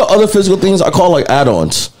 like all the other physical things I call like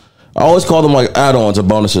add-ons. I always call them like add-ons or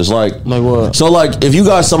bonuses. Like what? So like if you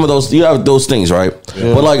got some of those, you have those things, right?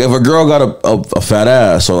 But like if a girl got a fat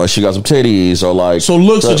ass or like she got some titties or like So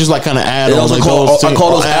looks are just like kind of add-ons. I Like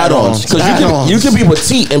call those add-ons because you can be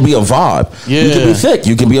petite and be a vibe. You can be Yeah. thick.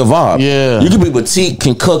 You can be a vibe. Yeah. You can be petite,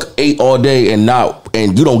 can cook, ate all day, and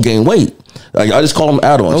you don't gain weight. Like I just call them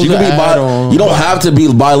add-ons. Those You can are be add-ons. you don't have to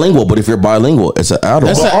be bilingual, but if you're bilingual, it's an add-on.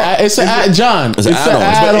 It's a John. It's an an add-on.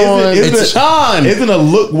 add-on. It's John. Isn't a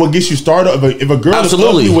look what gets you started? If a girl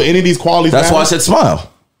Absolutely. is ugly with any of these qualities, That's why I matter, said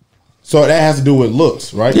smile. so that has to do with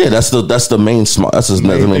looks, right? Yeah, that's the main smile. That's the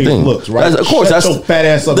main Main thing. looks, right? Of course, Shut that's your fat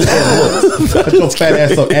ass up. Shut your fat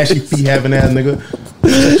ass up, ashy feet having ass nigga.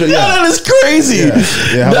 that is crazy.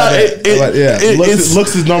 Yeah, how Nah, about that? How about- yeah.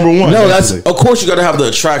 Looks is number one. No, that's basically. of course you got to have the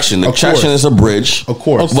attraction. The Of attraction course. is a bridge, Of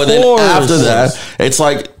course. But Of then course. after that, it's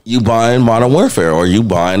like you buying Modern Warfare or you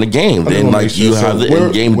buying a game. Then wanna like make sure. you So have the where-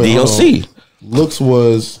 in-game wait, hold DLC. looks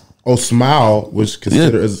was smile was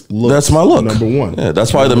considered as looks. That's my look. number one. Yeah,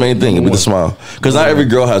 that's probably the main thing. It'd be the Number smile because not every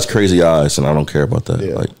girl has crazy eyes, and I don't care about that.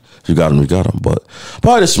 Yeah. Like you got him, you got him. But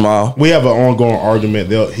probably the smile. We have an ongoing argument.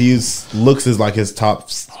 He's looks is like his top.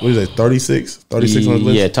 What is it? 36 on his list.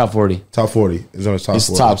 Yeah, top 40. Top 40 is on his top. It's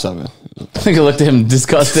 40. top 7. I think I looked at him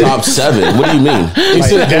disgusted. Top 7. What do you mean?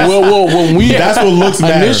 Well, when we That's what looks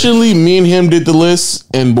matter. initially, me and him did the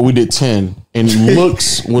list, but we did 10, and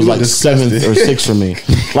looks was like disgusted. 7th or 6th for me,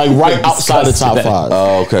 like right outside the top 5.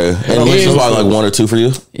 Oh, okay. And Looks is probably like 1 or 2 for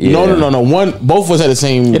you? No. Both of us had the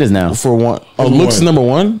same. It is now. For one. Oh, looks is number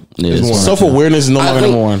 1. Yeah, it's one. Self-awareness is no longer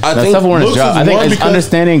number 1. I That's think self-awareness looks job. is I think one it's because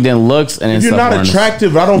understanding, then looks, and then If you're not self-awareness.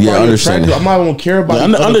 attractive, I don't Yeah, find you understanding. attractive. I'm not gonna care about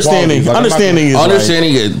The understanding. Understanding is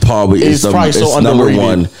understanding it probably It's is probably so number underrated.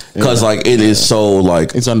 1 because like it is so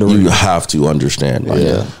like It's underrated. you have to understand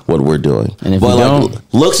like, what we're doing. And if but you like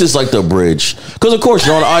don't- looks is like the bridge because of course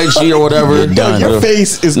you're on IG or whatever. You're done. Your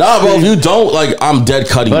face is Nah, bro. If you don't like, I'm dead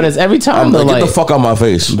cutting. But it's every time, I'm though, like, get the like- fuck out my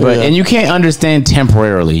face. But and you can't understand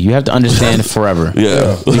temporarily. You have to understand forever.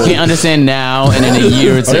 Yeah. You can't understand now, and in a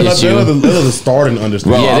year it's an They're issue. the starting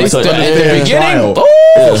understanding. Yeah, they I'm stood telling at you, the trial. beginning.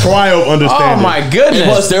 Ooh. Trial of Oh understanding. my goodness!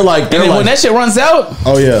 Plus, they're like, and then when that shit runs out,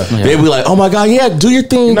 Oh yeah. they be like, oh my God, yeah, do your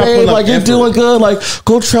thing, not babe. putting up Like, you're effort. doing good. Like,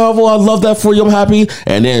 go travel. I love that for you. I'm happy.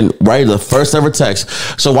 And then, right, the first ever text.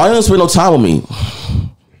 So, why don't you spend no time with me?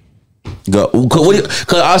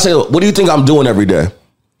 Because I say, what do you think I'm doing every day?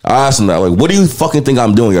 I asked him that. Like, what do you fucking think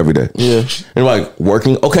I'm doing every day? Yeah. And like,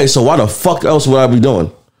 working. Okay, so why the fuck else would I be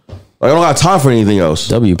doing? Like, I don't got time for anything else.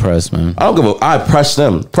 W press, man. I don't give a. I press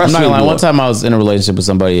them. Press I'm not them. gonna lie. One time I was in a relationship with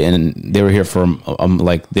somebody, and they were here for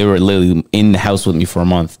like they were literally in the house with me for a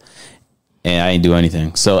month, and I didn't do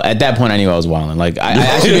anything. So at that point, I knew I was wilding. Like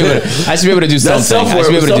I should be able to. I should be able to do something. I should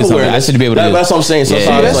be able to do something. I should be able to. That's what I'm saying. Sometimes,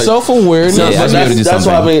 Yeah, that's like, self-awareness. Yeah, I should be able to do that's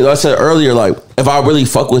what I something. mean. I said earlier, like if I really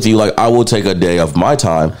fuck with you, like I will take a day of my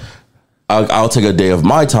time. I'll take a day of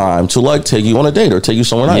my time to like take you on a date or take you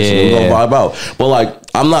somewhere nice and we're gonna vibe out. But like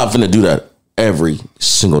I'm not gonna do that every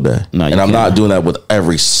single day, No, you and I'm can't. not doing that with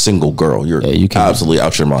every single girl. You're you can't. absolutely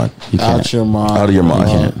out your mind. Out your mind. Out of your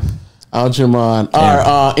mind. Out your mind. All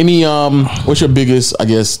right. Any what's your biggest, I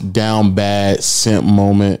guess, down bad simp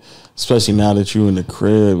moment? Especially now that you in the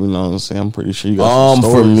crib, you know what I'm saying? I'm pretty sure you got some For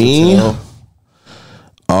stories to me, tell.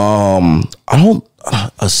 I don't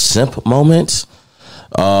a simp moment.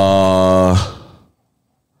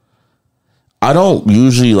 I don't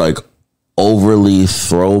usually like overly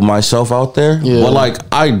throw myself out there, Yeah. but like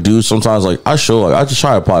I do sometimes. Like I show, like I just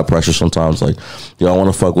try to apply pressure sometimes. Like, I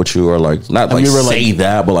want to fuck with you, or like not like you ever, say like,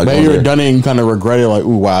 that, but like Maybe you're done it and kind of regret it, like,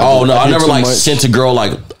 ooh, wow. oh no, I did never too like much. sent a girl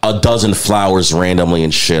like a dozen flowers randomly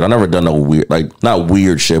and shit. I never done no weird, like not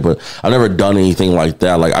weird shit, but I've never done anything like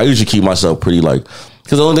that. Like I usually keep myself pretty like,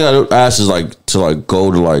 because the only thing I ask is like to like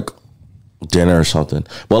go to like dinner or something.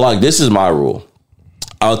 But like this is my rule.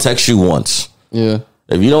 I'll text you once. Yeah.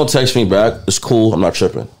 If you don't text me back, it's cool. I'm not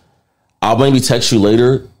tripping. I'll maybe text you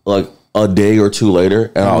later, like a day or two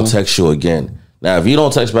later, and I'll text you again. Now, if you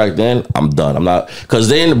don't text back then, I'm done. I'm not, because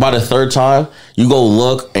then by the third time, you go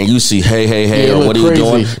look and you see, hey, Yeah, or you what are look you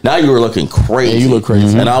doing? crazy. Now you're looking crazy. Yeah, you look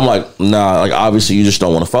crazy. And I'm like, nah, like obviously you just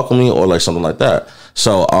don't want to fuck with me or like something like that.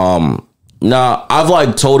 So, nah, I've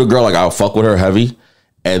like told a girl like I'll fuck with her heavy,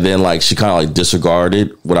 and then like she kind of like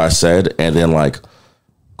disregarded what I said, and then like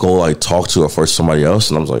go like talk to her for somebody else,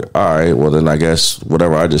 and I was like, all right, well then I guess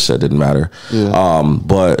whatever I just said didn't matter. Yeah.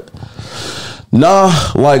 But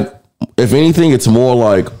nah, like if anything, it's more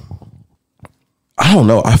like I don't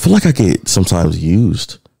know. I feel like I get sometimes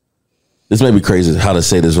used. This may be crazy how to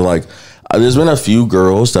say this, but like there's been a few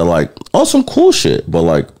girls that like on some cool shit, but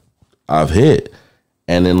like I've hit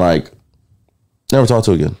and then like never talked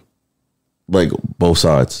to again. Like both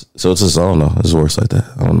sides. So it's just, I don't know. It just works like that.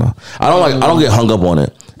 I don't know. I don't get hung up on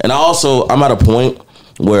it. And I'm at a point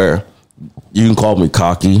where you can call me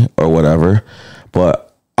cocky or whatever,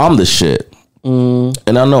 but I'm the shit. And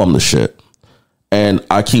I know I'm the shit. And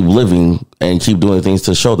I keep living and keep doing things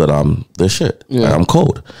to show that I'm the shit. Yeah. Like, I'm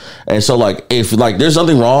cold. And so like, if like there's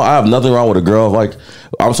nothing wrong, I have nothing wrong with a girl. If like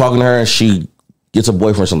I'm talking to her and she gets a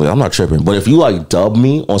boyfriend or something, I'm not tripping. But if you like dub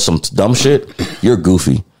me on some dumb shit, you're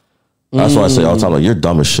goofy. That's what I say all the time. Like, you're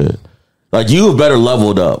dumb as shit. Like, you have better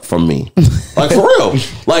leveled up from me. Like, for real.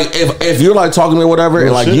 Like, if you're like talking to me or whatever,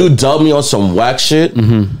 and like shit. you dub me on some whack shit,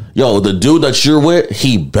 yo, the dude that you're with,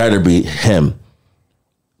 he better be him.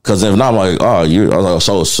 Because if not, I'm like, oh,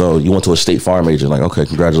 so you went to a State Farm agent. Like, okay,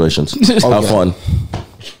 congratulations. Have fun.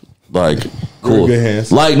 Like, cool. Good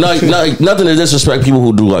hands. Like, nothing to disrespect people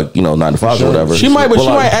who do like, 9 to 5 or whatever. She might, but she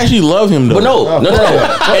like, might actually love him though. But no.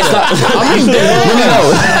 It's not.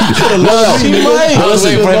 No. She might. I was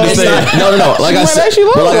waiting for him to It's say not, it. no. Like I might said, actually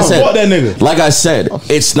love but like I him. said, Fuck that nigga. like I said,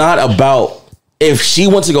 it's not about if she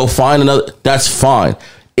wants to go find another. That's fine.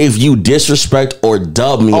 if you disrespect or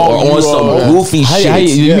dub me or on some goofy shit.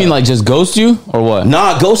 You mean like just ghost you or what?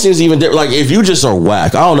 Nah, ghosting is even different. Like if you just are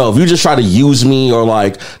whack, I don't know. If you just try to use me or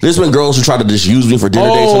like, there's been girls who try to just use me for dinner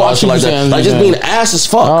dates and all shit like that. Like just being ass as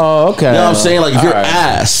fuck. Oh, okay. You know what I'm saying? Like if you're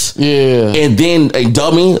ass, and then a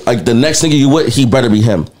dummy, like the next nigga you with, he better be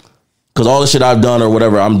him. Cause all the shit I've done or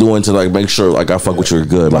whatever I'm doing to like make sure like I fuck with you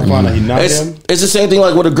good. Like it's the same thing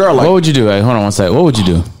like with a girl. Like what would you do? Hey, hold on one second. What would you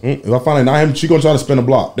do? If I find out not him, she gonna try to spin a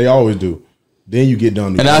block. They always do. Then you get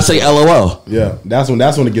done. And I say LOL. Yeah, that's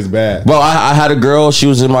when it gets bad. Well, I had a girl. She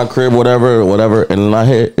was in my crib, whatever, and then I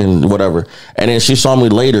hit and whatever. And then she saw me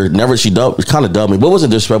later. She kind of dubbed me, but it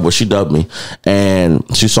wasn't disrespectful. She dubbed me, and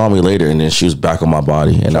she saw me later, and then she was back on my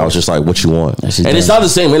body, and I was just like, "What you want?" And it's not the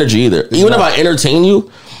same energy either. Even if I entertain you,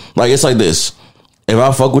 like it's like this. If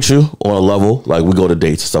I fuck with you on a level, like we go to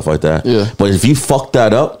dates and stuff like that. Yeah. But if you fuck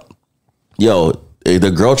that up, yo, if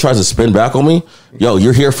the girl tries to spin back on me, yo,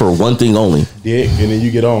 you're here for one thing only. Dick, and then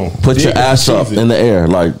you get on. Put your ass up in the air,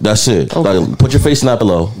 like that's it. Okay. Like put your face in that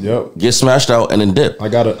pillow. Yep. Get smashed out and then dip. I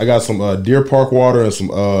got some Deer Park water and some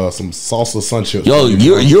salsa sun chips. Yo,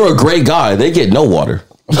 you're a great guy. They get no water.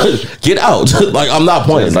 Get out. Like I'm not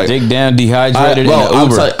playing. Like dig down, dehydrated.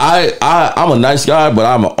 I'm a nice guy, but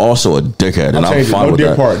I'm also a dickhead, and I'm fine with Deer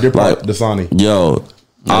that. Park, like, Dasani. Yo.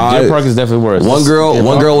 Deer Park is definitely worse. One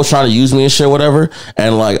girl was trying to use me and shit, whatever.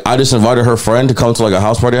 And like, I just invited her friend to come to like a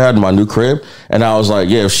house party I had in my new crib. And I was like,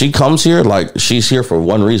 yeah, if she comes here, like she's here for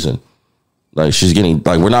one reason. Like she's getting,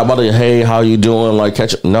 like, we're not about to, hey, how you doing? Like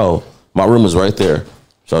catch up. No, my room is right there.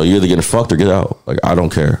 So you're either getting fucked or get out. Like, I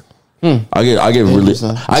don't care. I get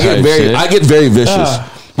very vicious.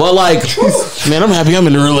 But like, man, I'm happy I'm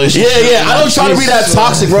in a relationship. Yeah. I don't try to be that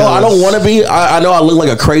toxic, bro. I don't want to be. I know I look like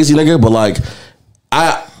a crazy nigga, but like,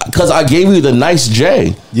 because I gave you the nice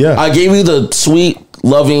J. Yeah. I gave you the sweet,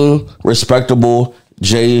 loving, respectable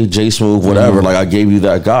J Smooth, whatever. Like I gave you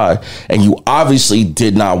that guy, and you obviously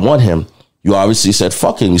did not want him. You obviously said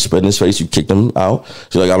fuck him. You spit in his face. You kicked him out.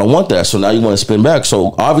 So you're like, I don't want that. So now you want to spin back.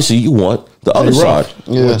 So obviously you want the other side.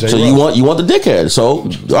 Yeah. So you want the dickhead. So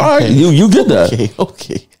all right, you get that.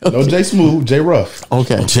 Okay. No J Smooth, J Rough.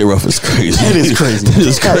 Okay. J Rough is crazy. That is crazy. That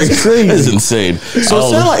is crazy. That is insane. So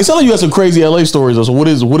it sound like you have some crazy LA stories though. So what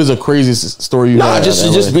is a crazy story you had? I just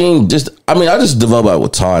developed that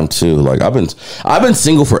with time too. Like I've been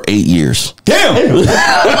single for 8 years. Damn.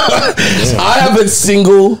 I have been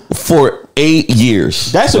single for 8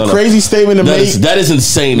 years. That's a crazy statement to make. That is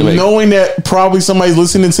insane to make. Knowing that probably somebody's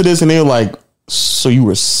listening to this and they're like, so you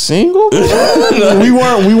were single? we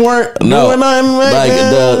weren't doing nothing like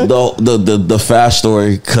the fast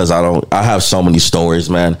story, because I have so many stories,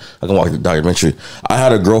 man. I can watch the documentary. I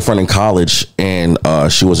had a girlfriend in college and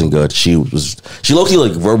she wasn't good. She low-key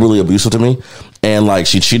like verbally abusive to me, and like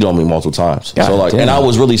she cheated on me multiple times. God, so like, damn. And I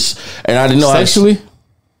was really, and I didn't know sexually.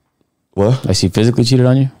 What? Like she physically cheated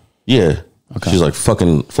on you? Yeah. Okay. She's like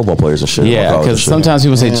fucking football players and shit. Yeah, because sometimes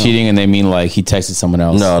people say cheating and they mean like he texted someone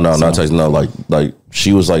else. No, not texting. No, like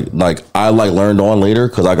she was like I like learned on later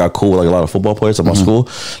because I got cool with like a lot of football players at my school.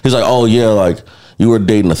 He's like, oh yeah, like you were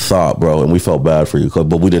dating a thought, bro, and we felt bad for you,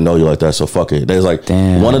 but we didn't know you like that, so fuck it. There's like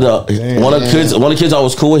one of the kids I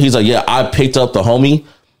was cool with. He's like, yeah, I picked up the homie.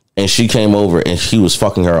 And she came over and he was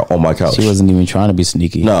fucking her on my couch. She wasn't even trying to be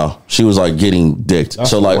sneaky. No, she was like getting dicked. That's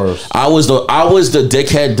so like I was the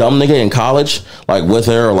dickhead dumb nigga in college, like with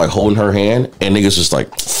her or like holding her hand, and niggas just like,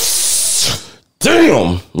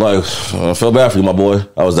 damn, like I feel bad for you, my boy.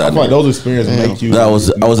 I was that. I feel like those experiences make you. I was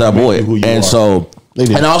that boy, and so.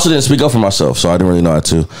 And I also didn't speak up for myself, so I didn't really know how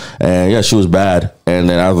to. And yeah, she was bad. And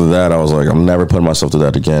then after that, I was like, I'm never putting myself through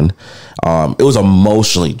that again. It was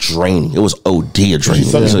emotionally draining. It was OD draining. She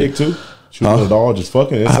sucked dick too? She was a dog just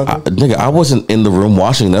fucking. Nigga, I wasn't in the room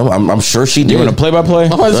watching them. I'm sure she did. You want to play-by-play?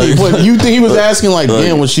 What you think he was asking? Like,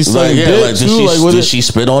 damn, was she sucking dick too? Did she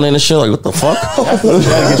spit on it and shit? Like, what the fuck?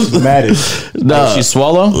 No, did she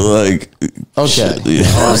swallow? Like, okay.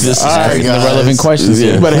 This is asking the relevant questions.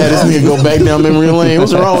 Yeah. You better have this nigga go back down memory lane.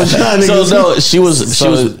 What's wrong with y'all niggas? So no,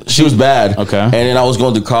 she was bad. Okay. And then I was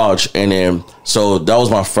going to college, and then so that was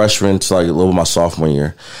my freshman to like a little bit my sophomore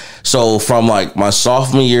year. So from like my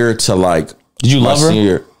sophomore year to like, did you love her?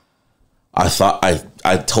 Year, I thought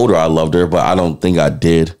I told her I loved her, but I don't think I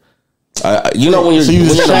did. When you're in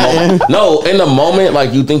the moment,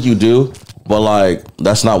 like you think you do, but like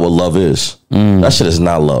that's not what love is. That shit is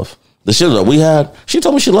not love. The shit that we had, she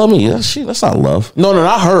told me she loved me. That's not love. No,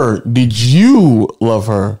 not her. Did you love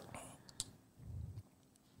her?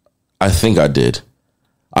 I think I did.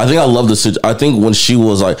 I think I love the. I think when she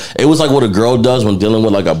was like, it was like what a girl does when dealing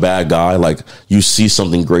with like a bad guy. Like you see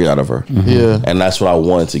something great out of her, Yeah, and that's what I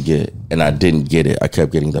wanted to get, and I didn't get it. I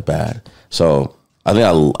kept getting the bad. So I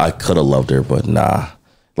think I could have loved her, but nah.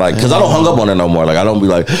 Like, cause I don't hung up on her no more. Like I don't be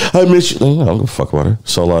like, I miss you. I don't give a fuck about her.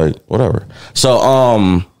 So like, whatever. So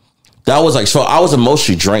that was like, so I was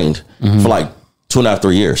emotionally drained for like 2.5,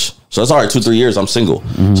 3 years. So it's all right, 2-3 years, I'm single.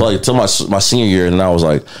 So like till my senior year, and I was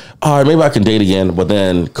like, all right, maybe I can date again. But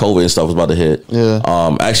then COVID and stuff was about to hit. Yeah.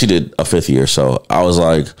 I actually did a 5th year. So I was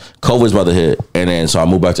like, COVID's about to hit. And then so I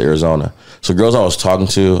moved back to Arizona. So girls I was talking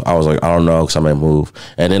to, I was like, I don't know, because I may move.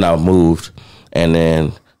 And then I moved. And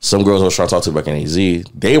then some girls I was trying to talk to back in AZ,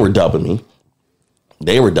 they were dubbing me.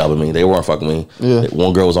 They weren't fucking me. Yeah.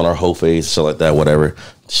 One girl was on her whole face, shit like that, whatever.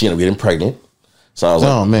 She ended up getting pregnant. So I was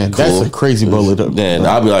like, oh man, cool. that's a crazy bullet. Then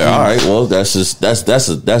I'll be like, all right, well, that's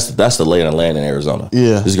the lay of the land in Arizona.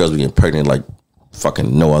 Yeah. These girls be getting pregnant like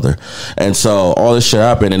fucking no other. And so all this shit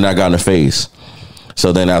happened, and I got in the face.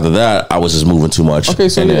 So then after that, I was just moving too much. Okay,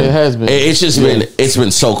 so and yeah, then it has been. It's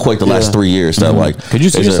been so quick the last 3 years that like. Could you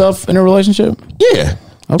see yourself in a relationship? Yeah.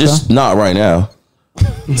 Okay. Just not right now.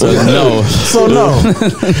 No. So no,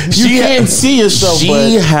 you can't see yourself. She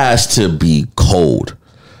But has to be cold.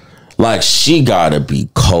 Like she gotta be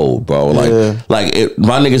cold, bro. Like,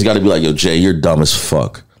 my niggas gotta be like, yo, Jay, you're dumb as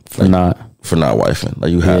fuck For not wifing.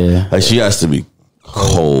 Like you have, like she has to be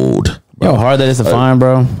cold. You know how hard that is to find,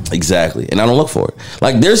 bro. Exactly, and I don't look for it.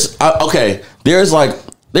 Like there's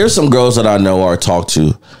some girls that I know or talk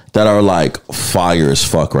to that are like fire as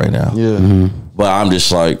fuck right now. yeah, But I'm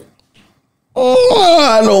just like,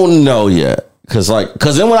 I don't know yet. Cause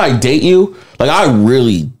then when I date you, like I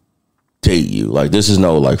really date you. Like this is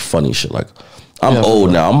no like funny shit. Like I'm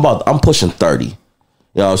old now. I'm pushing 30. You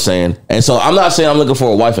know what I'm saying? And so I'm not saying I'm looking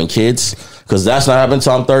for a wife and kids, because that's not happening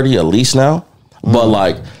until I'm 30 at least now. But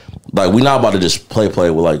like we not about to just play with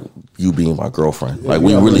like you being my girlfriend. Like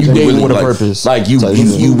we really with a like, purpose. like you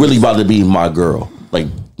really about to be my girl. Like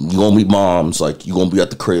you gonna meet moms. Like you gonna be at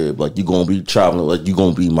the crib. Like you gonna be traveling. Like you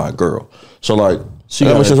gonna be my girl. So like she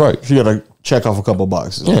gotta make sure she's right. She gotta check off a couple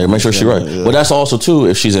boxes. Yeah, make sure she's right. Yeah. But that's also too,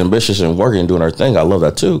 if she's ambitious and working and doing her thing, I love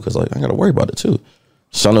that too, because like I gotta worry about it too.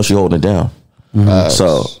 So I know she's holding it down.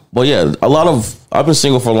 So, but yeah, I've been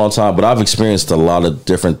single for a long time, but I've experienced a lot of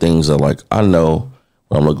different things that like I know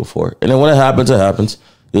what I'm looking for. And then when it happens, it happens.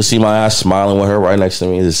 You'll see my ass smiling with her right next to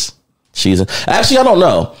me. Actually, I don't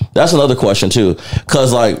know. That's another question too,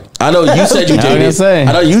 because like I know you said you dated.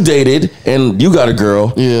 I know you dated and you got a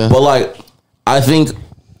girl. Yeah, but like I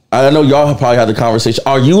know y'all have probably had the conversation.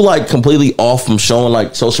 Are you like completely off from showing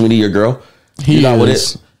like social media your girl? You're not with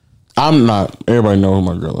it? I'm not. Everybody know who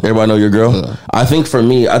my girl is. Everybody know your girl? Yeah. I think for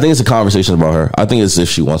me, I think it's a conversation about her. I think it's if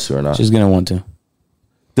she wants to or not. She's gonna want to.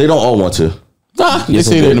 They don't all want to. They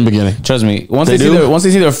say that in the beginning. Trust me. Once they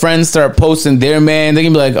see their friends start posting their man, they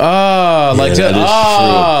can be like, that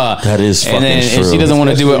is fucking and true. And she doesn't want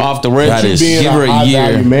to do it off the rip. That is- Give her a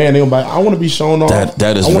year. Man, they gonna be like, I want to be shown off.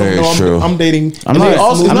 That is very true. I'm dating. I'm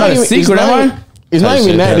not a secret, am I? It's not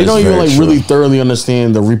even that. They don't even like true. really thoroughly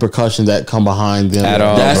understand the repercussions that come behind them At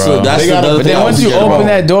all. That's bro. the other But thing. then once you open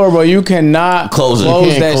that door, bro, you cannot Close it.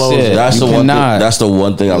 close You that close shit. it. That's You the one thing. cannot. That's the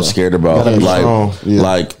one thing I'm scared about. Gotta be strong. Yeah.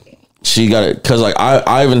 Like she got it, because like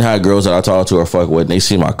I even had girls that I talk to or fuck with, and they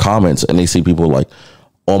see my comments and they see people like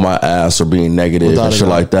on my ass or being negative Without and a shit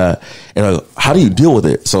doubt. like that. And like, how do you deal with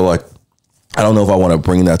it? So like, I don't know if I want to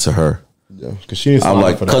bring that to her. Because she ain't I'm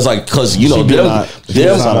like, because you know She did not. She did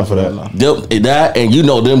not sign up for that. that, and you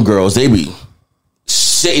know them girls, they be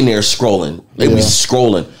sitting there scrolling. They be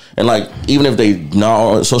scrolling, and like even if they not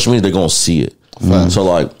on social media, they're gonna see it. So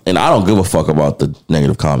like, and I don't give a fuck about the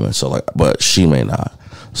negative comments. So like, but she may not.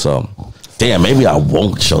 So damn, maybe I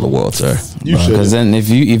won't show the world to her. You should. Because then if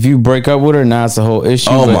you break up with her, now it's a whole issue.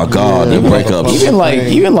 Oh But my god, the breakups.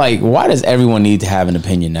 even like, why does everyone need to have an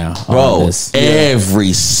opinion now? on Bro, this?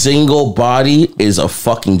 every single body is a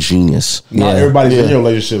fucking genius. Not everybody's in your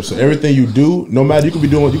relationship, so everything you do, no matter you could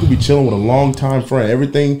be chilling with a long time friend.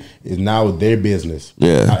 Everything is now their business.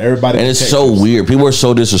 Yeah, Now everybody, and it's protects so us. weird. People are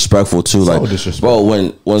so disrespectful too. So Like, disrespectful.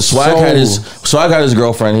 bro, when Swag had his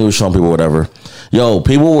girlfriend, he was showing people whatever. Yo,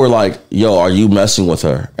 people were like, "Yo, are you messing with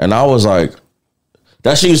her?" And I was like,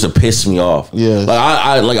 that shit used to piss me off. Yeah.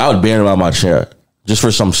 like I would ban him out of my chair. just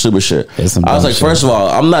for some stupid shit. Some I was dumb like, shit. first of all,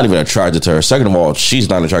 I'm not even attracted to her. Second of all, she's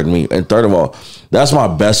not attracted to me. And third of all, that's my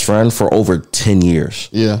best friend for over 10 years.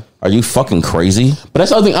 Yeah. Are you fucking crazy? But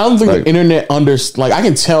that's the other thing. I don't think the internet like I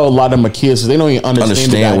can tell a lot of my kids, they don't even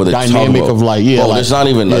understand what the they're talking dynamic about. of like, yeah. Bro, like, there's not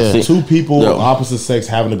even a thing. Two people Yo. opposite sex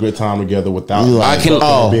having a good time together without. I can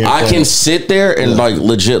being I can friends. sit there and like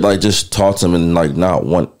legit like just talk to them and like not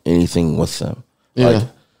want anything with them. Like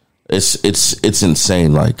it's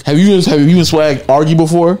insane. Like Have you and Swag argue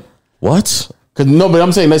before? what? Cause no, but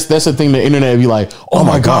I'm saying that's the thing. The internet be like, oh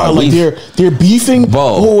my god, like we've- they're beefing. Bro.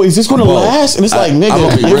 Oh, is this going to Bro. last? And it's like, I'ma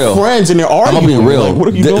nigga, be we're real. friends and they're I'm arguing. gonna be real. Like, what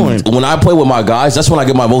are you doing? When I play with my guys, that's when I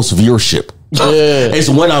get my most viewership. Yeah. It's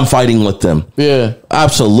when I'm fighting with them. Yeah,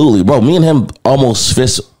 Absolutely, bro. Me and him almost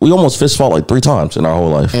fist fought like 3 times in our whole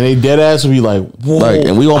life. and they dead ass would be like, whoa, Like,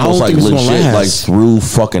 and we I almost don't like think it's gonna legit like last. threw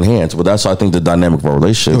fucking hands. But that's I think the dynamic of our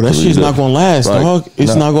relationship. Yo, that 'cause we shit's did- not gonna last, like, dog.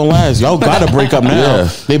 It's no. not gonna last. Y'all gotta break up now. Yeah.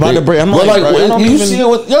 They about to break. I'm But like, bro, I don't you even- see it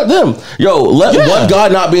with them. Yo, let one guy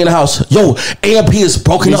not be in the house. Yo, AMP is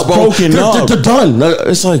broken He's up, bro. broken up. They're done.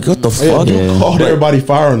 It's like, what the fuck? Called everybody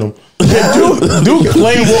firing them. Dude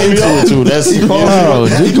claimed woke me up too. That's He called Oh,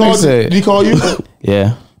 you. Duke He called, said- did he call you?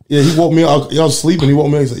 Yeah. Yeah, he woke me up. I was sleeping. He woke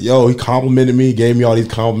me up. He said, yo, he complimented me, gave me all these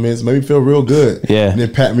compliments, made me feel real good. Yeah. And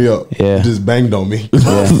then pat me up. Yeah. He just banged on me.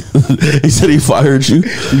 He said he fired you.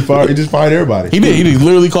 He just fired everybody. he did. He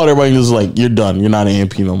literally called everybody and was like, "You're done. You're not an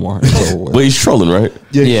AMP no more." It's over with. But he's trolling, right?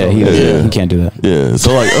 Yeah, he can't do that. Yeah.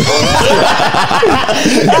 So like,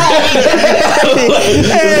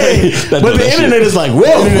 Hey, but the internet is like, whoa,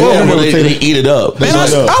 whoa. they eat it up. Man, I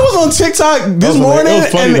was on TikTok this morning, it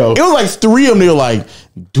was funny, and though. it was like 3 of them. They were like,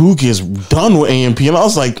 Duke is done with AMP, and I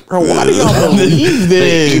was like, bro, why do y'all believe They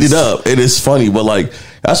this? eat it up. It is funny, but like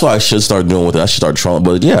that's what I should start doing with it. I should start trolling.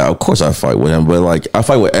 But yeah, of course I fight with him. But like I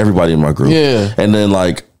fight with everybody in my group. Yeah. And then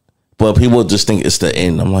like, but people just think it's the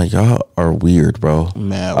end. I'm like, y'all are weird, bro.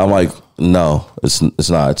 Mad I'm like, no, it's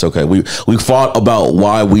not. It's okay. We fought about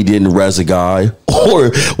why we didn't res a guy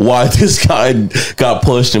or why this guy got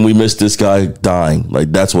pushed and we missed this guy dying.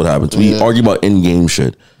 Like that's what happens. We argue about in game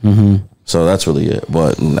shit. So that's really it.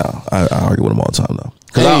 But no, I argue with him all the time though.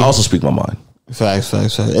 Because I Hey. also speak my mind. Facts.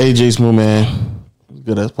 AJ Smooth, man.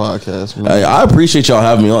 Good ass podcast, man. Hey, I appreciate y'all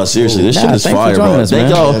having me on. Seriously, this Nah, shit is thanks for fire, joining bro. us, Thank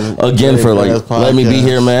man. y'all again for Great like ass letting me be podcast.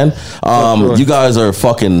 here, man. sure. You guys are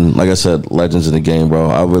fucking, like I said, legends in the game, bro.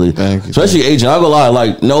 I really, Thank you. especially Agent. I go lie,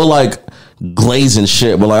 like no, like glazing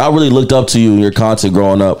shit, but like I really looked up to you and your content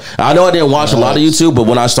growing up. I know I didn't watch a lot of YouTube, but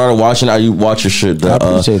when I started watching, I watch your shit. I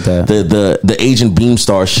appreciate that. The Agent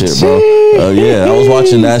Beamstar shit, bro. Yeah, I was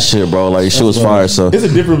watching that shit, bro. Like shit was fire. So There's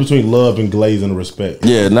a difference between love and glazing and respect.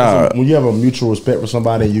 yeah, nah. When you have a mutual respect for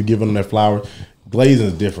somebody and you giving them that flower, glazing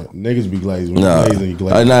is different. Niggas be glazing. When Nah, you glazing, you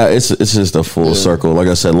glazing. nah, it's just a full circle. Like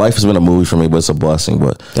I said, life has been a movie for me, but it's a blessing.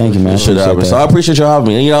 But Thank you, man. it should Appreciate happen. that. So I appreciate y'all having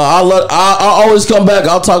me. And, you know, I always come back.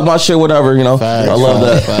 I'll talk my shit, whatever. You know, Facts, I love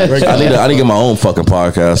facts, that. facts. I need to get my own fucking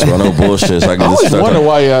podcast. Bro. No bullshit. So I can I just always start wonder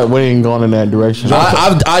why we ain't going in that direction.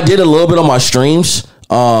 I did a little bit on my streams.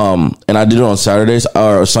 And I did it on Saturdays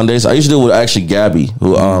or Sundays. I used to do it with actually Gabby,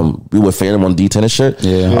 who we would fan on D10 and shit.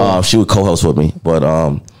 Yeah. She would co-host with me, but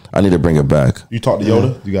I need to bring it back. You talk to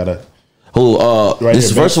Yoda, you gotta. Who? Right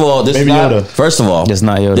This here, first of all, this is Baby not. Yoda. First of all, It's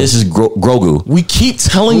not Yoda. This is Grogu. We keep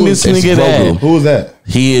telling this It's nigga Grogu. that. Who is that?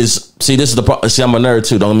 He is. See, this is the. See, I'm a nerd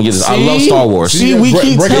too. Don't let me get this. I See? love Star Wars. See, we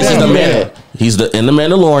keep break it This is telling the down. you man. that. He's in the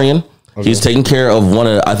Mandalorian. He's taking care of one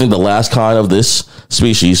of, I think, the last kind of this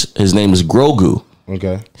species. His name is Grogu.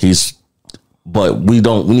 Okay. But we need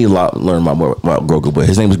to learn more about Grogu. But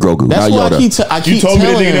his name is Grogu, That's not why Yoda. I keep You told me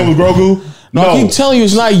the telling nigga him. name was Grogu? No, I keep telling you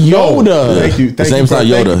it's not Yoda. No. Thank you. His name's not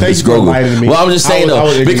Yoda. It's Grogu. Well, I'm just saying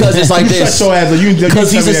though, because it's like this. Shut your ass up.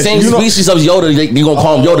 Because he's the same species of Yoda. You gonna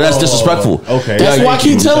call him Yoda? That's disrespectful. Okay. That's Yeah, why I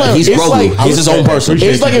keep telling him. He's It's Grogu. like He's his own person.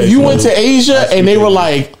 Appreciate it's like you, if you Jason. went to Asia and they were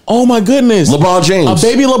like, "Oh my goodness, LeBron James, a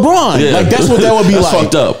baby LeBron." Yeah. Like that's what that would be That's like.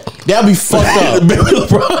 fucked up. That'd be fucked up. Baby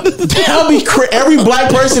LeBron. That'd be every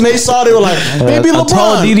black person they saw, they were like, "Baby a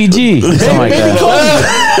tall LeBron." DDG. Something like Baby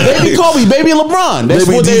that. Kobe, baby Kobe, baby LeBron. That's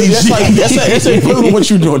Baby what they. That's DDG. like that's a equivalent of what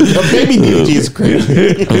you doing. A baby DDG is crazy.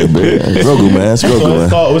 Grogu, man. It's Grogu, man.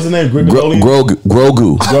 What's his name? Grogu.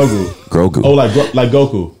 Grogu. Oh, like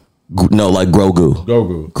Goku. No, like Grogu.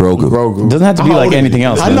 Grogu. Doesn't have to be How like old is anything he?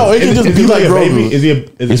 else. I man. know it can just Is be he like a baby? Grogu. Is he a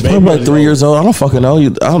He's baby? probably like 3 years old. I don't fucking know. I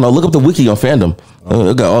don't know. Look up the wiki on fandom.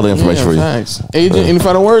 I got all the information for you. Facts. Agent, any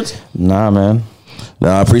final words? Nah, man.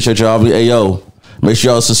 Nah, I appreciate y'all. Hey, yo, make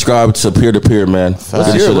sure y'all subscribe to Peer to Peer, man.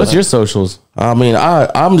 What's your socials? I mean,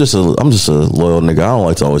 I'm just a loyal nigga. I don't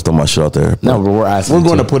like to always throw my shit out there. No, but we're asking. We're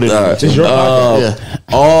going to too. put it. All right. in. It's your podcast. Yeah.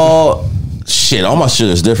 All shit, all my shit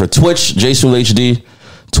is different. Twitch, JSmoothHD.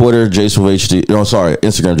 Twitter, JSmoothHD. No, sorry,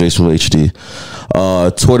 Instagram, JSmoothHD.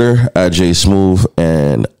 Twitter at JSmooth,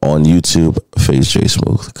 and on YouTube, Phase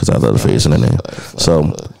JSmooth, because I love the Phase in the name.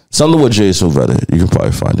 So something with JSmooth at it. You can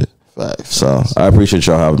probably find it. So I appreciate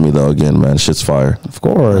y'all having me though again, man. Shit's fire. Of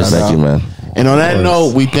course. Thank you, man. And on that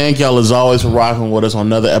note, we thank y'all as always for rocking with us on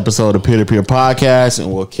another episode of Peer to Peer Podcast,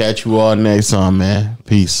 and we'll catch you all next time, man.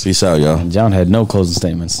 Peace. Peace out, y'all. John had no closing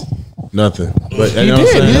statements. Nothing. But He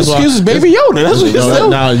did. His excuse is Baby Yoda. That's what he said.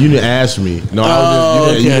 No, you didn't ask me. No, I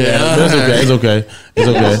was just, you didn't ask me. It's okay. It's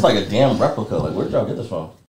okay. It's like a damn replica. Like, where did y'all get this from?